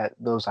with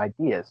those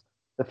ideas.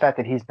 The fact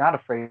that he's not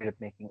afraid of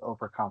making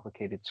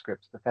overcomplicated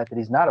scripts, the fact that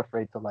he's not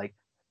afraid to like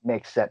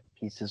make set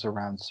pieces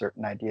around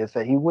certain ideas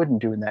that he wouldn't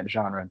do in that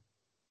genre,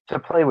 to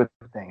play with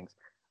things.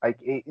 Like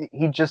he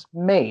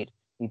made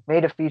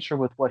a feature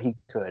with what he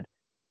could.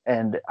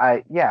 And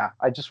I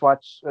just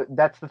watched.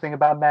 That's the thing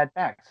about Mad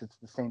Max. It's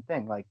the same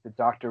thing. Like the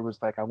doctor was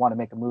like, I want to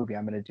make a movie.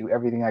 I'm going to do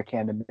everything I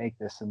can to make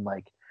this, and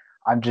like,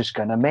 I'm just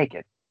going to make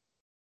it.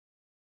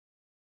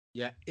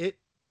 Yeah, it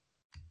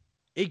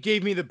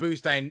gave me the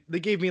boost. They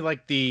gave me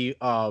like the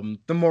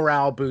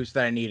morale boost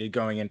that I needed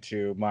going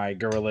into my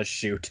Guerrilla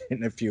shoot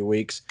in a few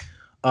weeks.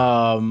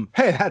 Hey,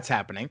 that's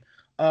happening.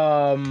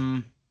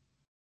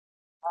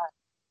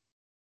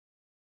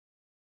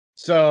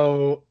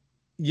 So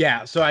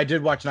yeah, so I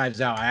did watch Knives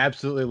Out. I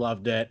absolutely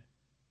loved it.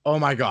 Oh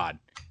my god.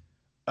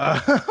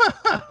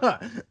 I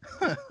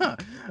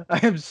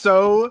am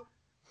so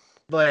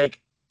like,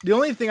 the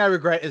only thing I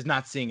regret is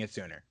not seeing it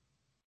sooner.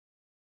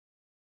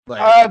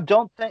 Like,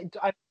 don't think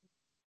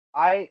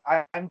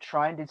I'm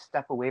trying to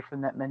step away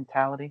from that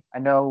mentality. I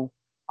know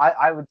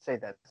I would say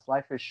that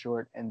life is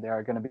short, and there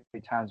are going to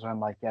be times when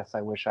I'm like, yes,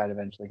 I wish I'd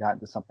eventually gotten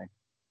to something.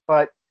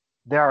 But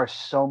there are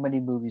so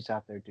many movies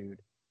out there, dude.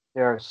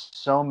 There are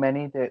so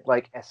many that,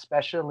 like,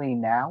 especially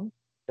now,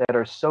 that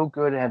are so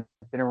good and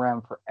have been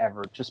around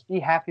forever. Just be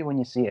happy when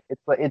you see it.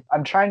 It's like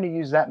I'm trying to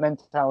use that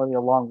mentality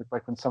along with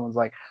like when someone's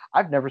like,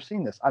 I've never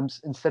seen this.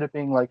 Instead of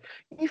being like,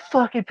 you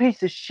fucking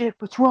piece of shit,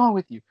 what's wrong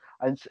with you?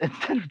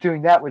 Instead of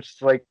doing that, which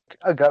is like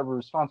a gut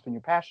response when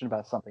you're passionate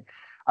about something,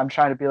 I'm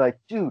trying to be like,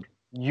 dude,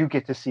 you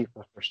get to see it for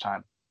the first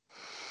time.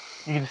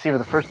 You get to see it for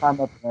the first time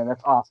ever, man.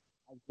 That's awesome.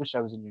 I wish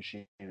I was in your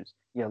shoes.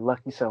 Yeah,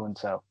 lucky so and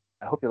so.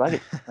 I hope you like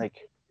it.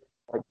 Like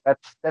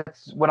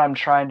that's what I'm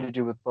trying to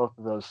do with both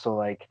of those. So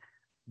like,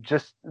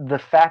 just the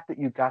fact that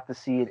you got to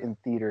see it in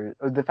theater,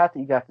 or the fact that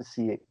you got to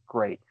see it,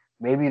 great.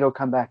 Maybe it'll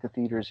come back to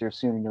theaters here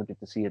soon, and you'll get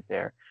to see it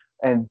there.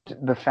 And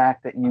the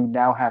fact that you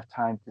now have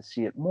time to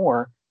see it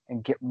more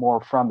and get more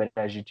from it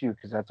as you do,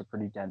 because that's a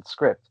pretty dense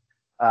script.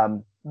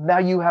 Now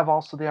you have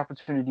also the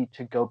opportunity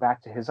to go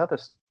back to his other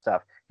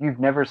stuff. You've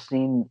never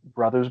seen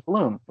Brothers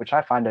Bloom, which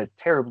I find a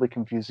terribly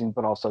confusing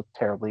but also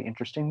terribly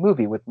interesting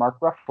movie with Mark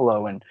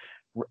Ruffalo and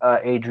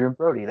Adrian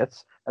Brody. That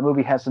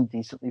movie has some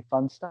decently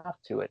fun stuff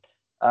to it.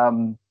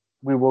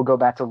 We will go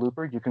back to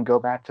Looper. You can go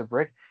back to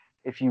Brick.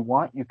 If you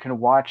want, you can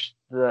watch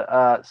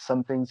the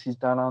some things he's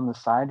done on the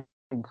side,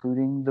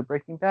 including the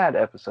Breaking Bad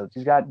episodes.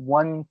 He's got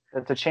one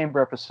that's a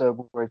chamber episode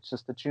where it's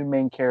just the two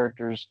main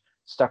characters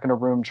stuck in a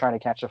room trying to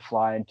catch a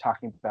fly and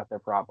talking about their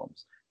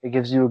problems. It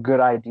gives you a good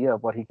idea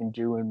of what he can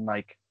do and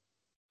like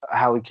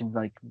how he can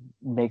like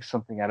make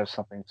something out of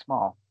something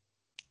small.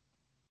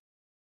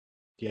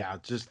 Yeah,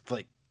 just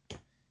like,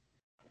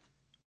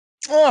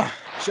 oh,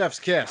 chef's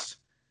kiss.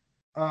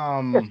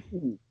 All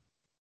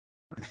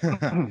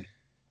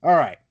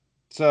right,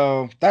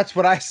 so that's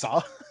what I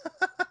saw.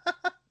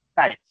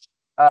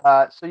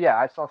 So yeah,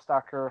 I saw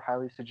Stalker,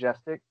 highly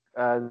suggested.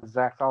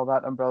 Zach's all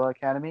about Umbrella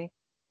Academy,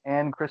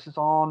 and Chris is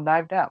all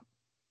Knived Out.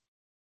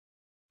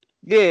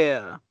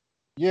 Yeah.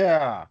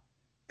 Yeah.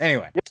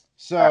 Anyway,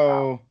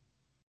 so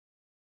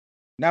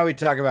now we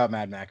talk about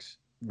Mad Max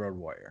Road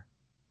Warrior.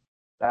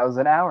 That was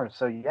an hour,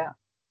 so yeah.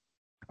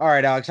 All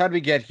right, Alex, how did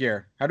we get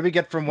here? How did we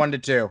get from 1 to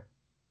 2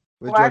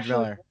 with Well, George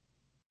actually, Miller?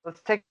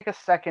 let's take a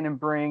second and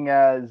bring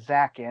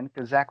Zach in,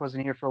 because Zach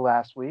wasn't here for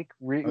last week.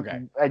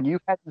 Okay. And you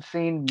hadn't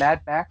seen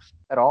Mad Max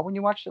at all when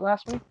you watched it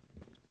last week?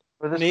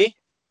 Or this Me? week?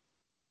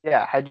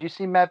 Yeah. Had you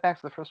seen Mad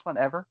Max, the first one,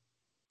 ever?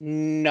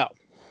 No.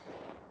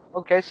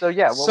 Okay, so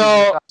yeah. What would you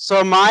thought?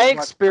 So my You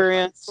watched the first one?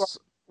 experience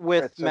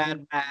with Chris, so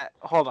Mad Max.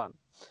 Hold on.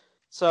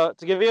 So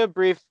to give you a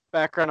brief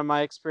background of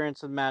my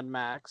experience with Mad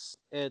Max,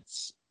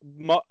 it's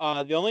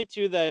the only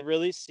two that I've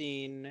really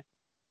seen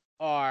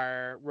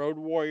are Road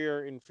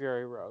Warrior and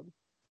Fury Road.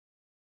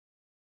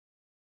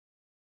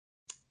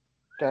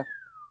 Okay.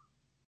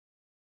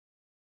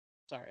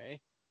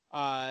 Sorry.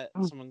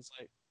 Someone's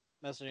like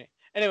messaging.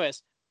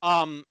 Anyways,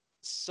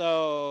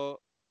 so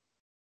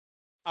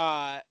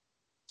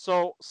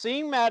so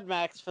seeing Mad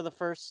Max for the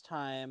first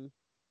time,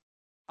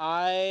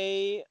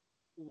 I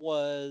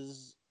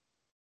was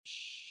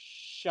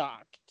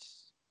shocked.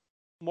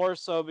 More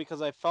so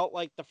because I felt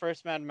like the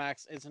first Mad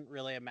Max isn't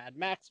really a Mad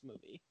Max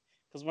movie.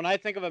 Because when I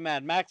think of a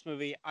Mad Max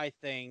movie, I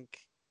think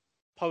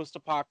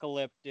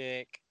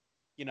post-apocalyptic,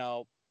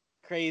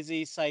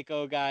 crazy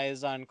psycho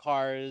guys on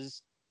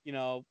cars,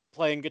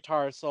 playing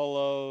guitar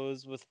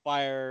solos with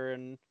fire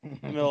in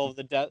the middle of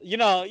the desert.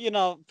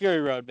 Fury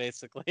Road,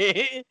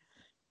 basically.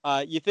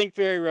 You think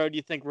Fury Road,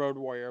 you think Road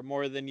Warrior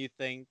more than you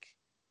think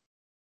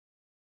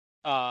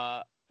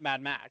Mad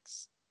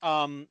Max.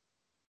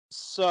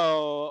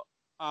 So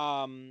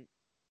and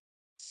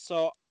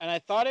I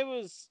thought it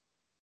was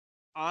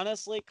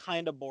honestly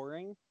kind of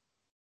boring.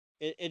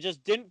 It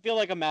just didn't feel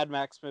like a Mad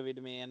Max movie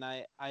to me, and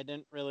I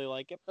didn't really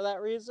like it for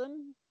that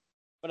reason.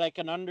 But I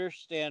can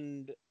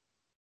understand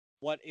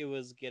what it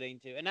was getting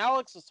to. And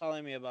Alex was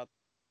telling me about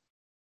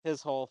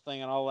his whole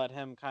thing, and I'll let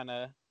him kind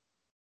of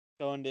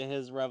go into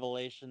his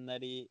revelation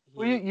that he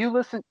Well, you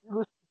listen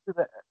to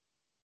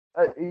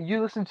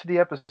the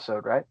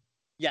episode, right?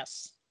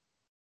 Yes.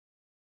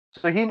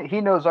 So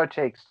he knows our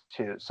takes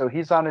too. So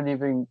he's on an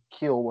even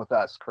keel with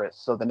us, Chris.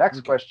 So the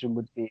next question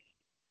would be,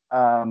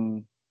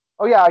 oh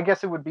yeah, I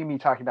guess it would be me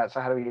talking about.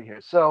 So how do we get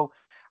here? So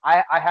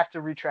I have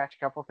to retract a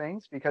couple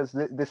things because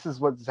this is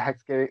what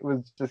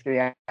was just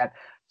getting at.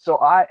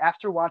 So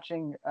after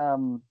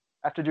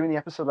doing the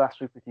episode last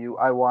week with you,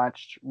 I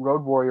watched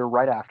Road Warrior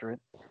right after it,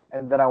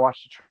 and then I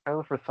watched the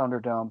trailer for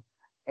Thunderdome,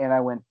 and I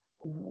went,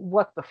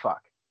 what the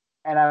fuck?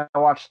 And I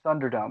watched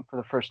Thunderdome for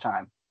the first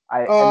time.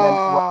 And then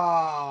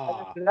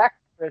after that,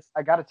 Chris,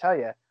 I got to tell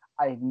you,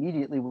 I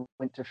immediately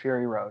went to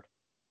Fury Road.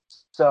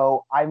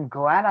 So I'm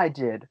glad I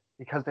did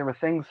because there were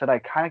things that I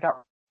kind of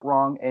got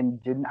wrong and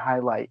didn't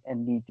highlight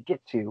and need to get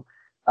to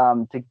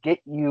get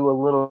you a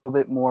little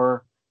bit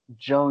more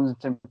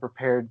jonesed and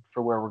prepared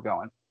for where we're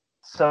going.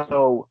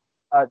 So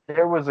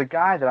there was a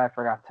guy that I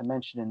forgot to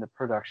mention in the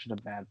production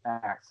of Mad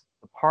Max,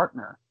 the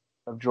partner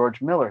of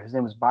George Miller. His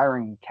name was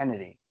Byron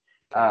Kennedy.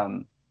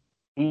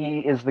 He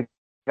is the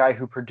guy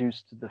who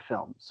produced the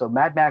film. So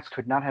Mad Max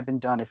could not have been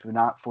done if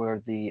not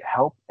for the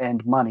help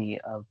and money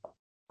of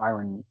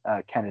Byron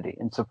Kennedy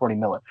in supporting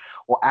Miller.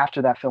 Well,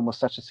 after that film was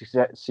such a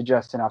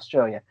success in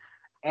Australia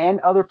and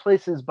other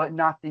places, but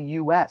not the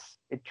U.S.,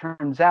 it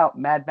turns out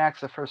Mad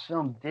Max, the first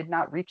film, did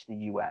not reach the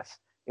U.S.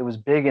 It was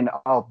big in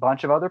a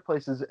bunch of other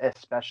places,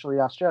 especially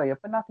Australia,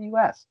 but not the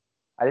U.S.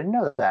 I didn't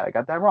know that. I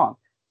got that wrong.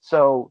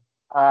 So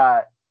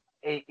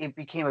it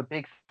became a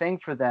big thing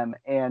for them,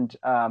 and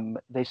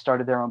they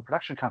started their own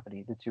production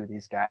company, the two of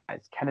these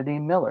guys, Kennedy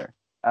and Miller.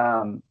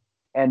 And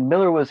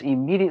Miller was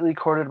immediately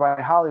courted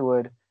by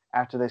Hollywood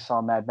after they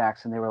saw Mad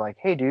Max, and they were like,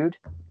 "Hey, dude,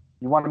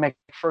 you want to make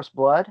First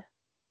Blood?"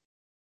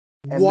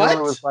 And What?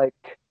 Miller was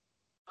like,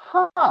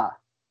 "Huh,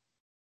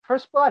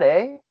 First Blood,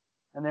 eh?"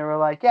 And they were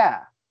like,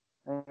 "Yeah."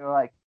 And they were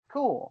like,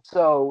 "Cool."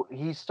 So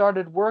he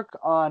started work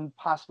on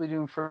possibly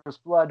doing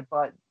First Blood,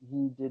 but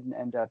he didn't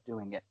end up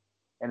doing it,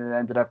 and it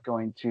ended up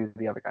going to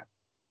the other guy.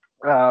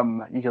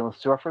 You can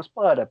listen to our First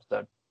Blood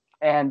episode,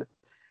 and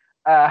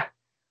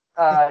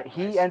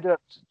he ended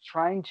up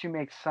trying to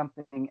make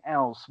something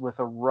else with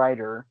a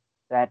writer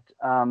that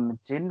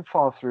didn't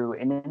fall through.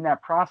 And in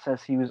that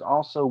process, he was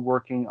also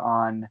working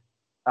on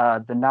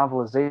the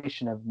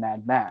novelization of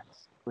Mad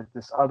Max with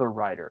this other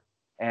writer,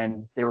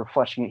 and they were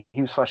fleshing it.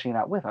 He was fleshing it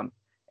out with him.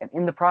 And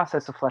in the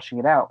process of fleshing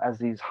it out, as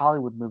these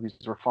Hollywood movies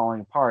were falling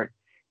apart,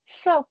 he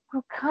got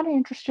kind of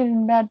interested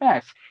in Mad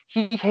Max.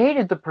 He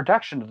hated the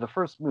production of the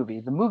first movie.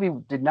 The movie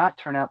did not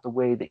turn out the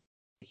way that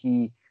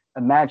he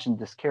imagined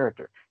this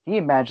character. He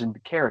imagined the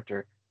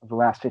character of the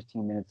last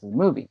 15 minutes of the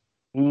movie.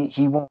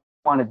 He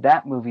wanted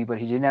that movie, but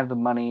he didn't have the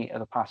money or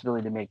the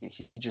possibility to make it.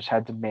 He just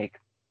had to make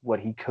what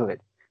he could.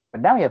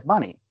 But now he had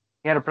money.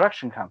 He had a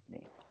production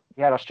company.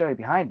 He had Australia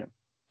behind him.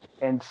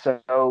 And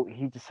so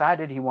he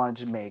decided he wanted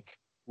to make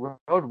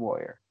Road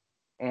Warrior.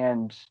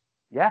 And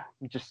yeah,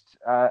 he just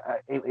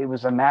it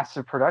was a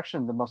massive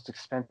production, the most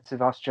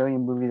expensive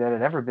Australian movie that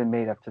had ever been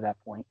made up to that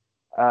point.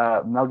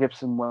 Mel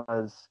Gibson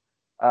was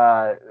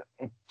uh,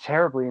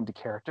 terribly into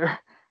character.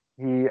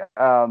 He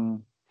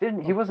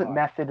didn't he wasn't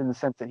method in the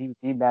sense that he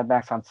would be Mad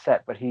Max on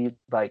set, but he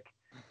like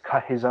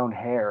cut his own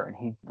hair and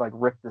he like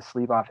ripped the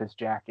sleeve off his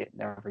jacket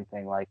and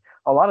everything. Like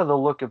a lot of the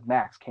look of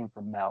Max came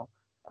from Mel.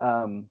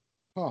 Um,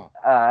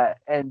 Huh.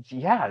 and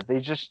yeah,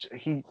 he just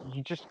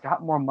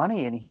got more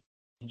money and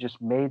he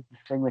just made the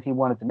thing that he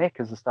wanted to make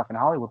because the stuff in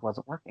Hollywood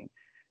wasn't working,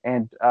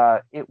 and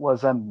it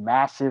was a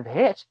massive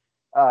hit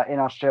in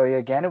Australia.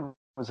 Again, it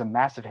was a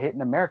massive hit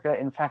in America.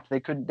 In fact, they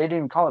didn't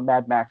even call it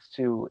Mad Max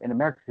 2 in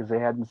America because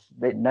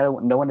no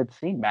one had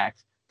seen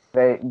Max.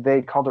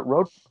 They called it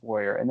Road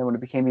Warrior, and then when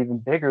it became even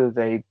bigger,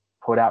 they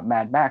put out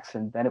Mad Max,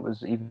 and then it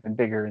was even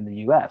bigger in the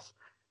U.S.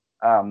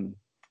 Um,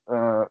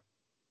 uh,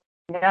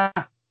 yeah,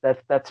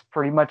 that's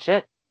pretty much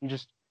it.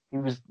 He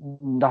was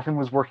nothing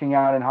was working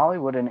out in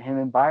Hollywood, and him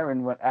and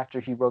Byron, after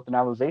he wrote the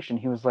novelization,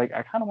 he was like,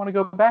 I kind of want to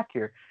go back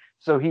here.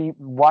 So he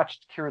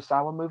watched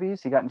Kurosawa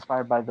movies. He got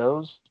inspired by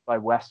those, by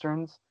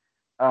westerns.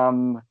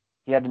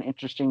 He had an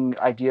interesting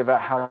idea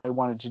about how he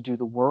wanted to do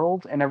the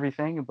world and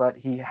everything, but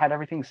he had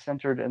everything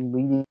centered and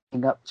leading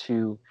up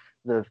to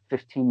the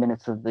 15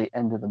 minutes of the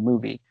end of the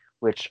movie,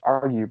 which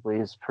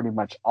arguably is pretty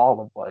much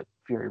all of what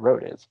Fury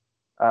Road is.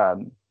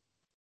 Um,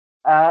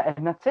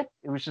 and that's it.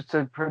 It was just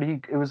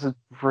it was a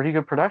pretty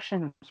good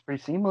production. It was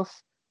pretty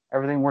seamless.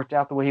 Everything worked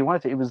out the way he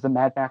wanted to. It was the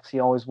Mad Max he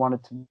always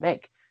wanted to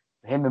make.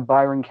 Him and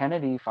Byron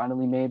Kennedy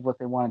finally made what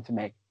they wanted to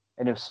make.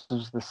 And this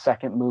was the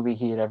second movie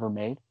he had ever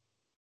made,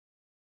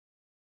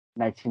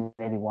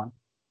 1981.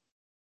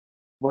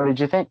 What did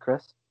you think,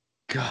 Chris?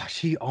 Gosh,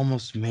 he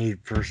almost made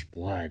First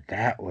Blood.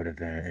 That would have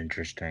been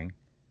interesting.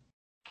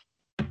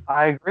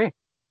 I agree.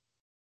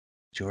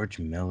 George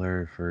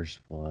Miller, First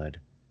Blood.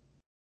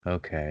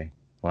 Okay.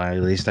 Well,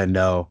 at least I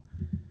know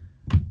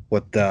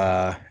what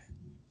the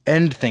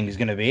end thing is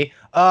gonna be.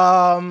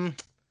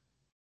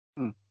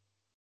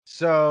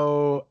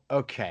 So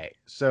okay.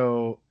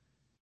 So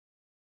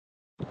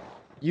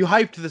you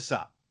hyped this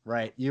up,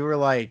 right? You were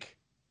like,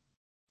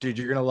 dude,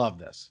 you're gonna love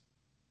this.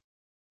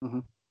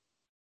 Mhm.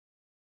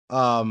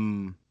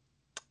 Um,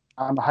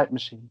 I'm a hype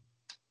machine.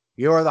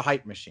 You're the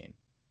hype machine.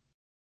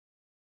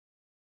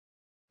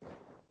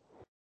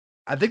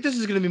 I think this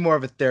is gonna be more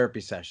of a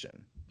therapy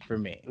session for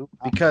me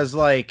because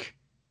like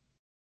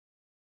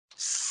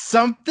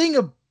something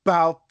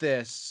about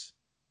this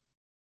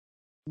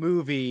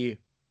movie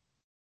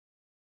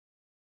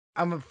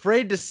I'm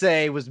afraid to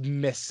say was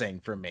missing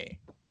for me.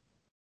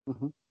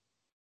 Mm-hmm.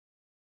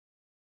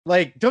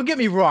 Like, don't get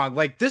me wrong.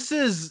 Like, this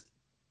is.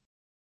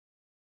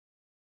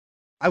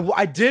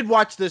 I did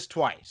watch this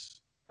twice.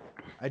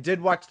 I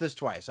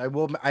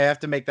have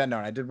to make that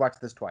known. I did watch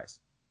this twice.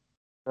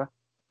 Yeah.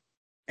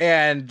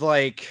 And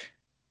like,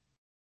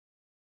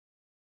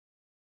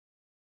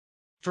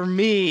 for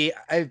me,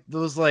 it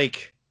was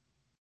like,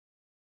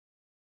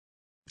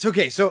 it's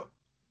okay. So,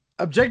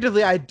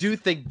 objectively, I do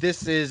think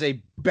this is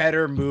a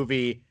better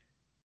movie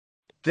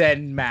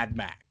than Mad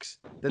Max,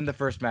 than the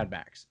first Mad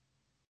Max.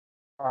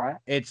 All right.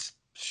 It's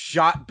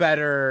shot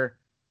better.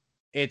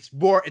 It's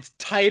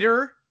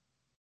tighter.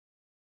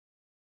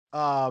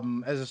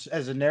 As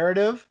a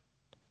narrative,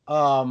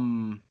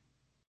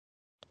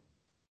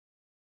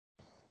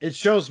 it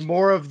shows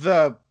more of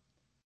the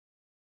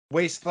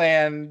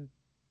wasteland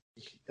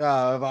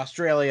of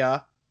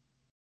Australia.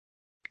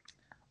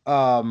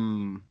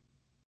 But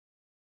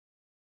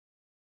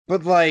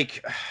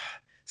like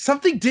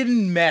something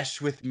didn't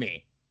mesh with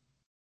me.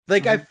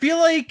 Like I feel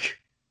like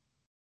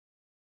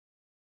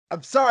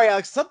I'm sorry,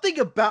 Alex. Something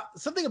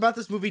about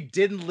this movie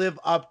didn't live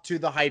up to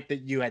the hype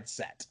that you had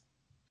set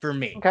for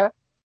me. Okay.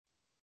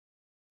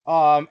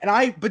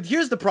 But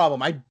here's the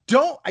problem. I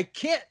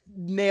can't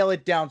nail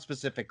it down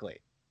specifically.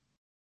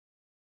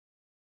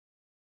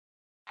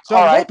 So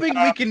I'm hoping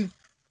we can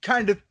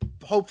kind of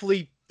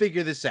hopefully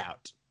figure this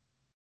out.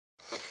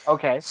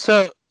 Okay.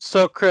 So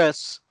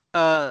Chris,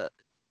 I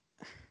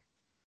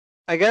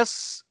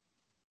guess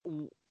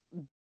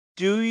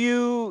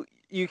you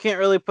can't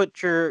really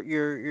put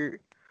your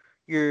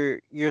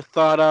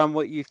thought on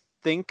what you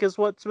think is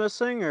what's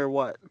missing or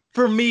what?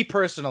 For me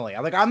personally,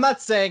 I'm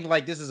not saying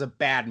like this is a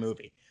bad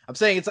movie. I'm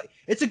saying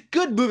it's a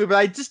good movie, but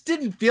I just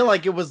didn't feel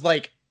like it was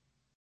like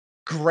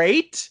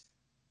great.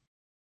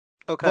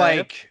 Okay.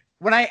 Like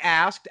when I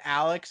asked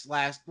Alex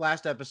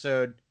last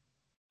episode,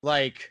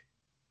 like,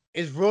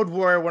 is Road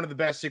Warrior one of the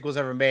best sequels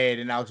ever made?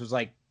 And Alex was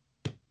like,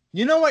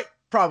 you know what?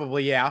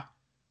 Probably, yeah.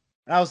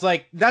 And I was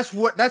like, that's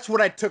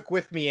what I took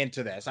with me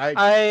into this.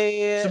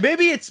 So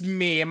maybe it's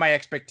me and my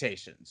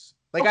expectations.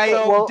 Like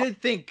I did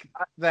think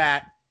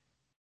that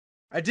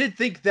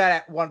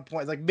at one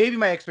point, like maybe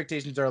my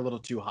expectations are a little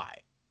too high.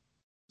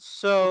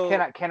 So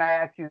can I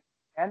ask you,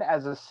 and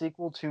as a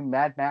sequel to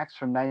Mad Max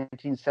from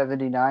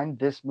 1979,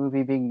 this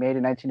movie being made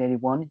in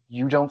 1981,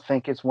 you don't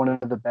think it's one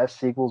of the best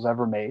sequels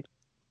ever made?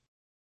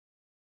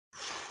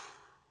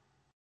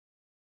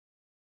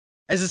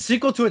 As a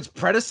sequel to its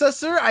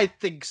predecessor, I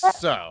think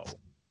so.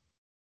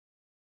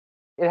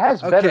 It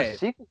has better Okay.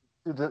 sequels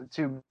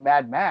to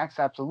Mad Max,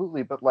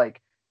 absolutely, but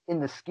like in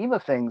the scheme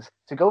of things,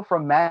 to go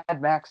from Mad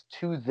Max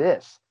to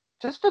this,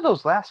 just for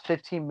those last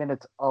 15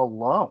 minutes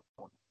alone,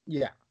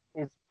 Yeah.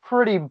 is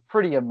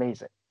pretty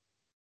amazing.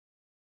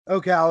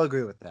 Okay, I'll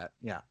agree with that.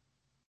 Yeah.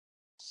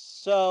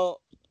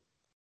 So,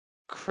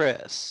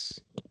 Chris.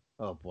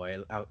 Oh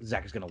boy,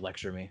 Zach is gonna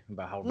lecture me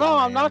about how No, wrong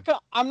I I'm not am. gonna.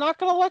 I'm not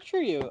gonna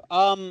lecture you.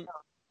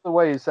 The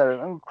way you said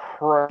it,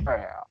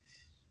 crap.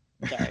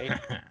 Sorry.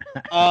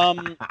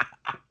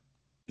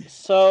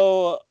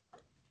 So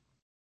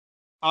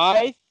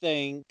I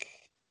think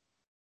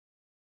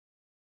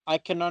I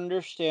can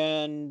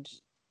understand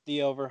the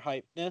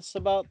overhypeness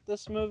about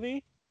this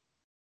movie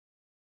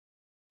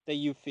that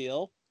you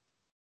feel.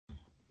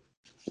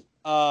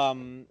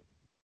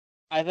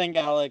 I think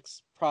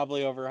Alex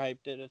probably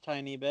overhyped it a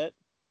tiny bit.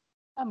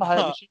 I'm a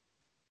hype machine.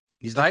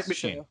 He's the hype That's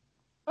machine. true.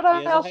 But He I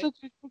is a also hype-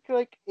 do think,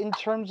 like, in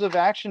terms of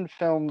action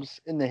films,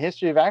 in the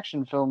history of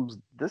action films,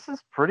 this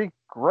is pretty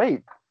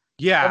great.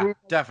 Yeah, I mean,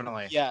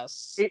 definitely.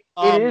 Yes. it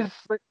is.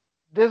 Like,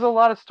 there's a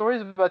lot of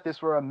stories about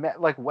this where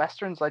like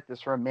westerns like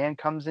this, where a man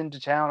comes into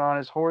town on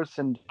his horse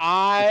and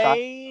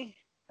I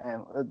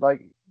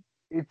like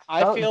it's.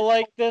 feel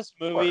like this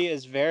movie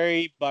is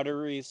very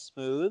buttery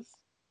smooth.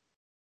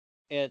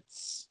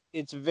 It's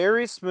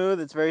very smooth.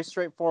 It's very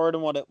straightforward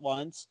in what it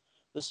wants.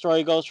 The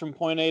story goes from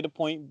point A to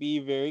point B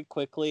very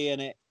quickly,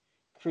 and it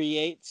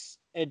creates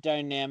a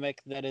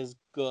dynamic that is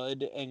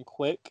good and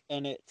quick,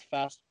 and it's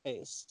fast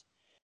paced.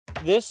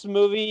 This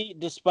movie,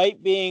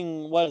 despite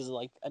being what is it,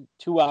 like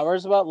 2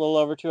 hours, about a little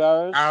over 2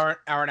 hours, Hour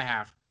and a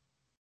half.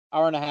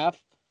 hour and a half,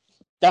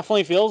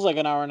 definitely feels like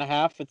an hour and a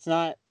half. It's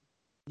not.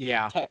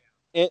 Yeah.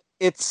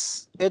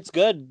 It's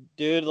good,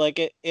 dude. Like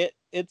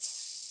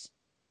it's.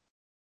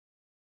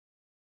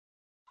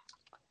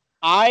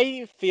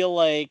 I feel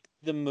like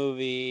the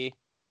movie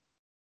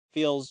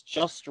feels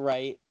just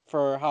right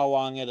for how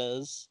long it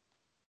is.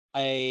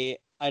 I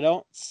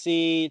don't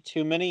see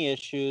too many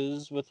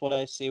issues with what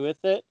I see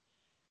with it,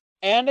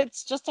 and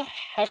it's just a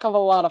heck of a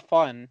lot of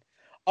fun.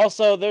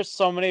 Also, there's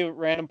so many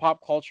random pop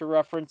culture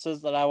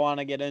references that I want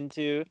to get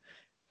into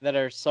that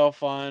are so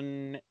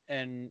fun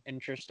and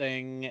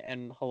interesting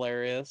and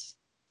hilarious.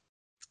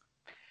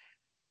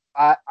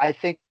 I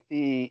think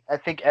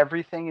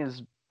everything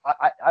is.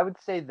 I would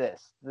say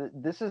this.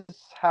 This is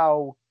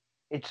how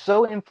it's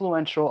so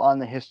influential on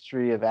the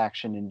history of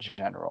action in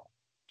general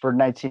for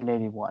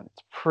 1981.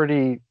 It's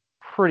pretty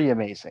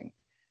amazing.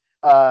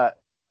 Uh,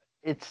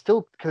 it's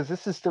still because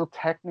this is still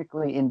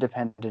technically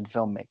independent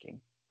filmmaking.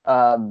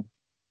 Um,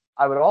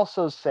 I would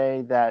also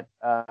say that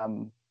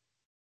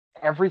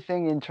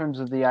everything in terms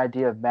of the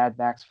idea of Mad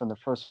Max from the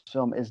first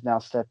film is now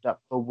stepped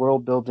up. The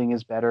world building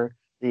is better,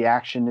 the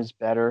action is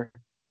better,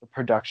 the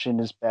production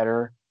is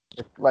better.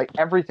 Like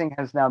everything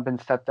has now been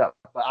stepped up.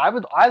 But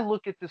I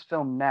look at this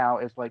film now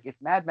as like if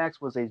Mad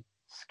Max was a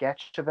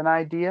sketch of an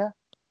idea,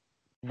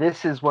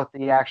 this is what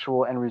the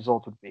actual end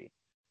result would be.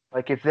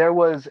 Like if there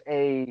was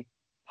a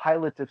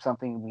pilot of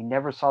something, we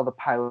never saw the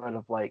pilot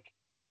of like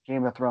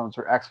Game of Thrones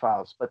or X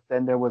Files, but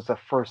then there was a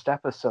first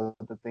episode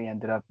that they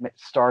ended up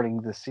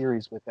starting the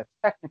series with. That's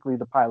technically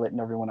the pilot in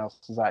everyone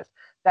else's eyes.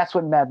 That's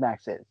what Mad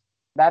Max is.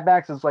 Mad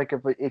Max is like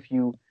if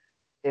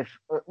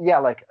yeah,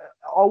 like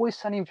Always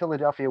Sunny in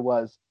Philadelphia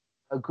was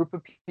a group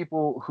of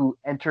people who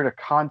entered a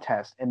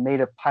contest and made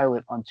a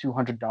pilot on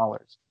 $200,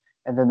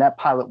 and then that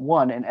pilot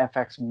won, and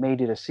FX made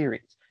it a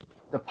series.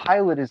 The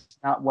pilot is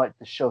not what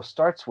the show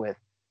starts with.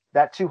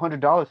 That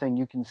 $200 thing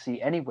you can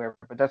see anywhere,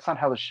 but that's not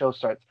how the show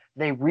starts.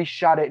 They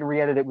reshot it and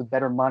re-edited it with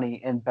better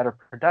money and better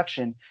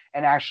production,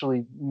 and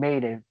actually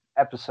made it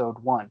episode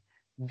one.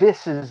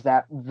 This is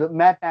that the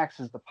Mad Max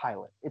is the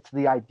pilot. It's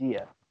the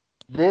idea.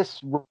 This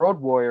Road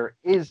Warrior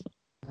is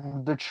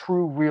the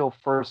true, real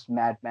first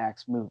Mad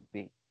Max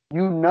movie.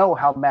 You know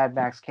how Mad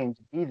Max came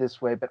to be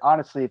this way, but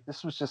honestly, if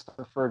this was just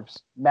the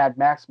first Mad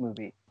Max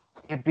movie,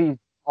 it'd be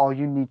all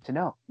you need to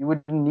know. You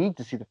wouldn't need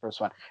to see the first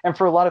one. And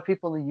for a lot of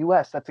people in the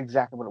US, that's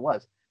exactly what it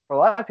was. For a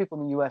lot of people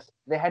in the US,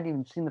 they hadn't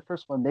even seen the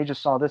first one. They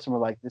just saw this and were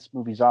like, this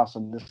movie's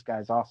awesome. This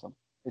guy's awesome.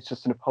 It's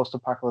just in a post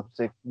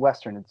apocalyptic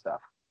Western and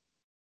stuff.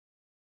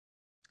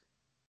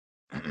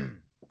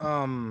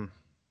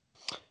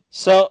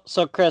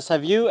 So Chris,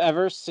 have you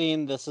ever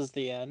seen This Is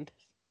the End?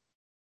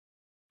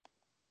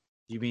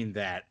 You mean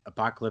that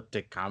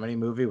apocalyptic comedy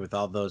movie with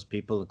all those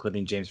people,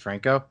 including James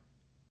Franco?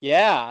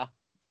 Yeah.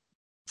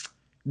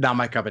 Not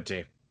my cup of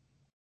tea.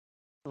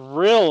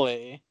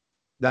 Really?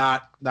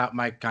 Not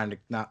my kind of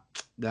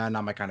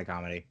not my kind of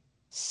comedy.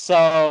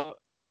 So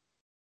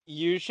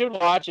you should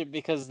watch it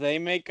because they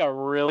make a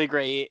really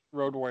great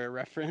Road Warrior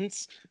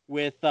reference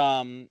with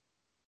Danny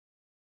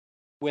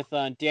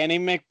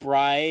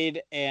McBride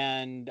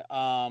and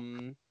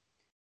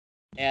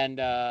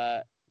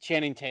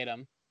Channing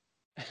Tatum.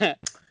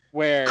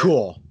 where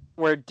Cool.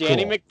 where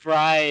Danny Cool.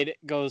 McBride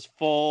goes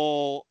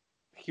full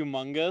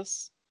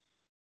humongous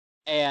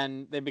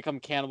and they become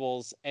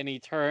cannibals and he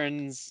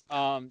turns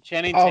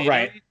Channing All Tatum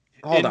right.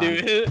 Hold on.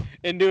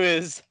 into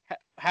his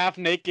half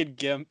naked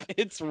gimp.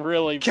 It's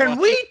really Can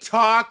funny. we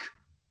talk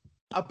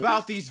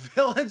about these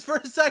villains for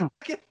a second?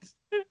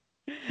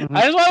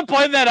 I just want to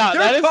point that out.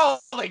 They're That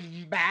is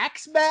calling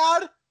Max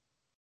mad?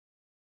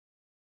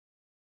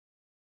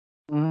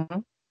 Mm-hmm.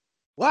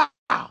 Wow.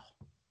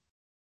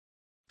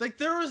 Like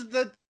there was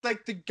the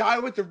guy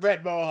with the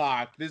red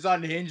mohawk, this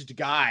unhinged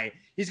guy.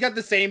 He's got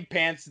the same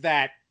pants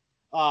that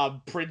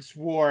Prince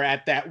wore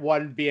at that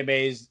one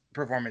VMA's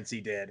performance he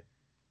did.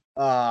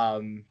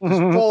 Just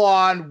full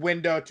on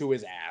window to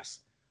his ass.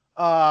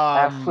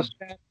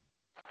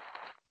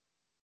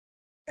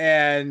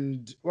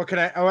 And what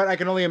I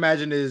can only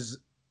imagine is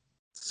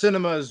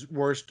cinema's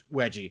worst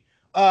wedgie.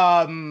 But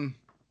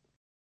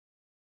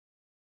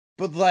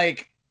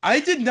like I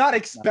did not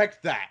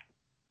expect that.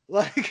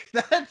 Like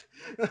that,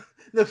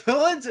 the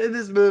villains in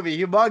this movie,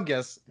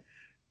 humongous.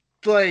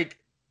 Like,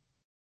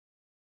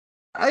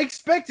 I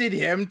expected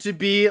him to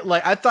be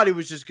like, I thought he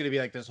was just gonna be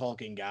like this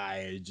hulking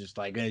guy, just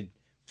like a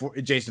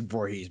Jason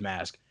Voorhees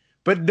mask.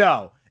 But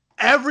no,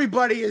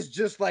 everybody is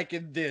just like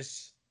in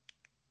this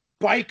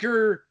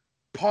biker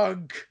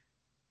punk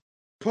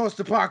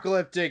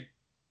post-apocalyptic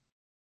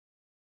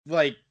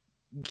like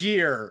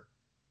gear.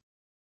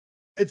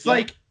 It's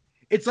like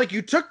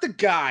you took the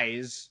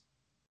guys.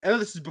 I know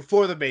this is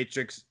before the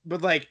Matrix,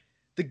 but like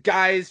the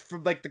guys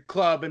from like the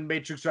club in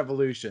Matrix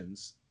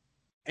Revolutions,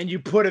 and you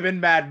put them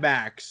in Mad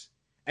Max,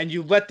 and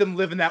you let them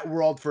live in that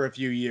world for a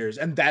few years,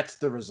 and that's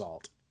the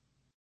result.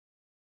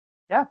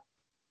 Yeah.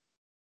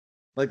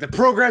 Like the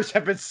programs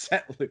have been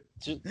set loose.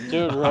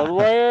 Dude, Road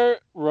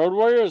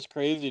Warrior is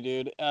crazy,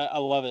 dude. I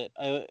love it.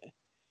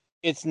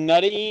 It's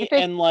nutty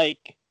and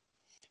like.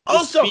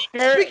 Also,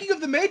 speaking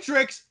of the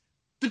Matrix,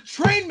 the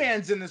Train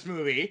Man's in this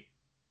movie.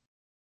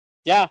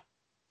 Yeah.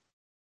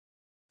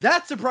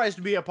 That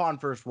surprised me upon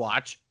first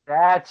watch.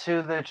 That's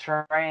who the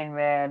Train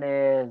Man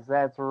is.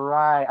 That's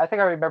right. I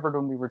think I remembered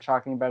when we were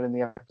talking about it in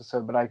the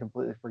episode, but I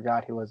completely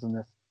forgot he was in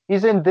this.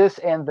 He's in this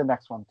and the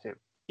next one too.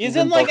 He's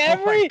in like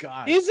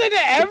he's in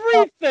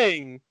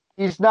everything.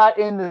 He's not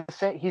in the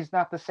same. He's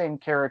not the same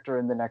character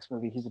in the next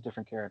movie. He's a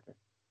different character.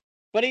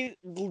 But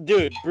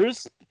dude,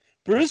 Bruce.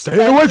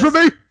 Stay away from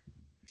me.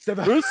 Stay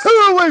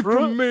away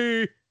from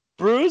me.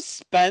 Bruce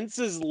Spence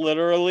is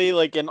literally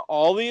like in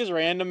all these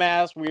random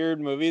ass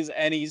weird movies,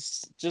 and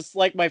he's just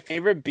like my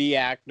favorite B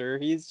actor.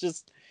 He's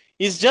just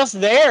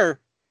there.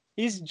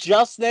 He's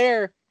just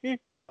there.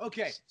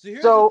 Okay, so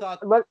here's the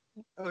thought.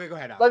 Okay, go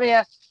ahead. Let me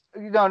ask.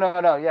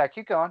 No. Yeah,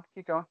 keep going.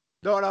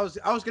 No, and I was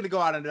gonna go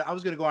on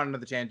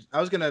another tangent. I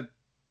was gonna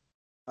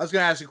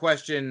ask a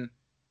question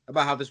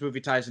about how this movie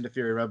ties into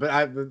Fury Road,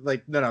 but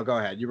no, go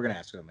ahead. You were gonna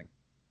ask something.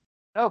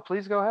 No,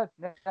 please go ahead.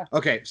 Yeah.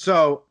 Okay,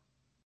 so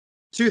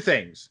two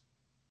things.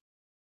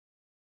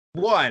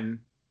 One,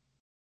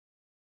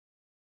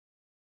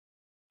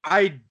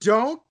 you're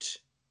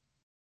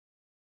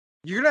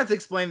gonna have to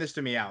explain this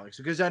to me, Alex,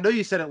 because I know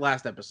you said it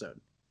last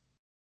episode.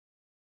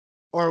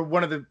 Or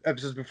one of the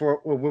episodes before,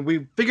 when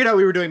we figured out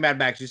we were doing Mad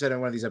Max, you said in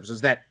one of these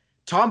episodes that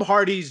Tom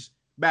Hardy's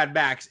Mad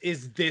Max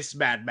is this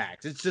Mad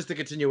Max. It's just a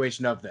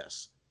continuation of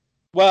this.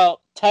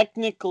 Well,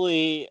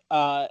 technically,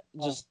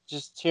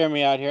 just hear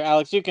me out here.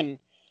 Alex, you can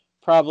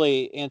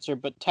probably answer,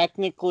 but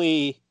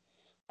technically,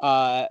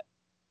 Road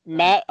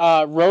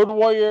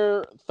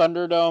Warrior,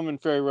 Thunderdome,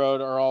 and Fury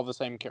Road are all the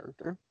same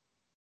character.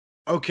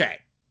 Okay.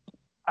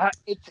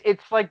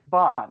 It's like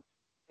Bond.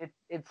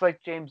 It's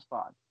like James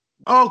Bond.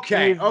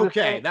 Okay,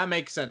 that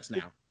makes sense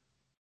now.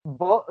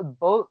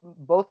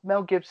 Both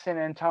Mel Gibson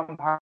and Tom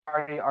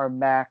Hardy are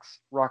Max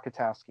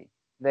Rokitansky.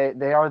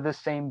 They are the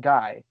same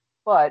guy,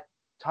 but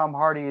Tom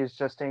Hardy is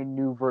just a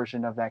new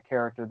version of that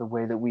character. The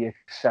way that we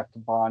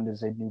accept Bond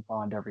as a new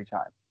Bond every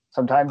time.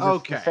 Sometimes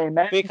it's the same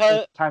man.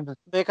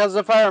 Because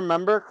if I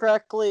remember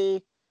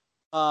correctly,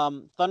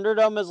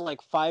 Thunderdome is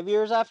like 5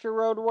 years after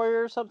Road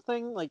Warrior or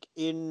something, like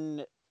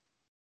in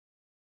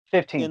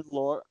 15. In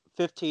lore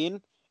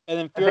 15. And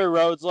then Fury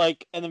Road's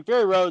like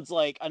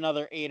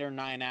another 8 or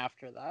 9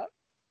 after that.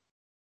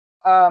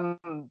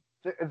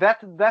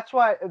 That's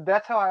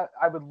how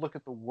I would look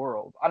at the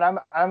world, and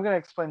I'm going to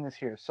explain this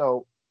here.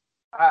 So,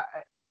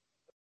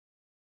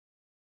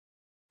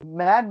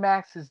 Mad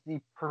Max is the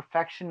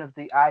perfection of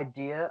the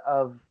idea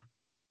of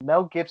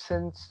Mel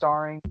Gibson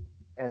starring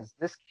as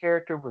this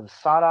character with a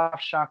sawed-off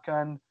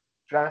shotgun,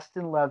 dressed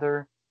in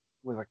leather,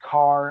 with a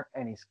car,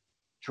 and he's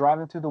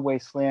driving through the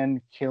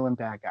wasteland, killing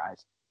bad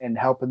guys and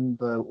helping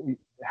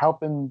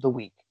the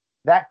weak.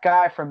 That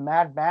guy from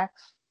Mad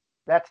Max,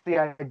 that's the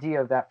idea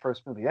of that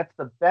first movie. That's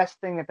the best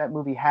thing that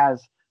movie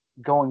has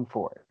going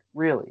for it,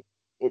 really.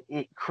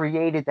 It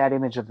created that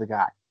image of the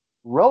guy.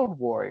 Road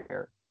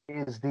Warrior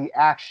is the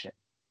action.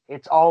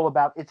 It's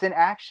an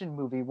action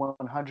movie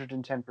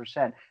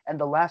 110%. And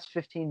the last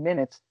 15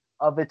 minutes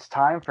of its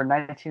time for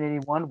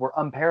 1981 were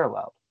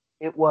unparalleled.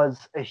 It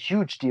was a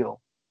huge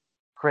deal,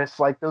 Chris.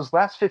 Like those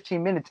last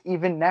 15 minutes,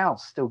 even now,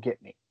 still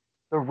get me.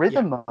 The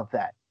rhythm of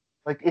that,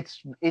 like it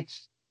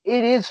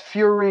is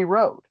Fury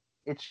Road.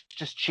 It's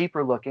just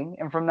cheaper looking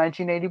and from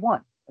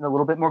 1981 and a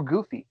little bit more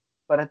goofy.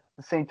 But at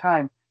the same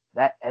time,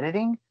 that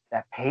editing,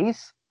 that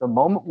pace, The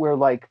moment where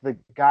like the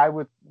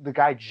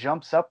guy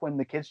jumps up when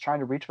the kid's trying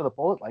to reach for the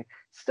bullet, like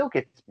still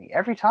gets me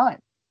every time.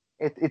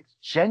 It's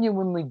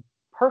genuinely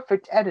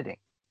perfect editing.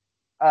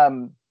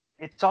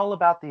 It's all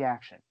about the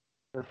action.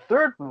 The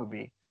third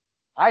movie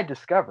I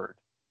discovered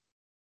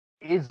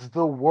is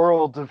the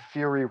world of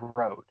Fury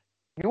Road.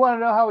 You want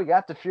to know how we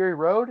got to Fury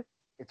Road?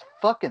 It's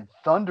fucking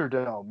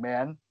Thunderdome,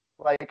 man.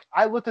 Like,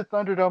 I looked at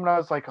Thunderdome and I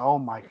was like, oh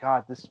my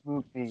god, this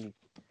movie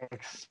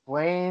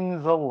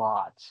explains a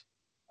lot.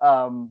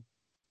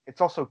 It's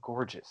also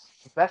gorgeous.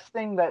 The best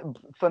thing that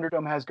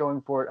Thunderdome has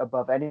going for it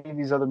above any of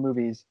these other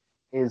movies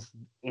is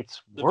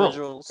its The world.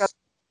 visuals. It's got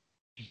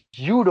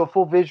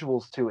beautiful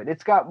visuals to it.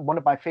 It's got one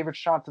of my favorite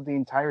shots of the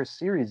entire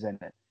series in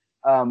it.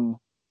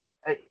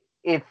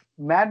 If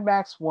Mad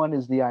Max 1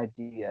 is the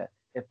idea,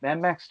 if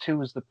Mad Max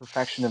 2 is the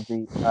perfection of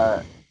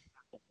the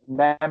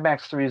Mad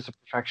Max 3 is the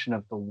perfection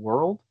of the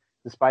world,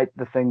 despite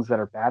the things that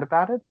are bad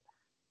about it,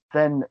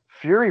 then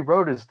Fury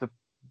Road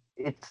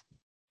it's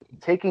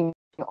taking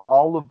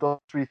all of those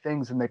three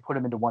things and they put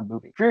them into one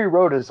movie. Fury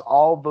Road is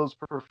all those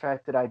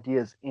perfected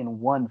ideas in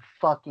one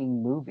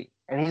fucking movie.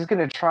 And he's going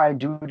to try and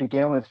do it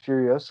again with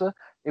Furiosa.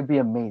 It'd be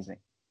amazing.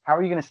 How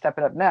are you going to step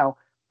it up now?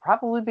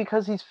 Probably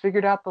because he's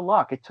figured out the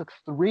lock. It took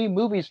 3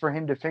 movies for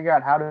him to figure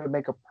out how to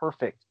make a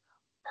perfect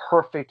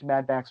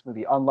Mad Max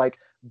movie on like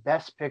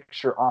Best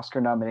Picture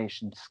Oscar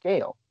nomination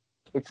scale.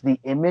 It's the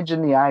image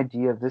and the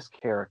idea of this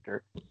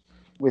character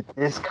with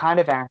this kind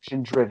of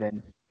action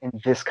driven in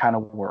this kind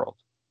of world.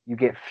 You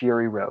get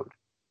Fury Road.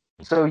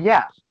 So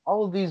yeah,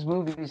 all of these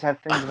movies have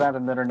things about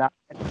them that are not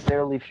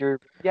necessarily Fury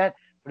Road yet,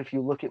 but if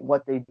you look at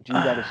what they do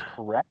that is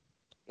correct,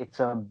 it's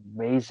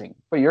amazing.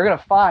 But you're gonna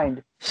find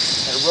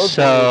that Road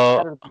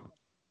So,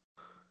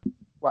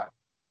 what?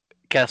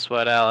 guess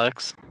what,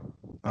 Alex?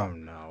 Oh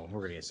no,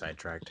 we're gonna get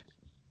sidetracked.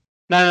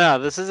 No.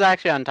 This is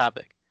actually on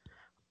topic.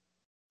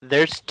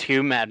 There's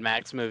 2 Mad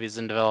Max movies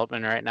in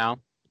development right now.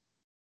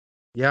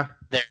 Yeah.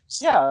 There's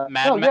Yeah,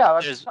 Mad no, Ma- yeah,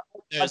 there's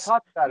I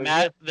talked about it.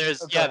 Mad Yeah,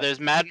 there's okay. yeah there's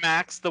Mad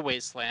Max The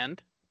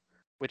Wasteland,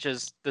 which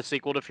is the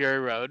sequel to Fury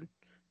Road,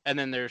 and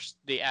then there's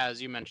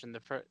as you mentioned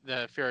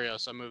the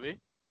Furiosa movie.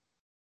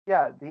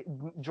 Yeah,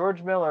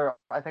 George Miller.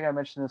 I think I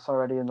mentioned this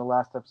already in the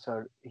last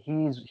episode.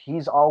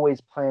 He's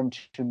always planned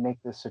to make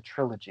this a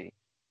trilogy.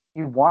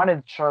 He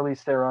wanted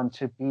Charlize Theron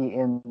to be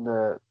in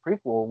the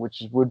prequel,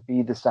 which would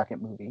be the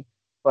second movie,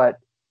 but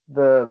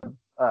the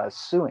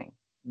suing,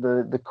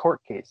 the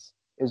court case,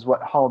 is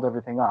what hauled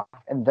everything off.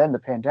 And then the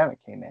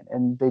pandemic came in,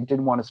 and they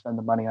didn't want to spend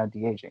the money on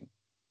de-aging.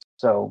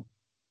 So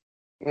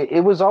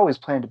it was always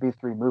planned to be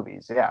 3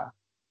 movies. Yeah.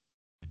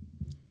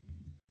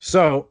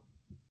 So,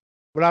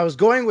 where I was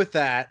going with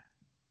that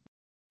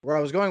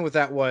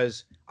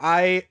was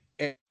I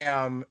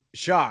am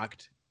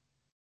shocked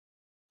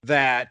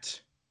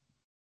that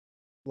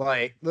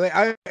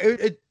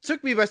it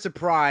took me by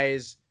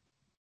surprise,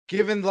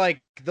 given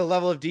like the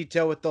level of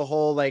detail with the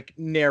whole like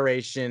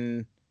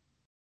narration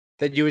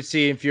that you would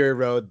see in Fury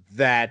Road,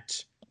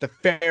 that the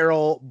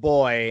feral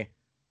boy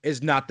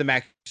is not the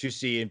Max you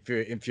see in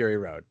Fury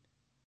Road.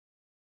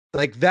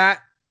 Like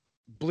that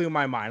blew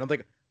my mind. I'm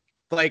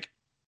like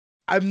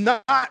I'm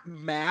not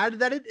mad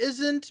that it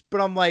isn't,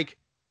 but I'm like,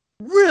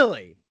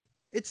 really?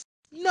 It's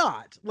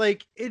not.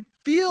 Like it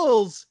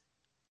feels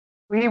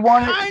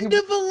kind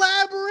of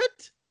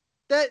elaborate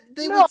that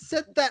they would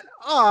set that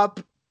up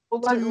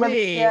to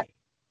me.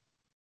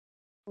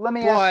 Let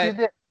me ask you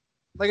this.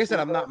 Like I said,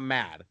 I'm not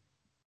mad.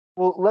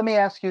 Well, let me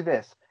ask you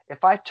this.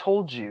 If I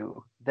told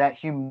you that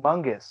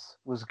Humongous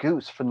was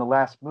Goose from the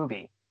last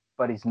movie,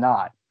 but he's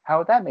not, how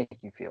would that make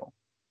you feel?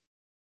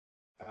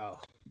 Oh,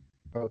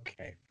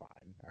 okay, fine.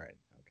 All right,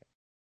 okay.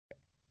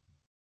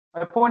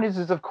 My point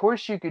is of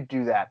course you could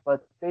do that,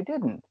 but they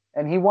didn't.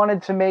 And he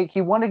wanted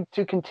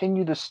to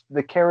continue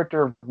the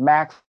character of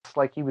Max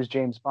like he was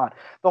James Bond.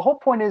 The whole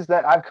point is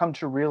that I've come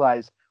to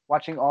realize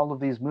watching all of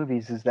these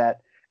movies is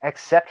that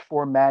except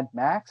for Mad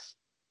Max,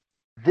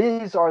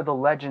 these are the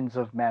legends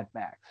of Mad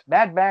Max.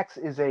 Mad Max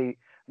is a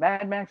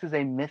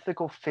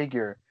mythical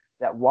figure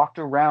that walked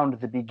around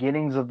the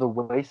beginnings of the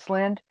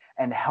wasteland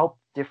and helped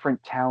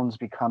different towns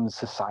become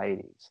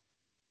societies.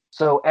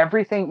 So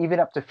everything,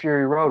 even up to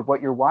Fury Road,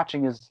 what you're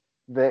watching is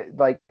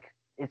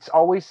it's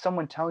always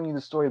someone telling you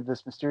the story of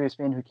this mysterious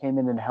man who came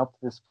in and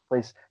helped this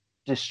place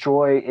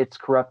destroy its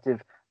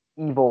corruptive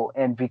evil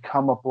and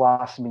become a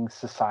blossoming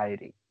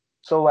society.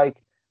 So like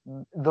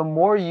the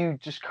more you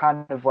just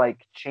kind of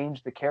like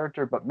change the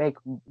character, but make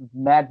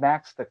Mad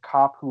Max the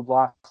cop who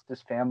lost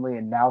his family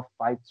and now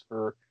fights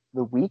for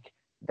the weak,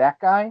 that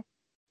guy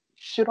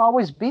should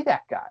always be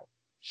that guy.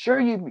 Sure,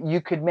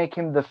 you could make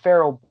him the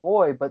feral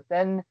boy, but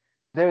then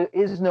there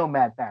is no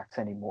Mad Max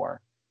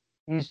anymore.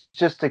 He's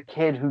just a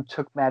kid who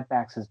took Mad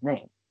Max's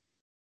name.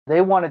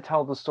 They want to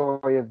tell the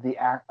story of the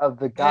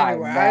guy.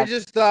 Anyway,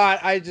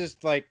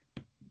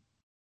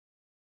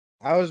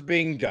 I was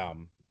being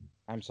dumb.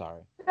 I'm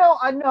sorry. No,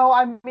 I know.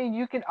 I mean,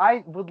 you can.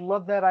 I would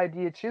love that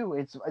idea too.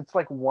 It's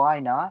like, why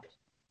not?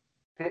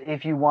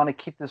 If you want to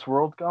keep this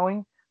world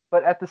going,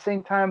 but at the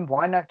same time,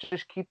 why not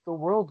just keep the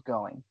world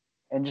going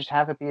and just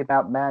have it be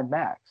about Mad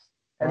Max?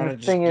 And Wanna the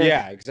just- thing is,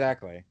 yeah,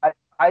 exactly. what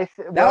I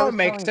Now it was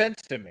makes telling-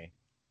 sense to me.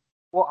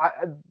 Well,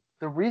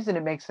 the reason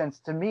it makes sense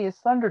to me is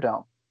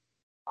Thunderdome.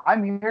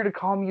 I'm here to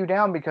calm you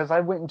down because I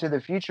went into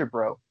the future,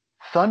 bro.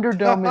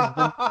 Thunderdome is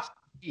the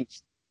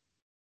beast.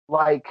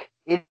 Like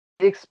it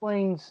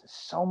explains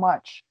so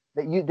much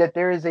that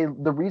there is the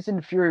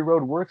reason Fury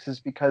Road works is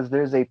because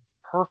there's a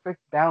perfect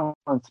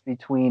balance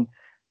between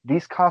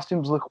these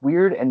costumes look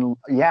weird and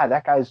yeah,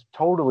 that guy's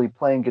totally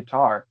playing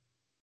guitar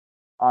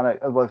on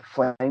with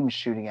flames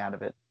shooting out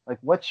of it. Like,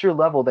 what's your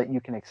level that you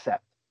can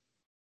accept?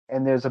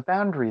 And there's a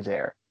boundary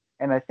there.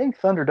 And I think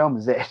Thunderdome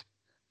is it.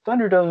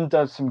 Thunderdome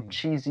does some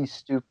cheesy,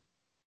 stupid,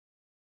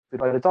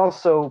 but it's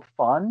also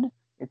fun.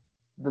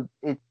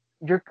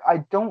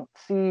 I don't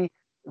see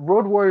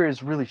Road Warrior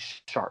is really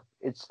sharp.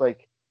 It's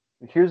like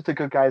here's the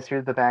good guys,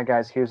 here's the bad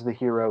guys, here's the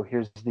hero,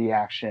 here's the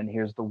action,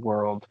 here's the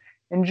world.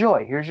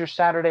 Enjoy. Here's your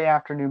Saturday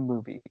afternoon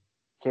movie.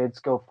 Kids,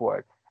 go for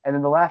it. And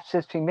in the last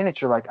 15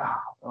 minutes, you're like,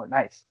 oh,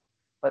 nice.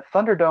 But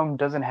Thunderdome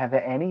doesn't have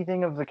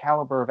anything of the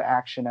caliber of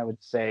action, I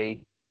would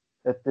say,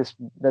 that this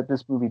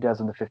movie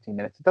does in the 15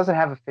 minutes. It doesn't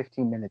have a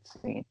 15-minute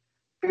scene.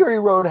 Fury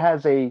Road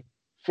has a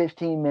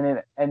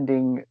 15-minute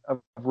ending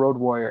of Road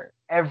Warrior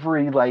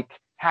every like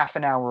half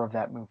an hour of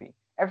that movie.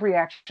 Every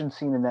action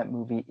scene in that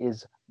movie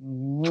is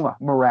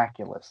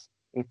miraculous.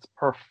 It's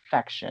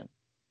perfection.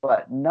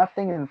 But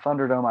nothing in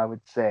Thunderdome, I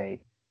would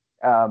say,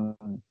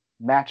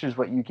 matches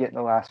what you get in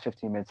the last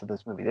 15 minutes of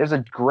this movie. There's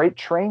a great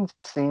train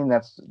scene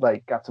that's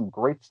like got some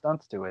great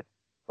stunts to it,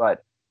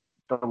 but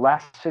the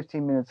last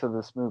 15 minutes of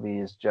this movie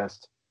is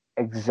just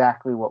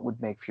exactly what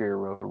would make Fury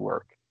Road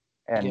work,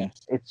 and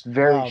Yes. it's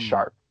very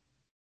sharp.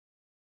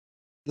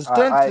 The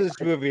stunts of this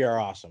movie are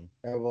awesome.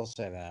 I will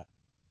say that.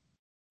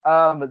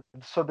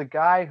 So the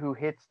guy who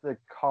hits the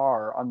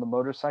car on the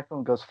motorcycle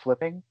and goes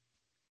flipping,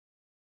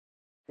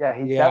 that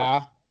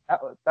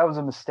was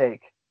a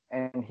mistake,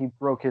 and he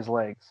broke his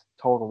legs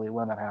totally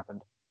when that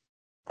happened.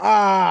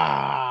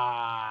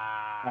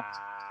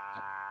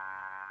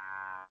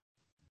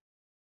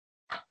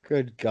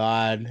 Good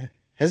God.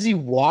 Has he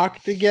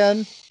walked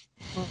again?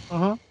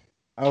 Uh-huh.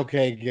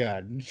 Okay,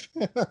 good.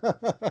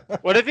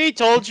 What if he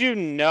told you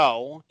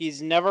no?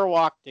 He's never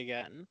walked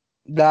again.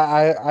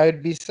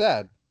 I'd be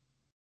sad.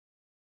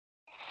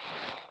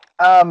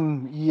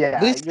 Yeah.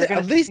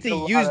 At least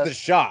he used the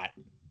shot.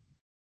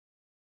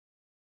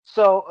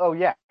 So, oh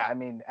yeah, I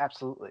mean,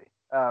 absolutely.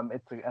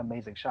 It's an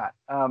amazing shot.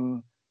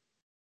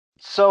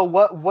 So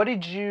what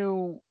did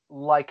you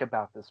like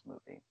about this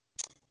movie?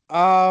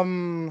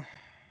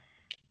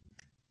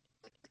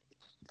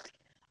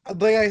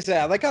 Like I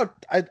said, I like how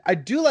I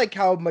do like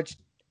how much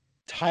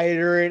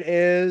tighter it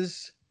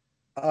is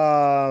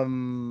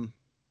than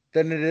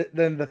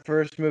the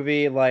first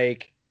movie.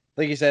 Like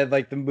you said,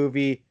 like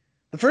the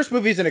first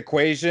movie is an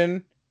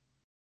equation,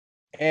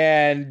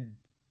 and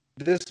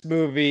this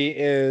movie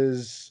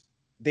is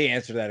the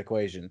answer to that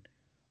equation.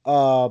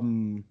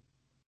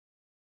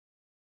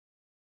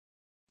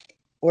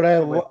 What I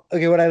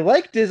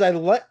liked is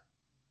Good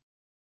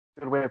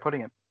way of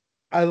putting it.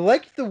 I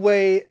liked the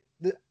way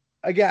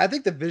again, I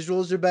think the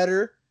visuals are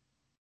better.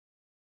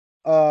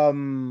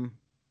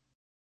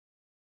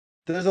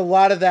 There's a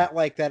lot of that,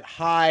 like that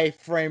high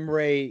frame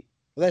rate,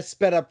 that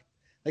sped up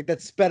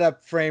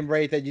frame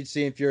rate that you'd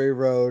see in Fury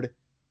Road.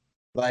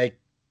 Like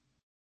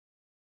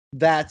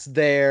that's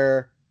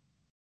there.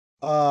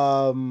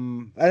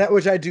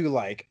 Which I do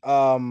like. Like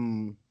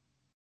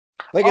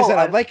I said,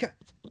 I like.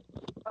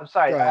 I'm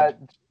sorry.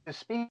 To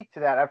speak to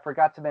that, I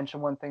forgot to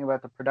mention one thing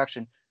about the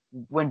production.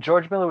 When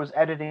George Miller was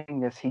editing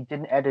this, he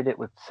didn't edit it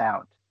with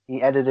sound.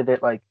 He edited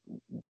it like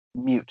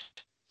mute.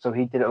 So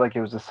he did it like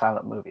it was a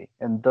silent movie.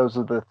 And those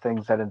are the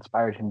things that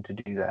inspired him to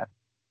do that.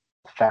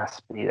 Fast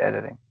speed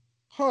editing.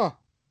 Huh.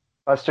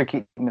 Buster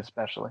Keaton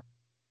especially.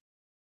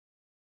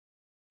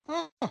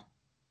 Huh.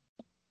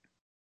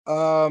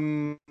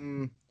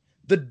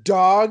 The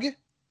dog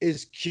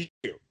is cute.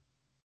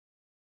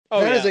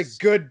 Oh, that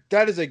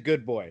is a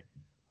good boy.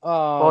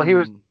 Well,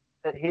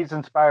 he's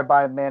inspired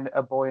by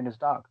a boy and his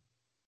dog.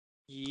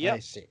 Yep. I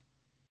see.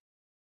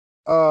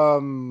 I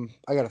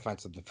gotta find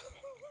something.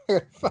 I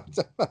gotta find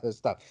some other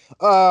stuff.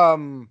 I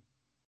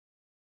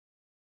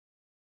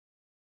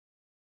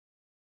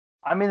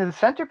mean, the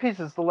centerpiece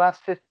is the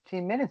last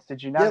 15 minutes.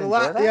 Did you not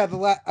enjoy that? Yeah,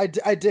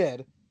 I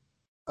did.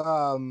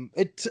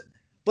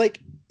 Like,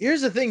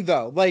 here's the thing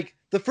though. Like,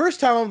 the first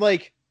time when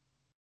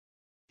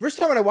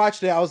I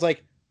watched it, I was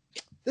like,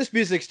 this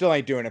music still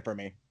ain't doing it for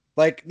me.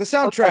 Like the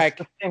soundtrack.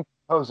 The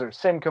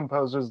same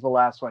composer as the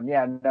last one.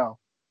 Yeah, no.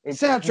 The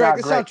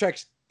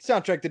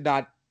soundtrack did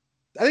not.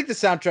 I think the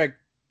soundtrack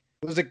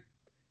was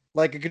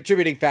like a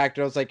contributing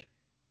factor. I was like,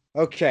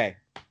 okay,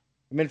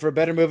 I'm in for a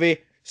better movie.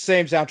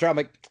 Same soundtrack. I'm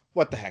like,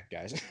 what the heck,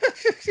 guys?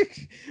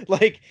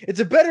 Like, it's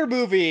a better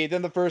movie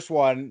than the first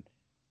one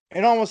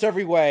in almost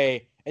every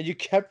way, and you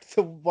kept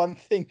the one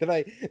thing that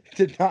I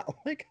did not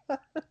like.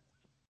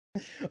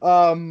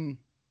 And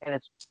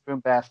it's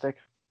bombastic.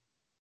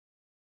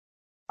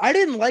 I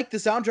didn't like the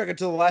soundtrack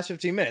until the last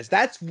 15 minutes.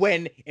 That's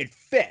when it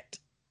fit.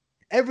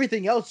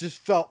 everything else just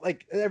felt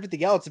like the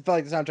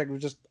soundtrack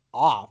was just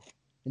off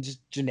and just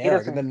He generic.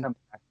 doesn't And then come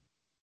back.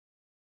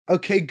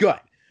 okay, good.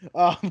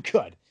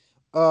 Good.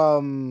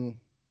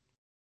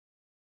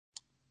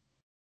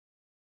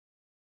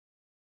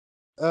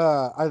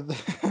 I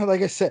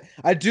like I said,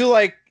 I do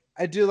like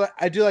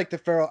the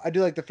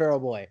feral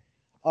boy.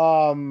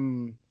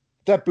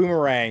 That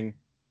boomerang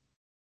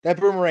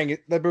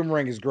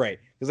is great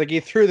because like he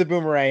threw the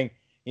boomerang,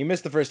 he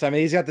missed the first time,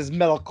 and he's got this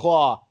metal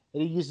claw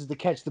that he uses to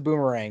catch the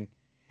boomerang,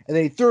 and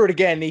then he threw it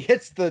again, and he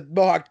hits the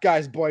Mohawk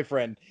guy's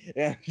boyfriend,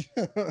 and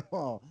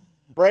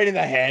right in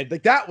the head.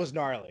 Like that was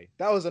gnarly.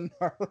 That was a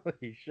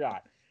gnarly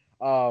shot.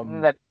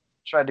 And that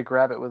tried to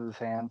grab it with his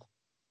hand.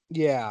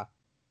 Yeah,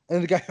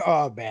 and the guy.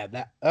 Oh man,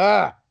 that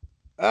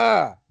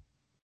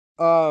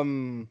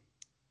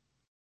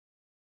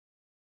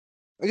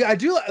I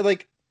do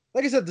like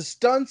I said, the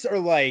stunts are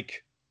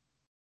like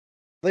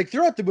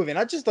throughout the movie,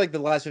 not just like the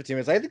last 15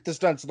 minutes. I think the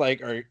stunts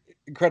like are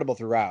incredible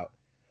throughout.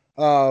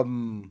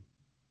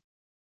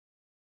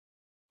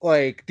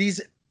 Like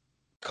these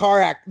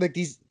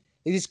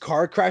these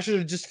car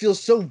crashes just feel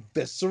so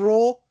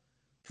visceral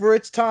for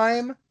its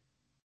time.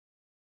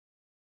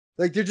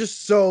 Like they're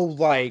just so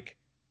like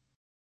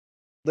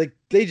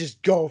they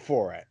just go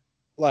for it.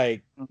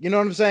 Like, you know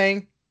what I'm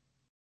saying?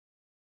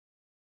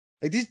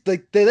 Like these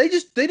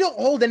they don't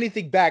hold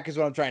anything back is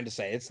what I'm trying to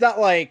say. It's not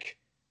like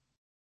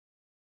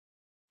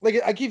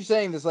I keep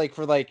saying this like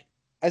for like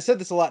I said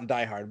this a lot in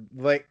Die Hard.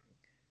 Like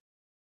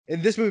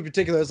in this movie in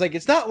particular, it's like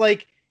it's not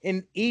like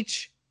in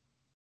each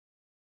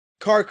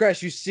car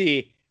crash you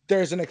see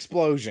there's an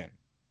explosion.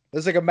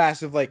 There's like a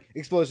massive like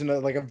explosion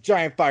of like a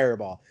giant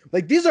fireball.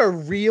 Like these are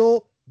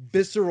real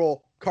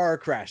visceral car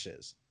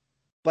crashes.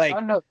 Like Oh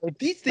no,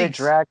 these they things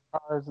drag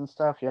cars and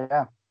stuff.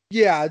 Yeah.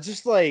 yeah,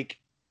 just like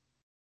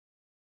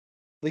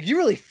you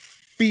really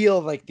feel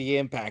like the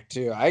impact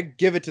too. I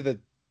give it to the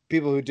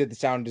people who did the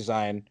sound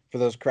design for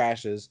those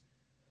crashes.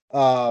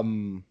 But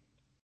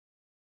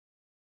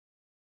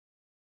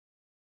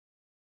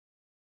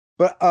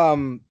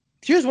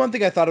here's one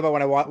thing I thought about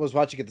when I was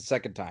watching it the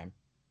second time.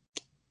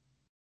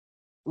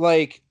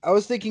 Like I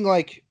was thinking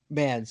like,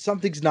 man,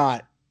 something's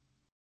not.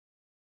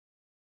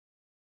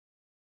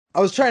 I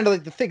was trying to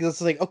like the think.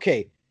 It's like,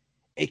 okay,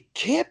 it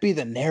can't be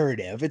the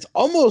narrative. It's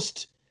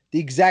almost the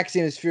exact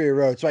same as Fury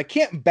Road, so I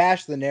can't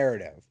bash the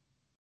narrative.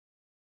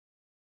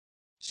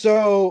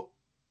 So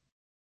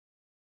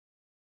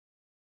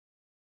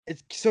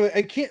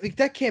I can't like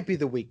that can't be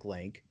the weak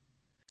link.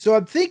 So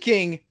I'm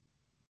thinking.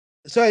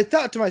 So I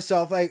thought to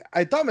myself, like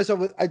I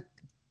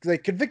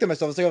convicted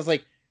myself. So I was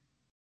like,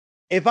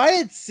 if I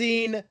had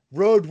seen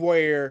Road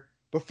Warrior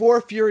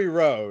before Fury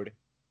Road,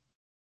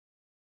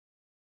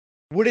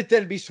 would it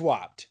then be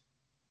swapped?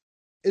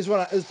 Is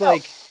what it's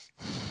like.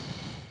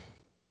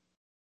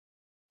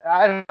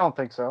 I don't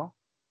think so.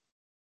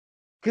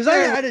 Because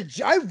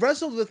I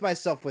wrestled with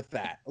myself with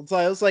that. So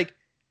I was like,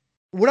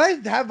 would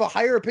I have a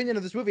higher opinion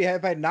of this movie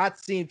if I had not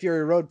seen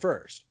Fury Road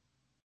first?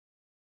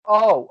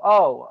 Because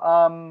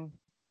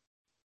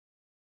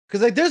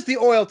like there's the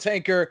oil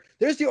tanker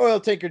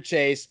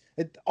chase.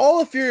 All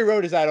of Fury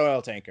Road is that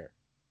oil tanker.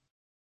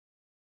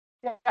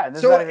 Yeah,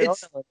 there's So not even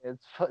it's oil.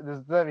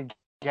 There's not even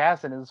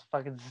gas in his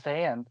fucking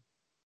stand.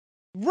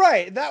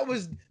 right. That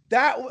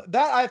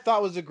I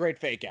thought was a great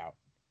fake out.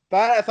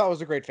 That I thought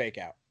was a great fake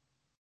out.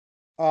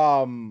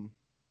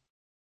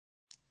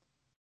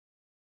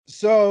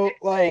 So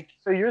like,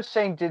 so you're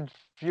saying did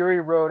Fury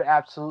Road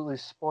absolutely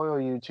spoil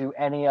you to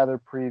any other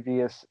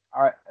previous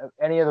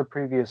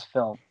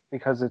film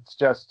because it's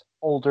just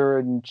older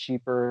and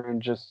cheaper and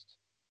just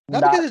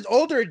not because it's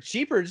older and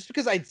cheaper, just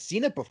because I'd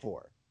seen it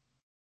before.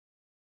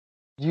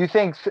 Do you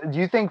think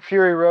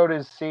Fury Road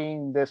is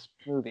seeing this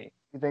movie?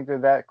 You think they're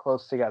that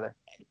close together?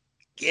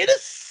 In a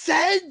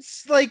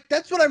sense, like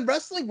that's what I'm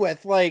wrestling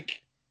with.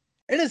 Like,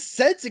 in a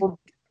sense, it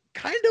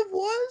kind of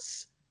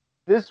was.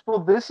 This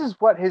is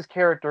what his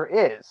character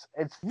is.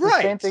 It's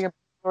the same thing in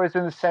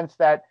the sense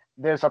that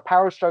there's a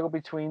power struggle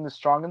between the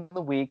strong and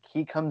the weak.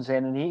 He comes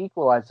in and he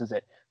equalizes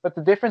it. But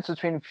the difference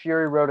between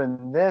Fury Road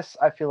and this,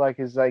 I feel like,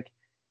 is like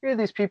here are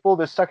these people,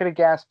 they're stuck at a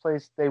gas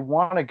place, they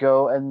want to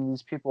go, and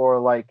these people are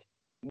like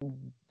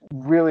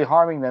really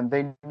harming them.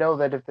 They know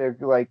that if they're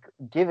like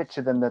give it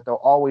to them, that they'll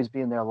always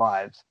be in their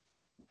lives.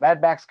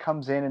 Mad Max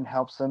comes in and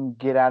helps them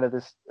get out of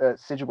this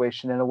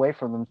situation and away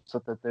from them,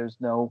 so that there's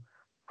no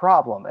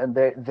problem, and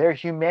their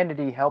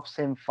humanity helps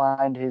him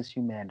find his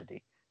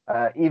humanity,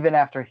 even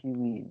after he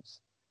leaves.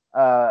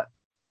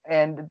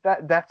 And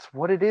that's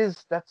what it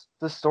is. That's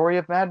the story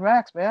of Mad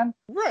Max, man.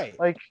 Right.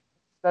 Like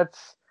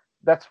that's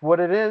what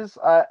it is.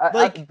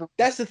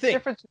 That's the thing.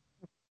 Difference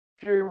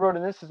Fury Road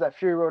and this is that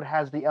Fury Road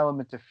has the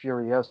element of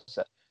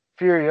Furiosa.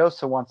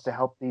 Furiosa wants to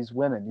help these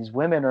women. These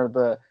women are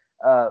the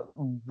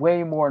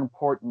way more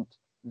important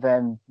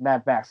than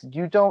Mad Max.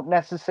 You don't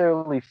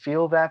necessarily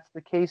feel that's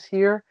the case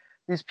here.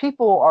 These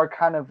people are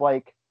kind of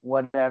like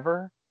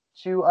whatever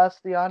to us,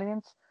 the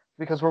audience,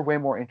 because we're way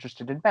more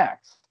interested in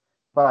Max.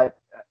 But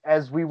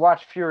as we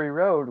watch Fury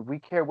Road, we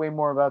care way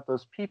more about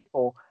those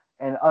people,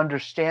 and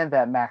understand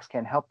that Max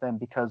can help them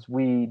because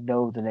we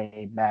know the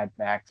name Mad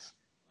Max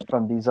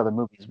from these other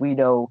movies. We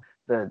know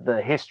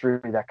the history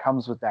that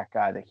comes with that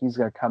guy, that he's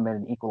going to come in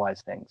and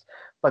equalize things.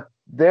 But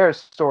their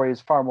story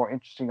is far more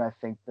interesting, I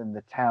think, than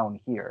the town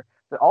here.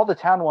 But all the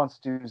town wants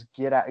to do is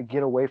get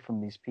away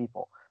from these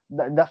people.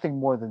 Nothing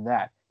more than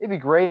that. It'd be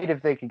great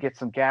if they could get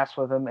some gas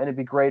with them, and it'd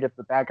be great if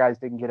the bad guys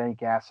didn't get any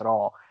gas at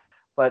all.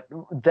 But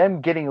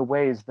them getting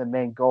away is the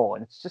main goal,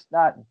 and it's just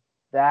not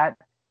that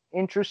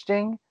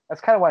interesting. That's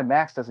kind of why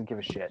Max doesn't give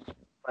a shit.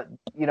 But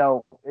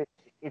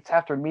it's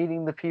after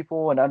meeting the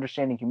people and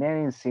understanding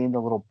humanity and seeing the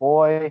little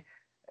boy,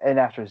 and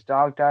after his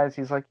dog dies,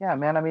 he's like, yeah,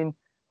 man. I mean,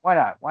 why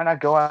not? Why not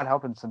go out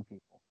helping some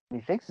people? And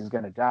he thinks he's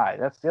gonna die.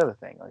 That's the other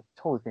thing. Like,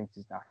 he totally thinks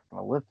he's not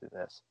gonna live through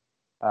this.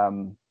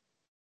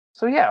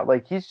 So yeah,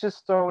 like he's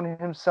just throwing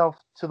himself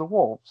to the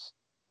wolves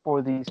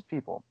for these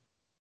people,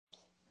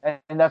 and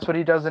that's what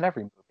he does in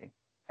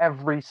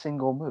every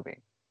single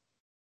movie.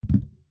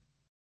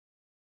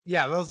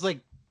 Yeah, that was like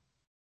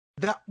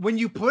that when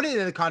you put it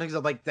in the context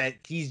of like that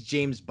he's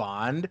James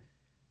Bond,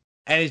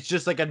 and it's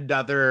just like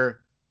another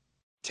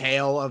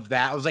tale of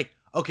that. I was like,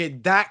 okay,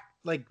 that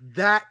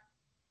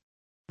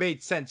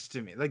made sense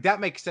to me. Like that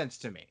makes sense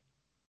to me.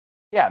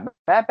 Yeah,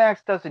 Mad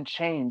Max doesn't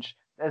change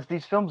as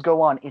these films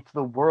go on. It's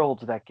the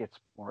world that gets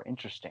more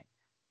interesting.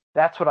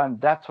 That's what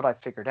I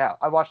figured out.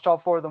 I watched all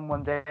 4 of them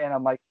one day, and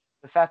I'm like,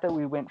 the fact that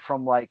we went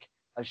from like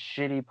a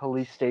shitty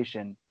police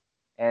station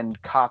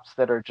and cops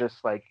that are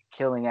just like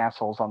killing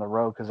assholes on the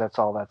road because that's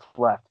all that's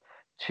left,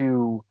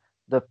 to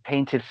the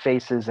painted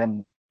faces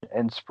and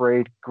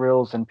sprayed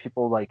grills and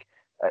people like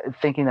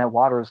thinking that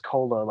water is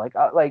cola.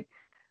 Like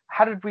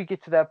how did we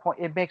get to that point?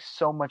 It makes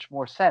so much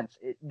more sense.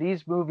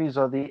 These movies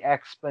are the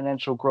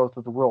exponential growth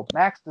of the world.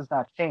 Max does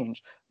not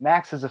change.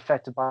 Max is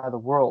affected by the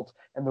world,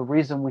 and the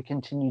reason we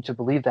continue to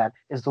believe that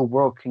is the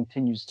world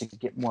continues to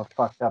get more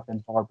fucked up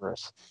and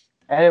barbarous,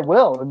 and it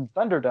will in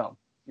Thunderdome.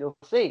 You'll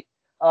see.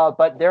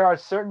 But there are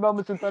certain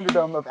moments in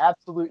Thunderdome of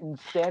absolute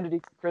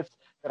insanity, Chris,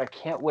 that I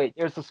can't wait.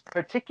 There's this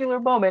particular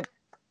moment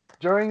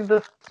during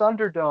the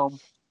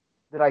Thunderdome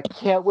that I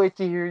can't wait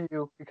to hear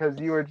you because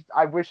you were.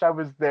 I wish I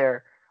was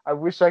there. I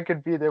wish I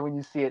could be there when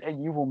you see it,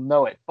 and you will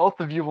know it.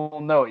 Both of you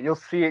will know it. You'll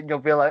see it, and you'll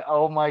be like,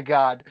 "Oh my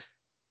god,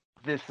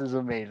 this is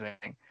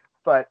amazing."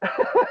 But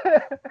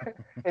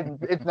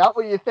it's not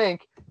what you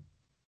think,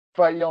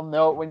 but you'll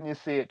know it when you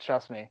see it.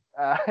 Trust me,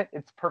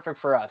 it's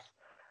perfect for us.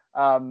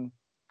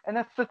 And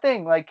that's the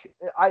thing. Like,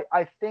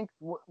 I think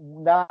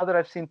now that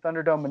I've seen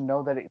Thunderdome and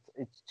know that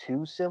it's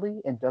too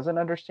silly and doesn't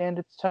understand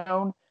its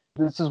tone,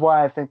 this is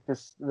why I think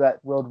that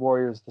Road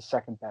Warrior is the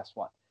second best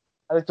one.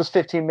 I think those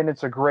 15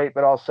 minutes are great,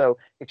 but also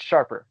it's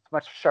sharper. It's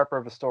much sharper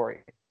of a story.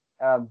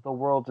 The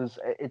world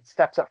it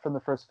steps up from the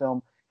first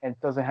film and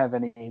it doesn't have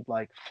any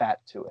like fat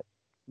to it,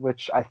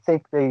 which I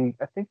think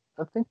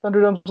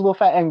Thunderdome's a little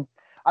fat. And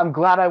I'm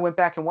glad I went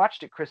back and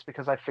watched it, Chris,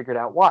 because I figured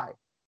out why.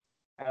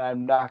 And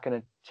I'm not going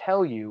to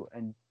tell you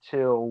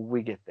until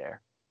we get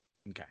there.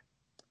 Okay.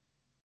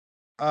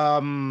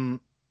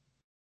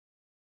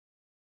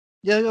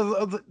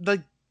 Yeah,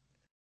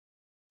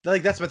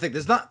 like that's my thing.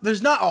 There's not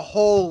a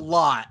whole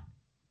lot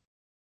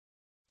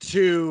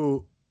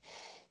to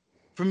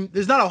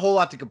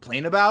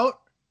complain about,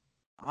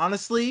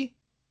 honestly.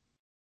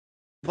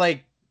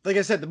 Like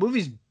I said, the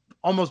movie's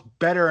almost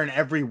better in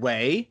every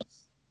way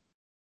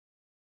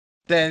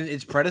than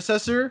its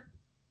predecessor.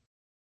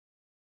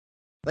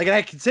 Like, and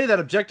I can say that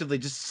objectively.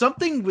 Just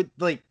something with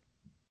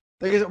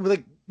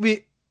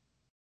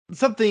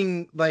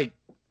something like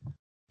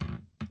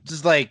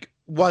just like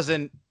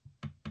wasn't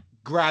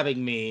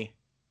grabbing me.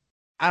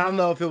 I don't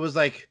know if it was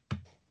like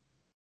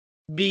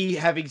me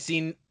having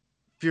seen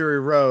Fury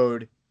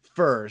Road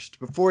first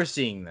before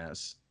seeing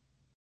this,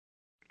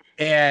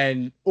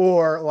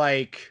 or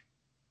like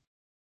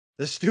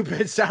the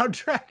stupid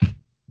soundtrack,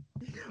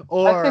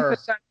 or I think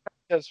the soundtrack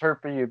does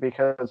hurt for you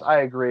because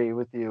I agree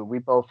with you. We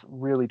both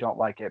really don't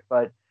like it,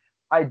 but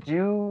I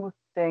do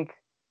think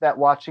that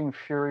watching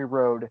Fury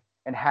Road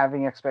and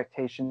having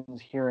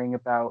expectations, hearing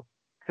about,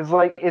 because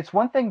like it's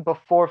one thing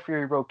before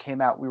Fury Road came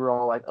out, we were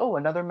all like, oh,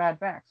 another Mad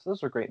Max.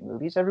 Those are great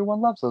movies.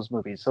 Everyone loves those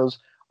movies. Those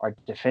are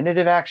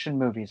definitive action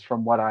movies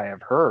from what I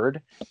have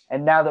heard.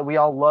 And now that we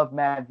all love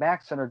Mad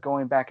Max and are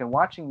going back and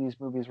watching these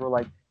movies, we're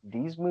like,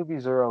 these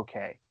movies are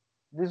okay.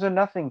 These are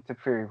nothing to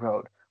Fury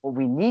Road. What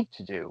we need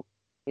to do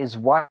is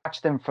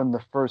watch them from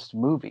the first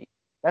movie.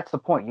 That's the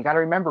point. You got to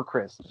remember,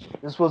 Chris,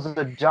 this was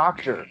a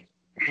doctor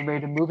who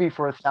made a movie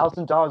for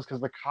 $1,000 because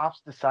the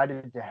cops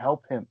decided to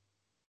help him.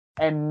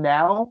 And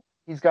now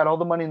he's got all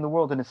the money in the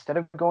world, and instead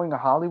of going to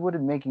Hollywood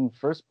and making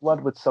First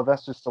Blood with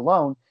Sylvester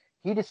Stallone,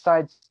 he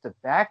decides to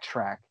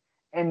backtrack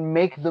and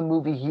make the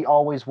movie he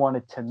always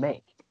wanted to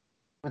make.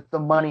 With the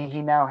money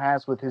he now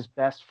has, with his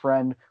best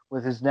friend,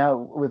 with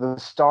a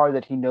star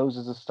that he knows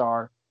is a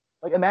star.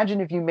 Like,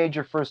 imagine if you made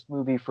your first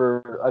movie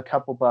for a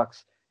couple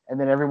bucks, and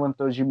then everyone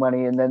throws you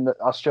money, and then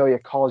Australia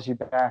calls you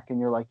back, and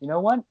you're like, you know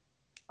what?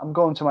 I'm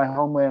going to my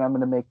homeland. I'm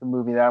going to make the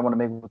movie that I want to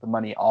make with the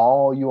money you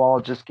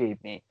all just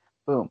gave me.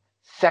 Boom.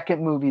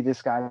 Second movie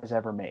this guy has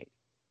ever made.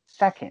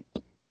 second.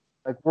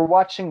 Like, we're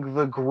watching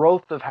the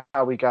growth of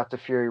how we got to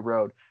Fury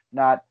Road,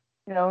 not,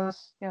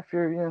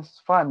 Fury,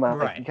 it's fun. Like,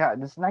 Right.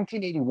 God, this is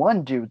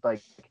 1981, dude.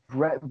 Like,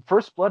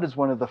 First Blood is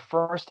one of the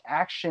first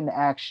action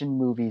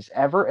movies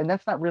ever, and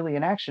that's not really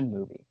an action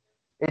movie.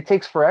 It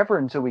takes forever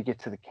until we get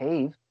to the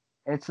cave,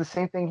 and it's the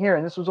same thing here.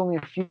 And this was only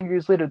a few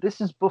years later.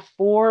 This is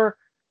before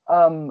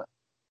Empire,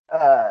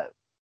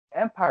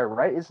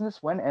 right? Isn't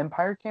this when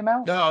Empire came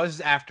out? No, this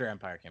is after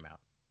Empire came out.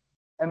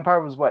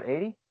 Empire was what,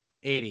 80?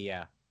 80,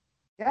 yeah.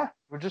 Yeah,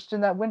 we're just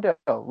in that window.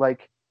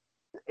 Like,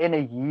 in a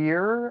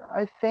year,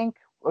 I think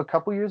a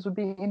couple years would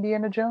be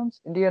Indiana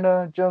Jones.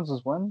 Indiana Jones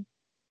is when?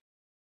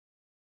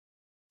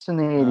 It's in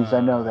the 80s,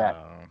 I know that.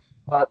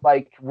 But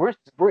like, we're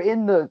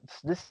in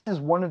this is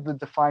one of the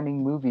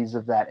defining movies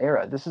of that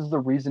era. This is the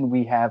reason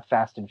we have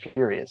Fast and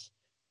Furious.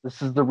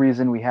 This is the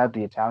reason we have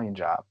The Italian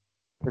Job.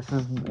 This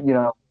is,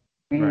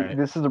 Right.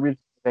 this is the reason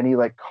of any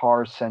like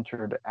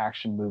car-centered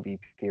action movie,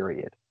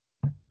 period.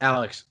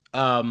 Alex,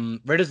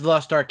 Raiders of the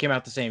Lost Ark came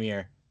out the same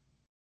year.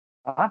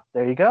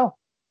 There you go.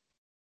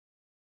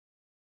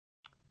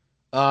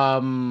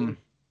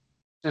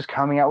 Just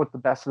coming out with the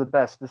best of the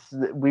best.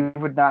 We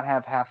would not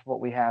have half of what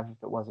we have if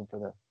it wasn't for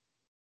this.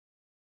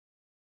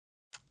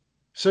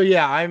 So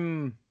yeah,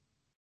 I'm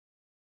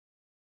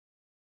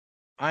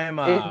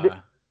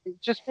It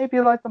just may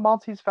be like the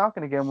Maltese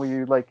Falcon again, where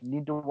you like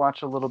need to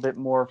watch a little bit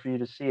more for you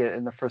to see it,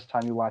 and the first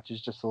time you watch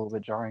is just a little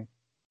bit jarring.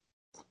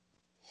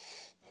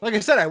 Like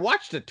I said, I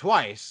watched it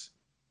twice,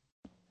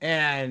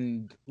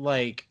 and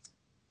like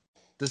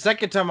the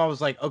second time I was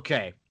like,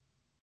 okay,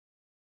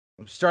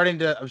 the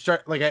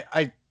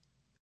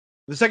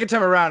second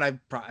time around, I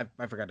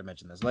forgot to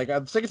mention this. Like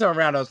the second time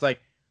around, I was like,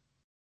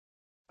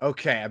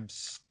 okay, I'm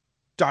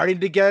starting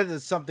to get it.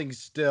 There's something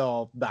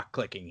still not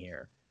clicking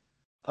here.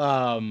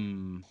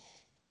 And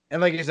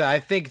like I said, I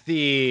think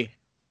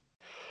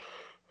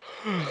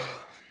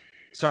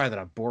sorry that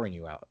I'm boring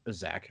you out,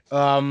 Zach.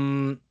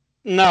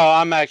 No,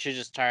 I'm actually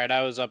just tired.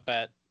 I was up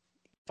at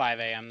 5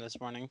 a.m.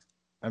 this morning.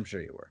 I'm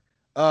sure you were.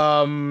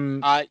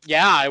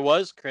 Yeah, I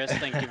was, Chris.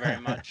 Thank you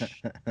very much.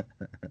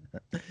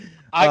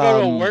 I go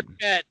to work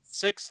at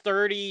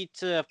 6:30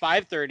 to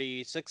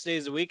 5:30, 6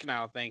 days a week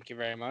now. Thank you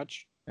very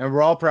much. And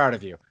we're all proud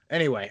of you.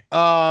 Anyway,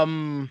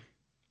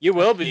 you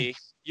will be.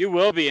 You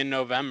will be in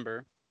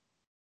November.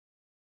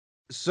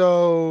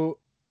 So,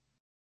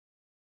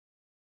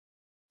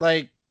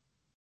 like,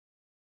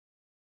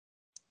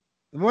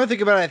 the more I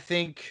think about it, I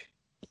think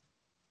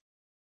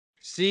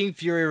seeing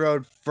Fury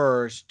Road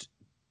first,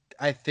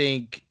 I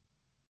think,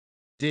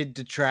 did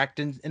detract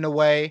in a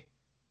way.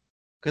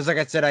 Because, like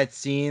I said, I'd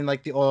seen,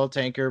 like, the oil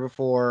tanker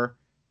before.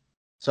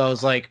 So I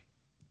was, like,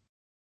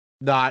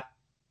 not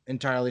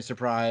entirely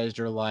surprised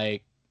or,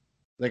 like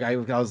I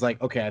was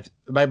like, okay,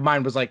 my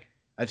mind was like,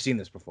 I've seen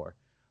this before.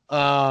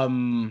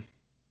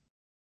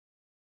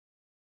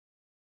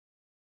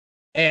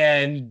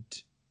 And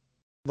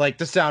like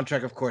the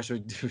soundtrack, of course,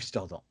 we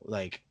still don't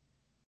like.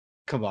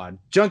 Come on,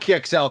 Junkie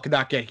XL could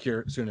not get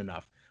here soon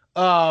enough.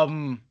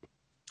 But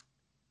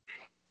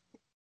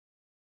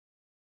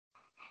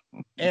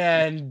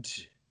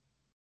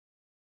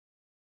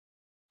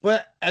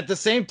at the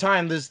same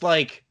time, there's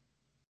like,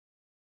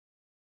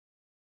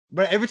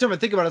 but every time I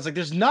think about it, it's like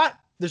there's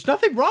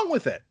nothing wrong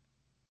with it.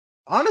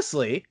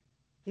 Honestly,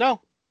 no.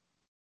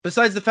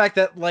 Besides the fact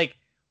that like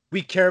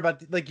we care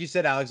about, like you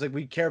said, Alex, like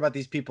we care about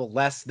these people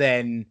less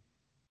than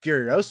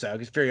Furiosa,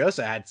 because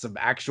Furiosa had some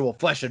actual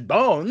flesh and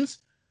bones.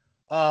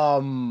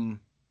 But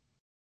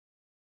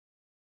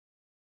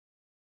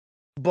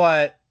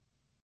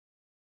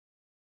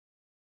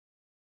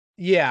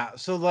yeah,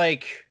 so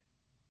like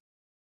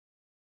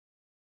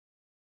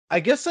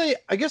I guess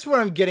what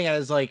I'm getting at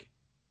is like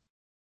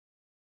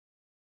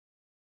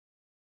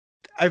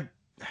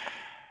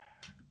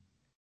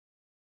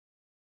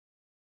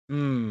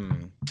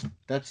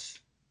that's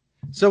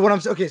so what I'm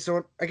okay,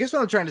 so I guess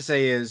what I'm trying to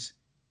say is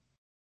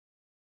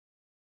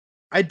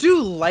I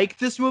do like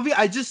this movie.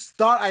 I just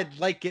thought I'd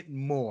like it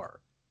more.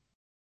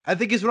 I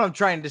think is what I'm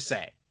trying to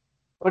say.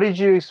 What did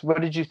you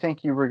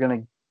think you were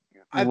gonna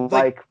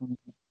like?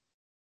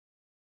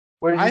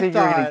 What did you think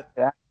you were gonna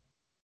get?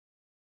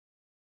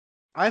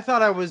 I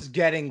thought I was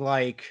getting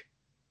like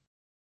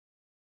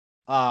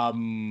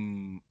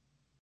He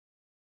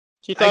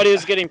thought he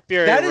was getting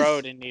Fury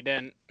Road and he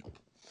didn't.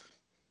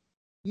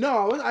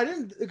 No, I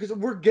didn't, because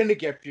we're gonna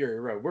get Fury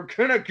Road. We're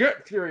gonna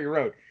get Fury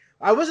Road.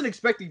 I wasn't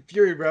expecting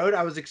Fury Road.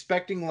 I was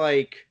expecting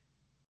like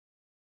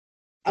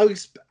I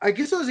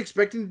guess I was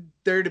expecting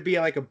there to be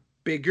like a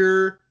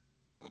bigger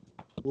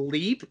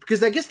leap,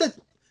 because I guess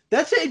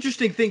that's an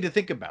interesting thing to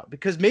think about,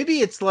 because maybe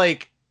it's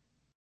like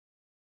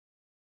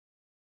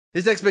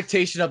this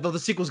expectation of the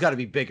sequel's got to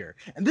be bigger,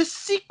 and this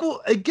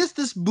sequel, I guess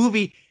this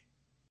movie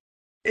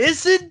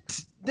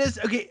isn't this.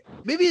 Okay,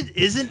 maybe it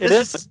isn't. It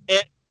is.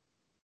 It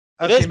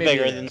is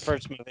bigger than the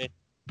first movie.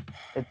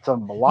 It's a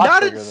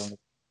lot bigger than the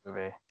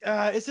movie.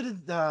 Is it?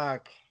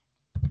 I'm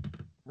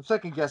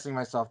second guessing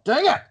myself.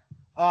 Dang it!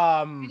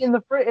 In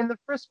the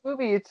first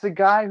movie, it's a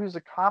guy who's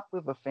a cop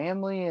with a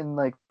family, and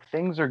like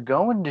things are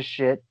going to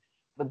shit.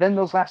 But then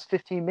those last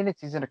 15 minutes,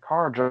 he's in a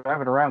car driving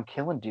around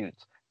killing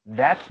dudes.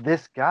 That's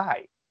this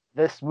guy.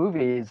 This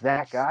movie is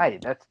that guy.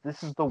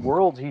 This is the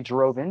world he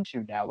drove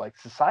into now. Like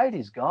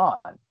society's gone.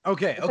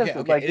 Okay.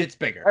 Like It's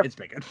bigger. It's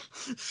bigger.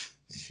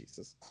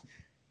 Jesus.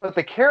 But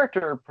the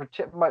character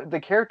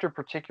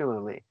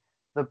particularly,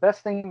 the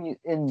best thing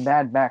in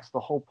Mad Max, the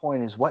whole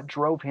point is what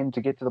drove him to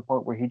get to the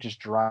point where he just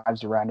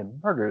drives around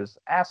and murders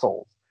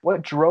assholes.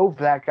 What drove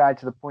that guy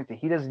to the point that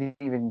he doesn't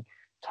even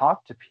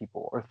talk to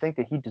people or think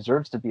that he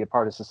deserves to be a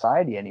part of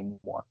society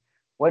anymore?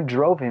 What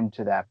drove him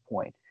to that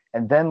point?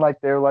 And then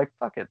like they're like,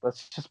 fuck it,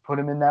 let's just put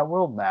him in that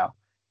world now.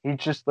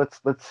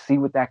 Let's see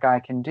what that guy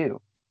can do.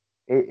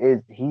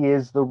 He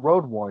is the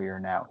road warrior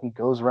now. He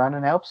goes around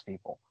and helps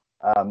people.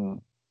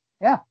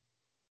 Yeah,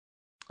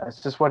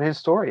 that's just what his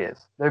story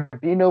is. There'd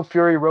be no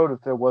Fury Road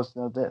if there was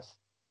no this.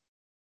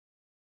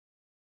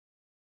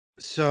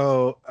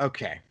 So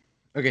okay,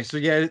 so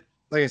yeah,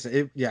 like I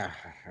said, yeah,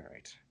 all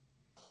right.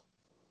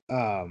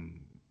 Well,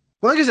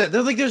 like I said,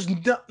 there's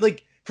not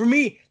like for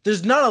me,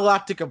 there's not a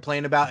lot to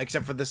complain about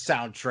except for the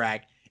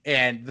soundtrack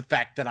and the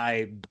fact that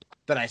I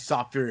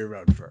saw Fury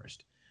Road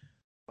first.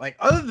 Like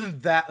other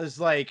than that, it's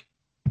like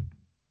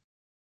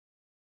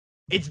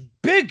it's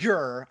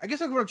bigger. I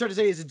guess like what I'm trying to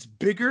say is it's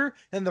bigger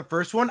than the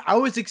first one. I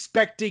was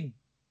expecting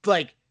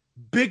like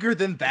bigger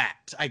than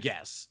that, I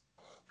guess.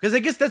 Because I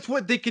guess that's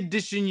what they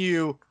condition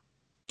you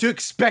to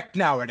expect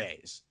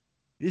nowadays.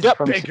 Is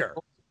bigger.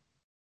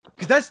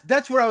 Because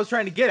that's what I was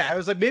trying to get at. I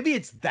was like, maybe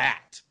it's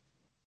that.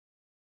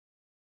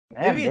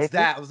 Maybe it's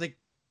that. I was like,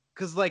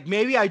 because like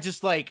maybe I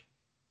just like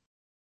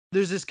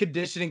there's this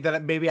conditioning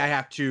that maybe I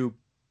have to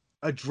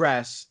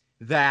address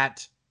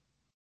that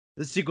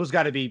the sequel's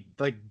got to be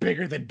like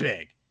bigger than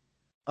big.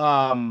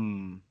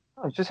 No,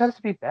 it just has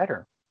to be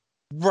better.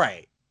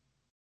 Right.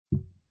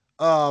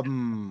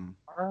 Doesn't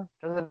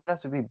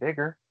have to be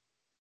bigger.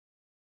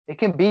 It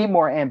can be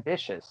more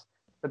ambitious,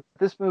 but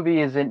this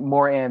movie isn't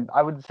more.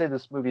 I wouldn't say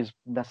this movie is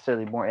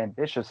necessarily more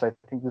ambitious. I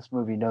think this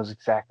movie knows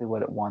exactly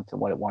what it wants and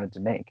what it wanted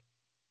to make.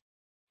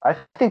 I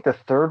think the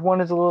third one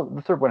has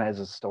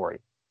a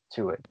story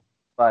to it,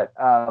 but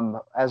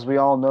as we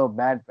all know,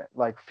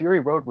 Fury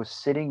Road was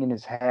sitting in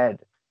his head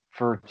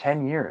for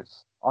 10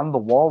 years on the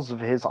walls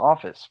of his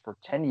office for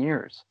 10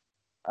 years.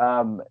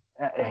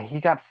 He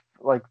got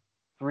like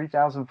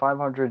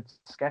 3,500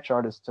 sketch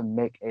artists to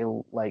make a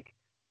like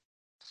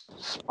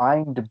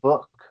spined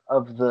book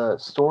of the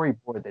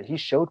storyboard that he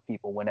showed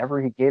people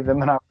whenever he gave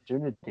them an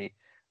opportunity.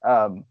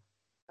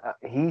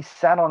 He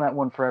sat on that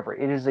one forever.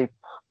 It is a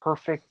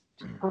perfect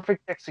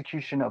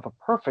execution of a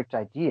perfect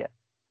idea,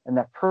 and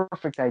that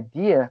perfect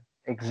idea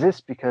exists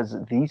because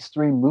these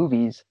three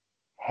movies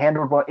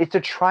handled well. It's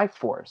a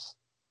triforce,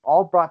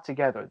 all brought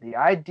together. The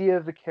idea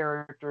of the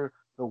character,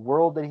 the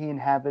world that he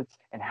inhabits,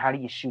 and how do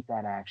you shoot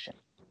that action.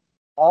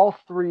 All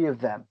three of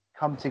them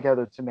come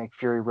together to make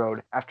Fury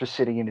Road after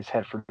sitting in his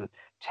head for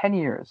 10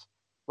 years.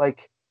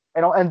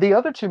 And the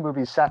other two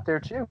movies sat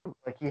there too.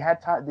 Like he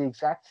had the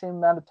exact same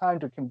amount of time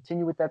to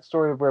continue with that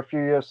story of where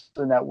Furiosa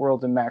in that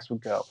world and Max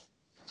would go.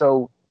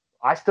 So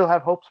I still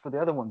have hopes for the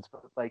other ones,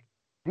 but like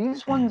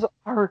these ones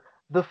are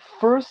the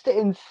first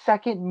and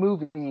second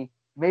movie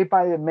made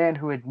by a man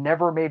who had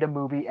never made a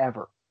movie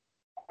ever.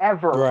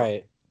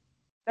 Right.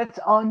 That's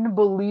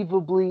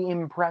unbelievably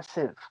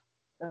impressive.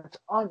 That's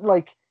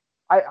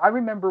I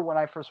remember when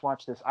I first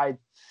watched this, I'd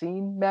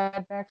seen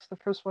Mad Max, the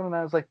first one, and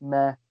I was like,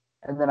 meh.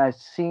 And then I'd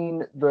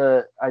seen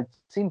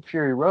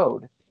Fury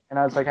Road, and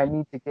I was like, I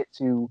need to get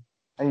to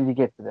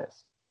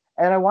this.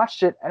 And I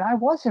watched it, and I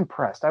was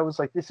impressed. I was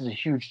like, this is a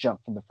huge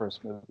jump from the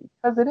first movie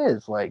because it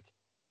is like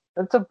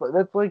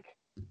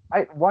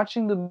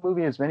watching the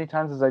movie as many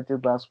times as I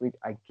did last week.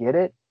 I get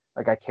it.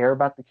 Like I care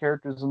about the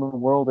characters in the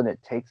world, and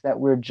it takes that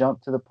weird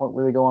jump to the point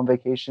where they go on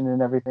vacation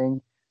and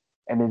everything.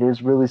 And it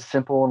is really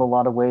simple in a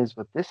lot of ways,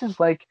 but this is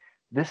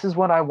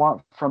what I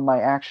want from my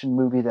action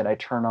movie that I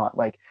turn on,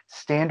 like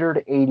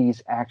standard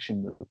 80s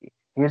action movie.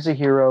 Here's a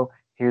hero,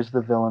 here's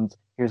the villains,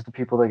 here's the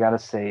people they gotta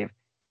save,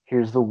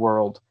 here's the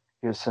world,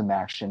 here's some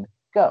action,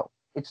 go.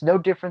 It's no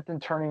different than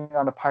turning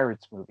on a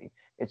Pirates movie.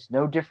 It's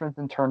no different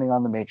than turning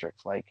on The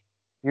Matrix. Like,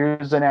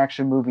 here's an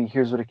action movie,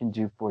 here's what it can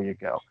do for you,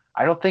 go.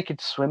 I don't think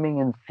it's swimming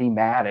in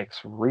thematics,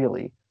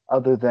 really,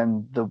 other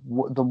than the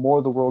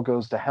more the world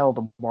goes to hell,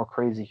 the more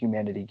crazy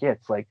humanity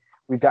gets. Like,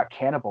 we've got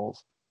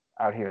cannibals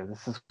out here.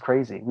 This is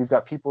crazy. We've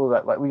got people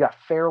we got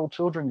feral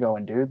children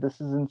going, dude. This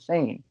is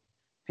insane.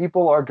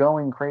 People are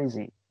going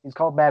crazy. He's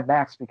called Mad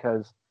Max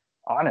because,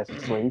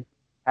 honestly,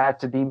 had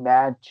to be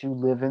mad to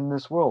live in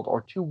this world,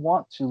 or to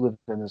want to live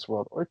in this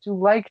world, or to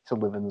like to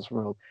live in this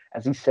world,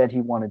 as he said he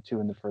wanted to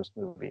in the first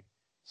movie.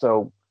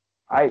 So,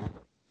 I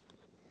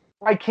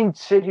can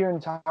sit here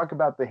and talk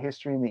about the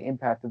history and the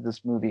impact of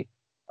this movie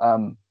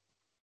on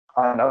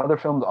other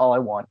films all I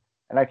want,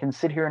 and I can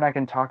sit here and I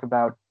can talk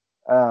about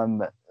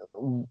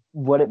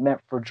what it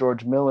meant for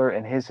George Miller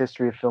and his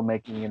history of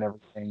filmmaking and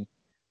everything.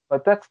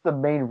 But that's the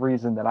main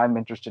reason that I'm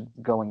interested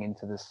in going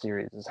into this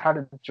series is how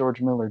did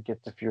George Miller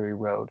get to Fury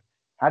Road?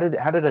 How did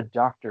a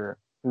doctor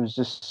who's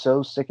just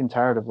so sick and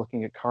tired of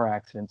looking at car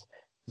accidents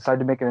decided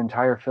to make an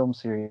entire film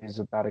series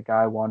about a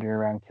guy wandering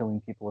around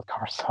killing people with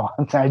car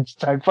saws.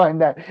 I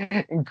find that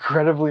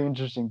incredibly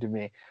interesting to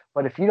me.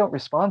 But if you don't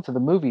respond to the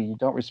movie, you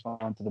don't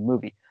respond to the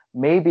movie.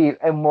 Maybe,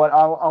 and what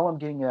all I'm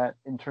getting at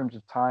in terms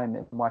of time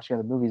and watching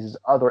other movies is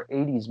other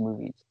 80s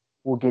movies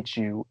will get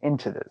you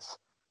into this.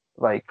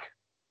 Like,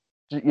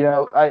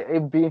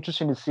 it'd be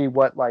interesting to see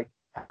what, like,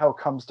 how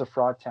Comes to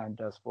Frogtown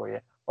does for you,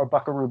 or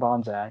Buckaroo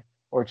Banzai,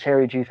 or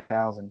Cherry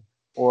G1000,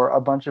 or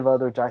a bunch of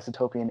other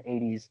dystopian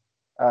 80s,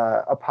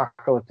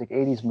 apocalyptic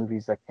 80s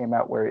movies that came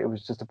out where it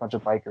was just a bunch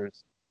of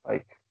bikers,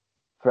 like,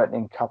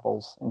 threatening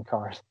couples in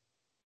cars.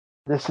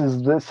 This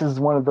is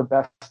one of the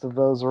best of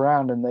those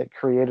around, and they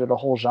created a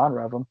whole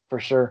genre of them for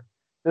sure.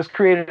 This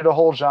created a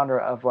whole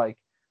genre of like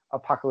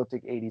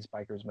apocalyptic 80s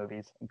bikers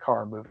movies and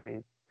car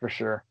movies for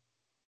sure.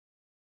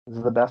 This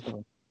is the best of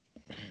them.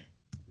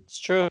 It's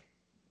true.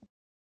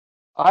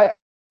 I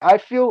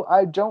feel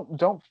I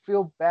don't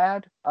feel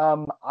bad.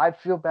 I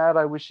feel bad.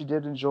 I wish you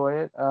did enjoy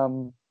it.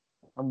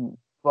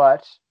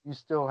 But you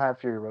still have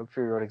Fury Road.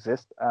 Fury Road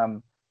exists.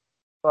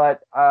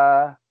 But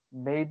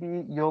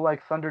maybe you'll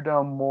like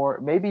Thunderdome more.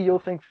 Maybe you'll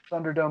think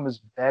Thunderdome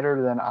is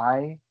better than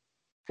I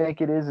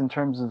think it is in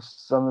terms of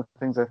some of the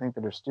things I think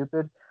that are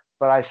stupid.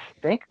 But I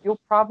think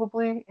you'll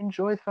probably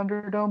enjoy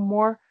Thunderdome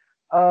more.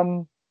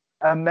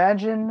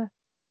 Imagine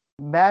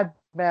Mad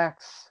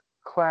Max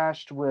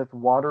clashed with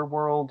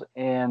Waterworld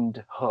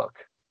and Hook,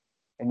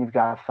 and you've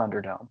got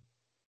Thunderdome.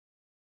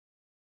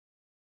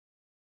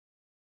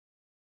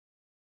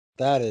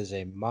 That is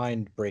a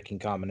mind-breaking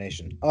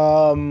combination.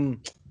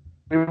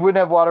 We wouldn't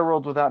have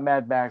Waterworld without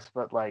Mad Max,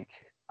 but like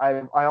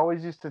I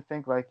always used to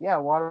think like, yeah,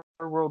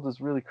 Waterworld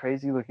is really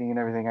crazy looking and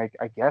everything.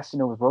 I guess,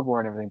 with Road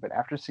War and everything, but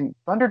after seeing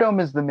Thunderdome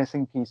is the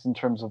missing piece in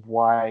terms of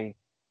why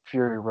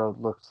Fury Road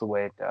looks the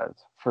way it does,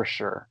 for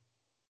sure.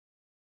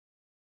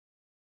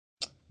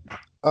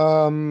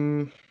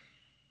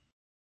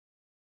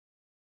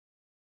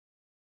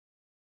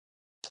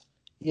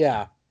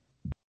 Yeah.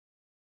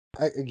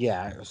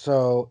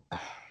 So,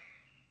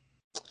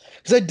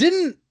 because I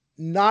didn't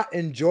not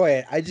enjoy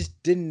it, I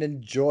just didn't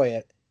enjoy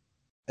it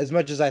as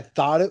much as I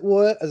thought it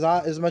would,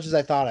 as much as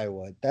I thought I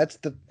would. That's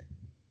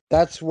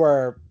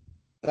where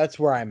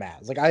I'm at.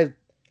 It's like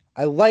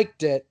I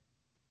liked it,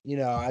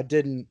 I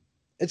didn't.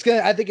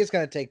 I think it's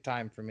gonna take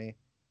time for me.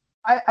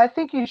 I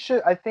think you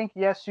should. I think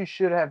yes, you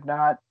should have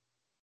not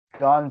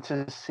gone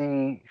to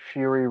see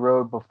Fury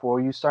Road before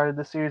you started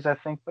the series. I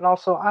think, but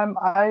also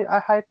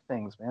I hype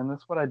things, man.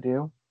 That's what I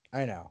do.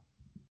 I know.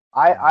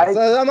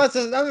 I'm not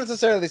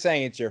necessarily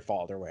saying it's your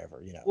fault or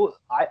whatever, Well,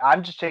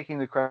 I'm just taking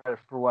the credit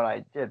for what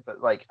I did,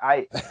 but like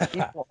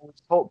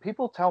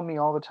people tell me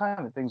all the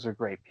time that things are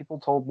great. People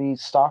told me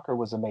Stalker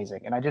was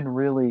amazing, and I didn't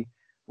really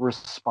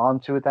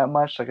respond to it that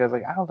much. Like I was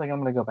like, I don't think I'm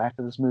gonna go back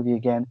to this movie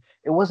again.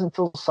 It wasn't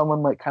until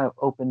someone like kind of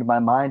opened my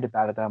mind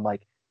about it that I'm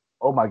like,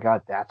 oh my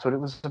god, that's what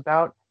it was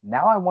about.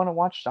 Now I want to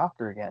watch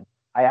Stalker again.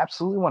 I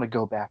absolutely want to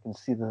go back and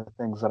see the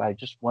things that I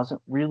just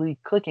wasn't really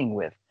clicking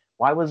with.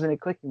 Why wasn't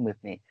it clicking with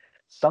me?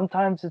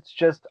 Sometimes it's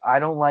just I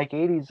don't like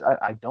 80s.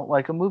 I don't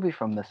like a movie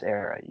from this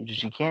era.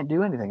 You can't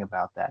do anything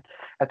about that.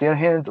 At the other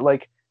hand,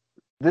 like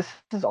this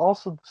is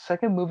also the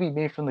second movie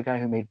made from the guy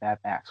who made Mad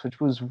Max, which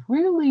was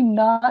really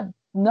not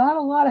a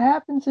lot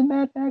happens in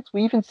Mad Max.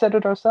 We even said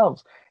it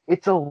ourselves.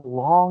 It's a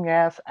long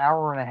ass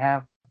hour and a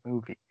half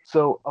movie.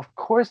 So of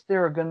course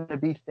there are going to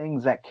be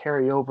things that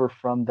carry over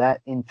from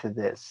that into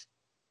this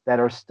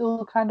that are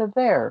still kind of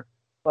there.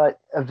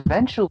 But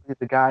eventually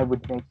the guy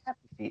would make Happy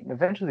Feet, and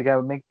eventually the guy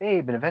would make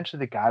Babe, and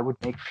eventually the guy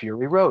would make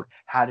Fury Road.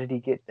 How did he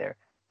get there?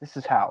 This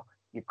is how.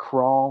 You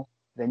crawl,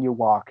 then you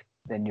walk,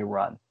 then you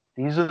run.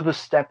 These are the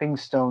stepping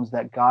stones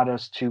that got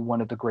us to one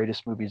of the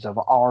greatest movies of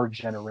our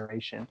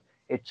generation.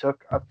 It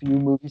took a few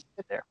movies to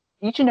get there.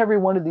 Each and every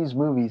one of these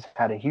movies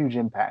had a huge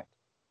impact,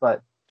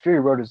 but Fury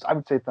Road I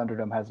would say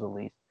Thunderdome has the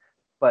least.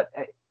 But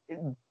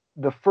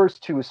the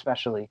first two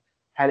especially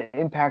had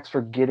impacts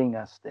for getting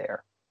us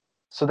there.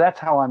 So that's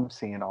how I'm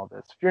seeing all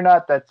this. If you're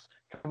not, that's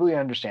completely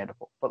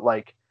understandable. But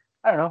like,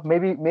 I don't know,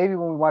 maybe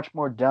when we watch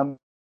more dumb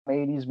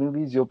 80s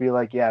movies, you'll be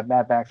like, yeah,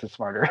 Mad Max is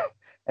smarter.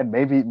 And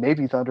maybe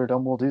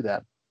Thunderdome will do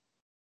that.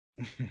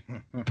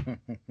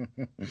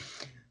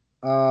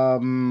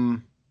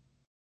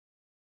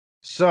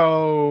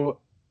 So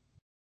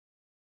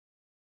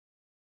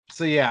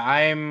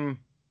yeah,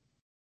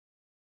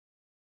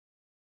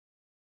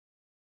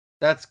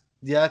 that's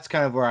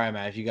kind of where I'm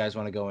at. If you guys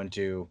want to go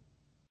into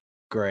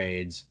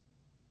grades.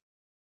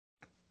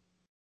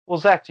 Well,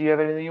 Zach, do you have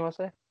anything you want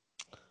to say?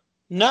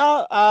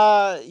 No,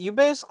 you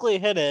basically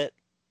hit it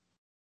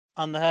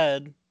on the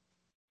head.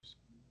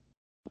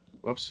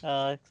 Whoops.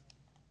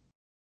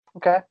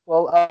 Okay.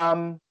 Well,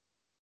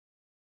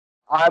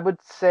 I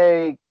would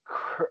say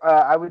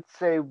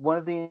one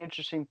of the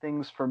interesting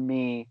things for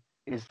me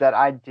is that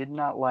I did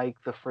not like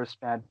the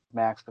first Mad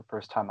Max the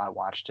first time I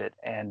watched it,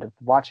 and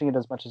watching it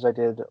as much as I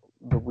did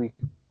the week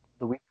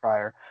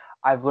prior,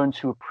 I've learned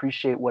to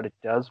appreciate what it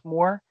does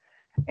more.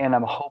 And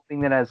I'm hoping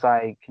that as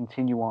I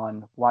continue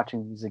on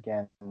watching these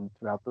again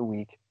throughout the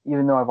week,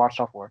 even though I've watched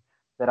all four,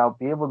 that I'll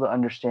be able to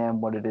understand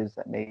what it is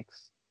that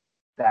makes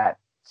that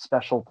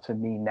special to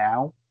me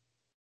now,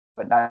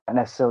 but not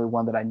necessarily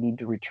one that I need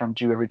to return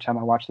to every time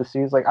I watch the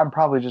series. Like, I'm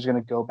probably just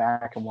gonna go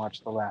back and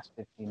watch the last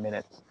 15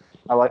 minutes.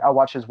 I'll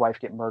watch his wife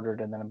get murdered,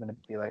 and then I'm gonna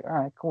be like, all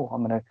right, cool.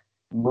 I'm gonna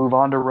move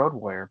on to Road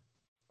Warrior.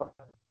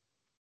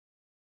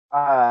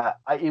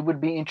 It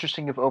would be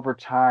interesting if over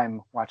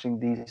time, watching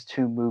these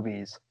two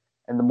movies,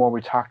 and the more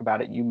we talk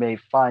about it, you may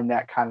find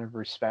that kind of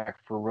respect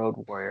for Road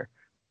Warrior.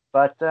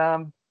 But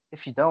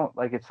if you don't,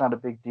 like, it's not a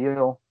big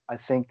deal. I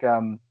think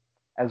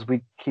as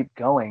we keep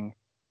going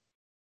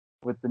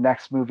with the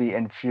next movie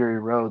and Fury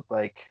Road,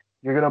 like,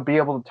 you're gonna be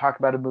able to talk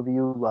about a movie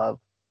you love,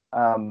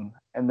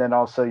 and then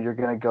also you're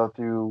gonna go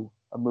through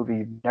a movie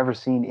you've never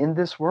seen in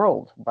this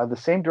world by the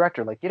same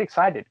director. Like, get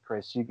excited,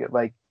 Chris. You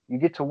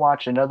get to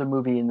watch another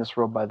movie in this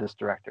world by this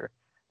director.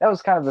 That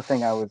was kind of the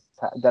thing I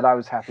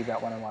was happy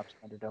about when I watched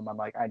Thunderdome. I'm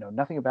like, I know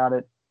nothing about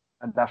it,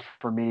 enough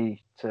for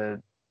me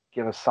to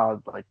give a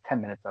solid like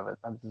 10 minutes of it.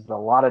 This is a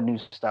lot of new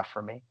stuff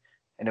for me,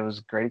 and it was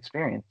a great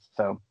experience.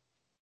 So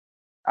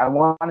I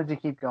wanted to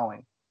keep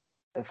going.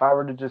 If I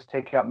were to just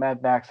take out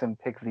Mad Max and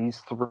pick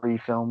these three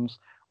films,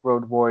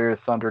 Road Warrior,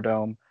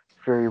 Thunderdome,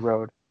 Fury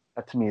Road,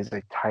 that to me is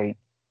a tight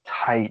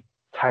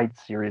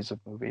series of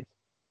movies.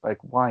 Like,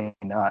 why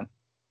not?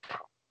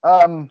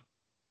 I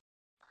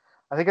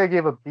think I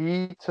gave a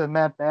B to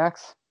Mad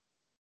Max.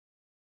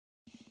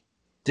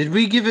 Did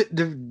we give it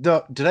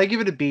did I give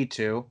it a B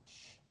too?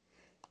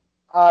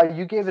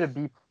 You gave it a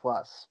B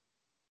plus.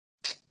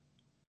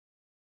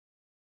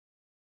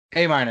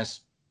 A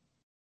minus.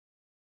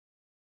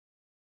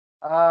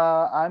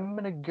 I'm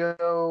gonna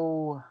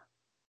go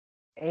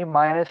A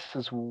minus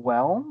as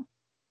well.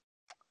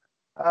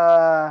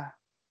 I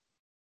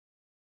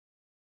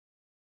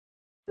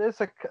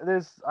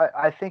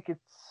think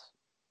it's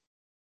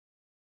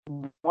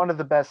one of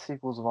the best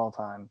sequels of all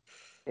time.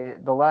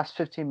 The last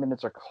 15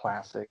 minutes are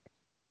classic.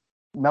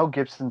 Mel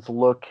Gibson's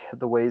look,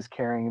 the way he's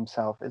carrying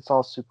himself, it's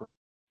all super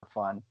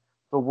fun.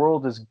 The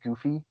world is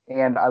goofy,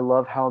 and I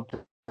love how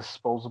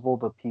disposable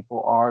the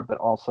people are, but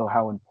also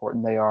how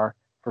important they are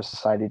for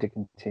society to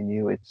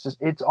continue.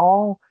 It's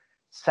all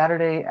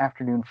Saturday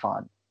afternoon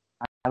fun.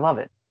 I love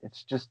it.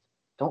 It's just,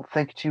 don't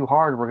think too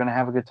hard. We're gonna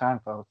have a good time,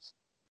 folks.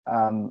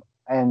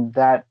 And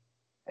that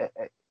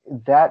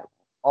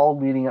all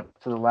leading up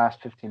to the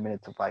last 15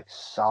 minutes of like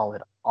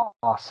solid,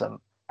 awesome,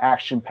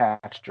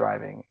 action-packed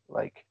driving,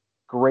 like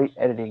great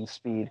editing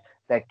speed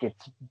that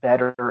gets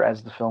better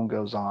as the film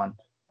goes on,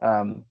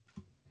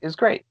 is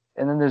great.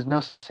 And then there's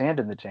no sand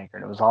in the tanker,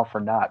 and it was all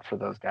for naught for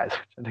those guys,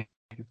 which I think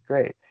is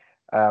great.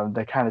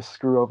 They kind of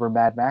screw over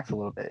Mad Max a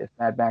little bit. If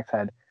Mad Max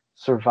had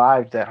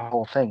survived that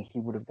whole thing, he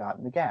would have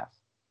gotten the gas.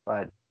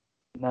 But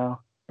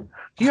no,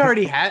 He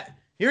already had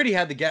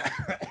the gas.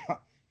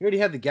 He already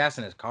had the gas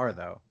in his car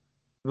though,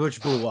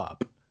 which blew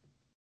up.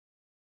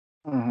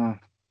 Mm-hmm.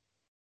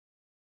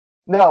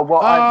 No,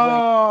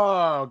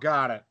 well,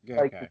 Got it.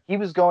 Okay. he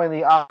was going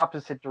the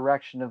opposite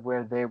direction of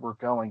where they were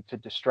going to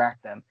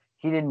distract them.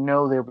 He didn't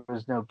know there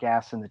was no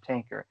gas in the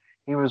tanker.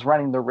 He was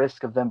running the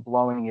risk of them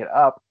blowing it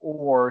up,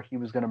 or he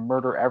was going to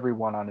murder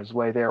everyone on his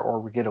way there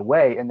or get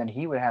away, and then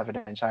he would have an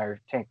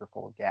entire tanker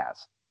full of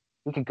gas.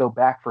 He could go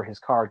back for his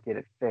car, get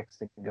it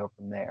fixed, and go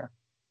from there.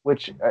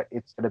 Which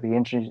it's going to be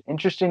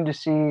interesting to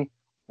see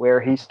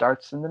where he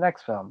starts in the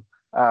next film.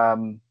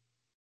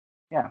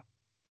 Yeah.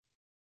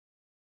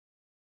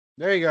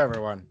 There you go,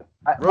 everyone.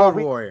 Well,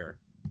 Warrior.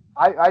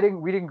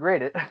 We didn't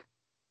grade it.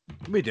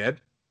 We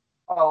did.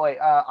 Oh wait,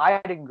 I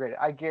didn't grade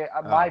it.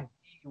 My B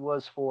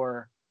was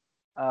for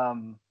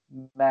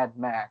Mad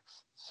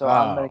Max. So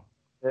I'm gonna.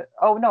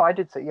 Oh no, I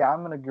did say yeah.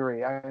 I'm gonna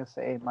agree. I'm gonna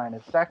say A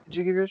minus. Zach, did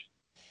you give yours?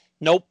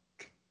 Nope.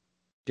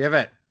 Give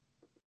it.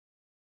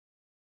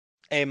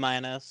 A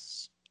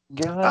minus.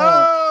 Give it.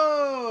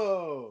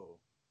 Oh,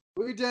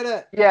 we did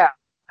it. Yeah.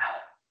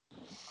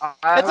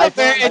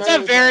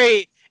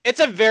 It's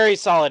a very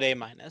solid A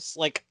minus.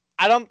 Like,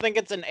 I don't think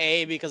it's an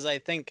A because I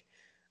think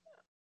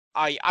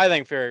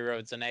Fury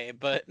Road's an A,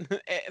 but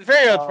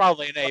Fury Road's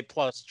probably an A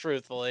plus,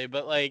 truthfully.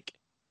 But like,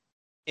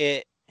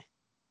 it's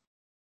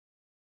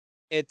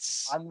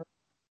an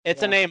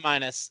A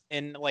minus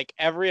in like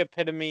every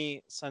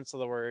epitome sense of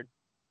the word.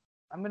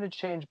 I'm gonna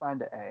change mine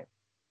to A.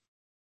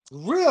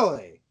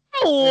 Really?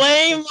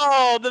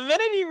 Lame-o! The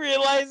minute he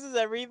realizes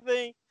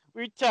everything,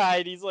 we're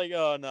tied. He's like,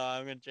 oh no,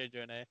 I'm gonna change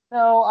to an A.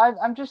 No,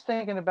 I'm just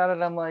thinking about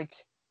it. I'm like,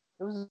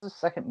 it was the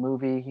second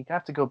movie. He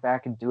got to go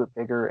back and do it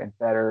bigger and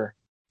better.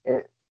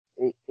 It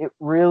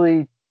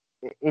really,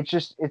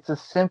 it's a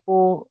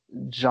simple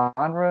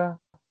genre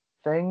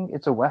thing.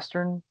 It's a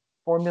Western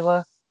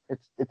formula.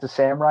 It's a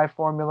samurai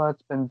formula.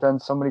 It's been done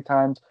so many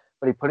times,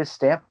 but he put his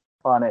stamp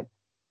on it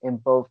in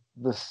both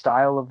the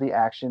style of the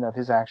action of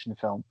his action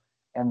film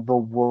and the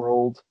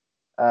world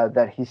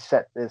that he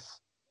set this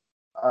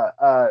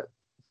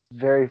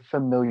very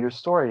familiar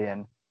story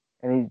in,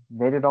 and he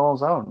made it all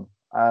his own.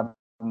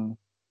 And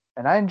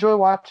I enjoy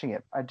watching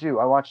it. I do.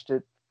 I watched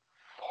it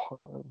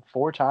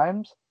four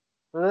times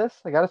for this.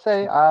 I gotta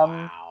say,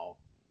 Wow.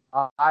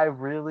 I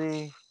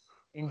really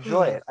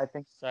enjoy it. I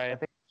think Sorry.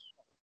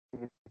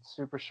 it's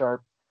super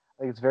sharp.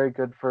 I think it's very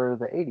good for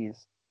the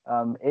 80s.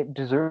 It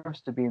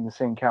deserves to be in the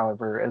same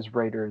caliber as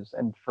Raiders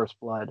and First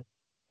Blood,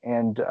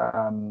 and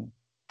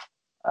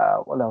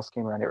what else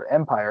came around here?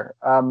 Empire,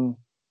 and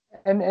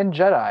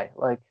Jedi.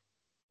 Like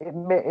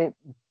it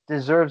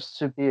deserves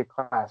to be a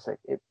classic.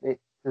 It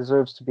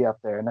deserves to be up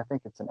there, and I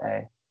think it's an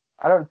A.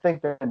 I don't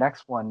think the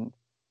next one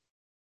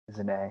is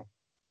an A,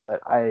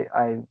 but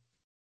I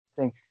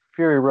think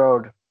Fury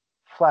Road,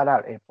 flat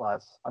out A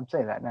plus. I'm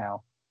saying that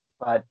now,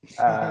 but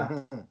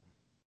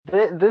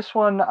this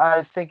one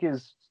I think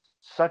is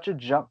such a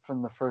jump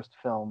from the first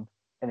film,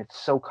 and it's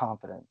so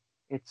confident.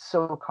 It's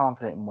so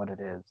confident in what it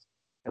is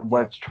and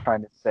what it's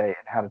trying to say and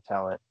how to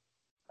tell it.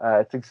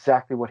 It's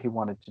exactly what he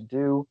wanted to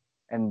do,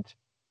 and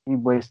he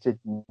wasted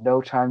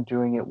no time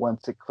doing it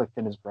once it clicked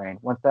in his brain.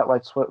 Once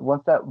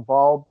that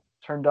bulb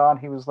turned on,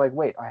 he was like,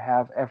 "Wait, I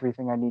have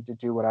everything I need to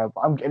do what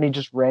and he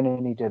just ran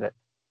and he did it.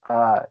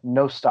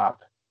 No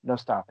stopping.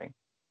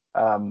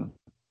 Yeah,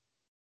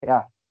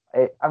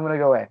 I'm gonna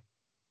go A.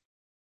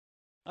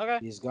 Okay.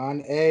 He's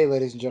gone A,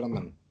 ladies and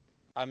gentlemen.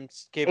 I'm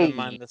keeping Hey.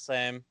 mine the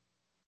same.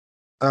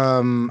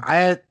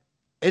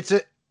 It's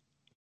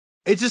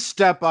a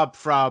step up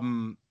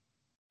from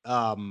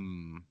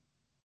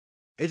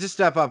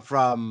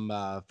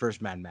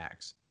first Mad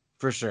Max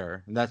for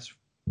sure. And that's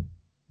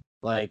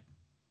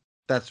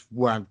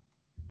where I'm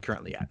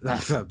currently at.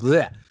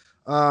 Blech.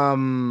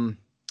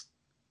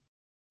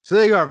 So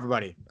there you go,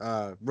 everybody.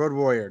 Road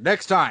Warrior.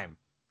 Next time,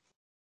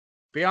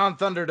 Beyond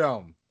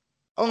Thunderdome.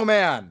 Oh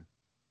man,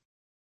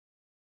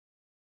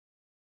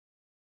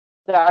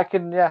 Yeah, I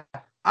can. Yeah,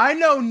 I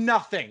know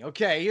nothing.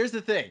 Okay, here's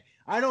the thing.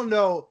 I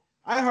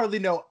hardly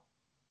know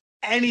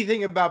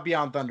anything about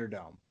Beyond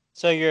Thunderdome.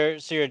 So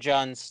you're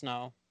Jon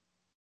Snow.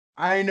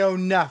 I know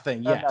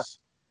nothing. No, Yes.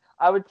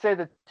 I would say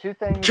the two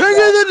things. King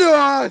of the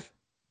North.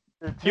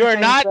 The two You are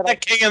things not that the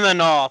king of the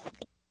north.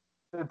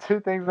 the two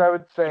things I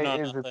would say You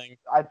know is nothing.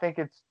 I think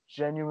it's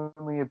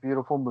genuinely a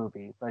beautiful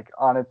movie. Like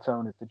on its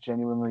own, it's a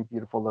genuinely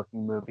beautiful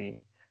looking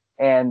movie,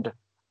 and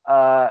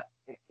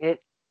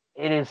it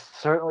is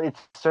certainly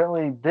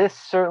this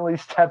certainly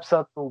steps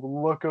up the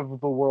look of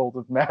the world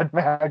of Mad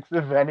Max.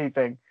 If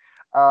anything,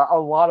 a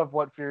lot of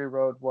what Fury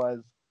Road was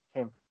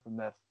came from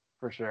this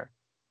for sure.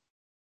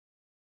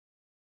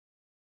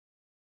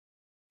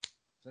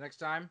 So next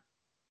time,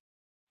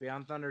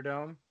 Beyond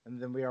Thunderdome,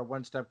 and then we are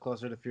one step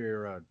closer to Fury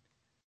Road.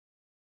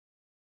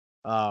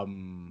 So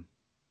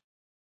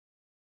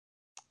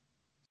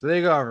there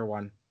you go,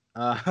 everyone.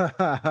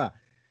 I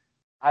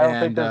don't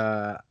think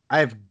there's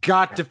I've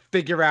got to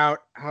figure out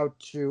how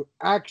to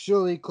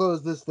actually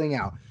close this thing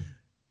out.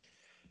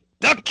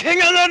 The king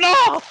of the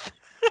north.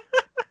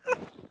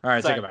 All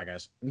right, Sorry. say goodbye,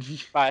 guys.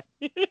 Bye.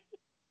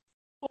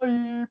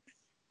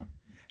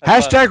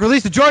 Hashtag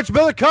release the George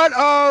Miller cut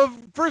of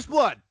First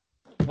Blood.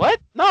 What?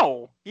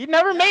 No, he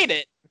never made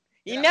it.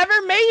 He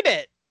never made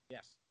it.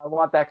 Yes, I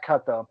want that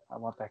cut though. I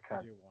want that I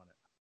cut. do want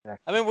it.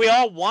 I mean, we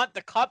all want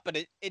the cut, but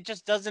it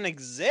just doesn't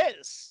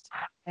exist.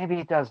 Maybe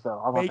it does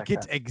though. I want Make that it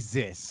cut.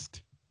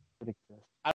 exist. It exists.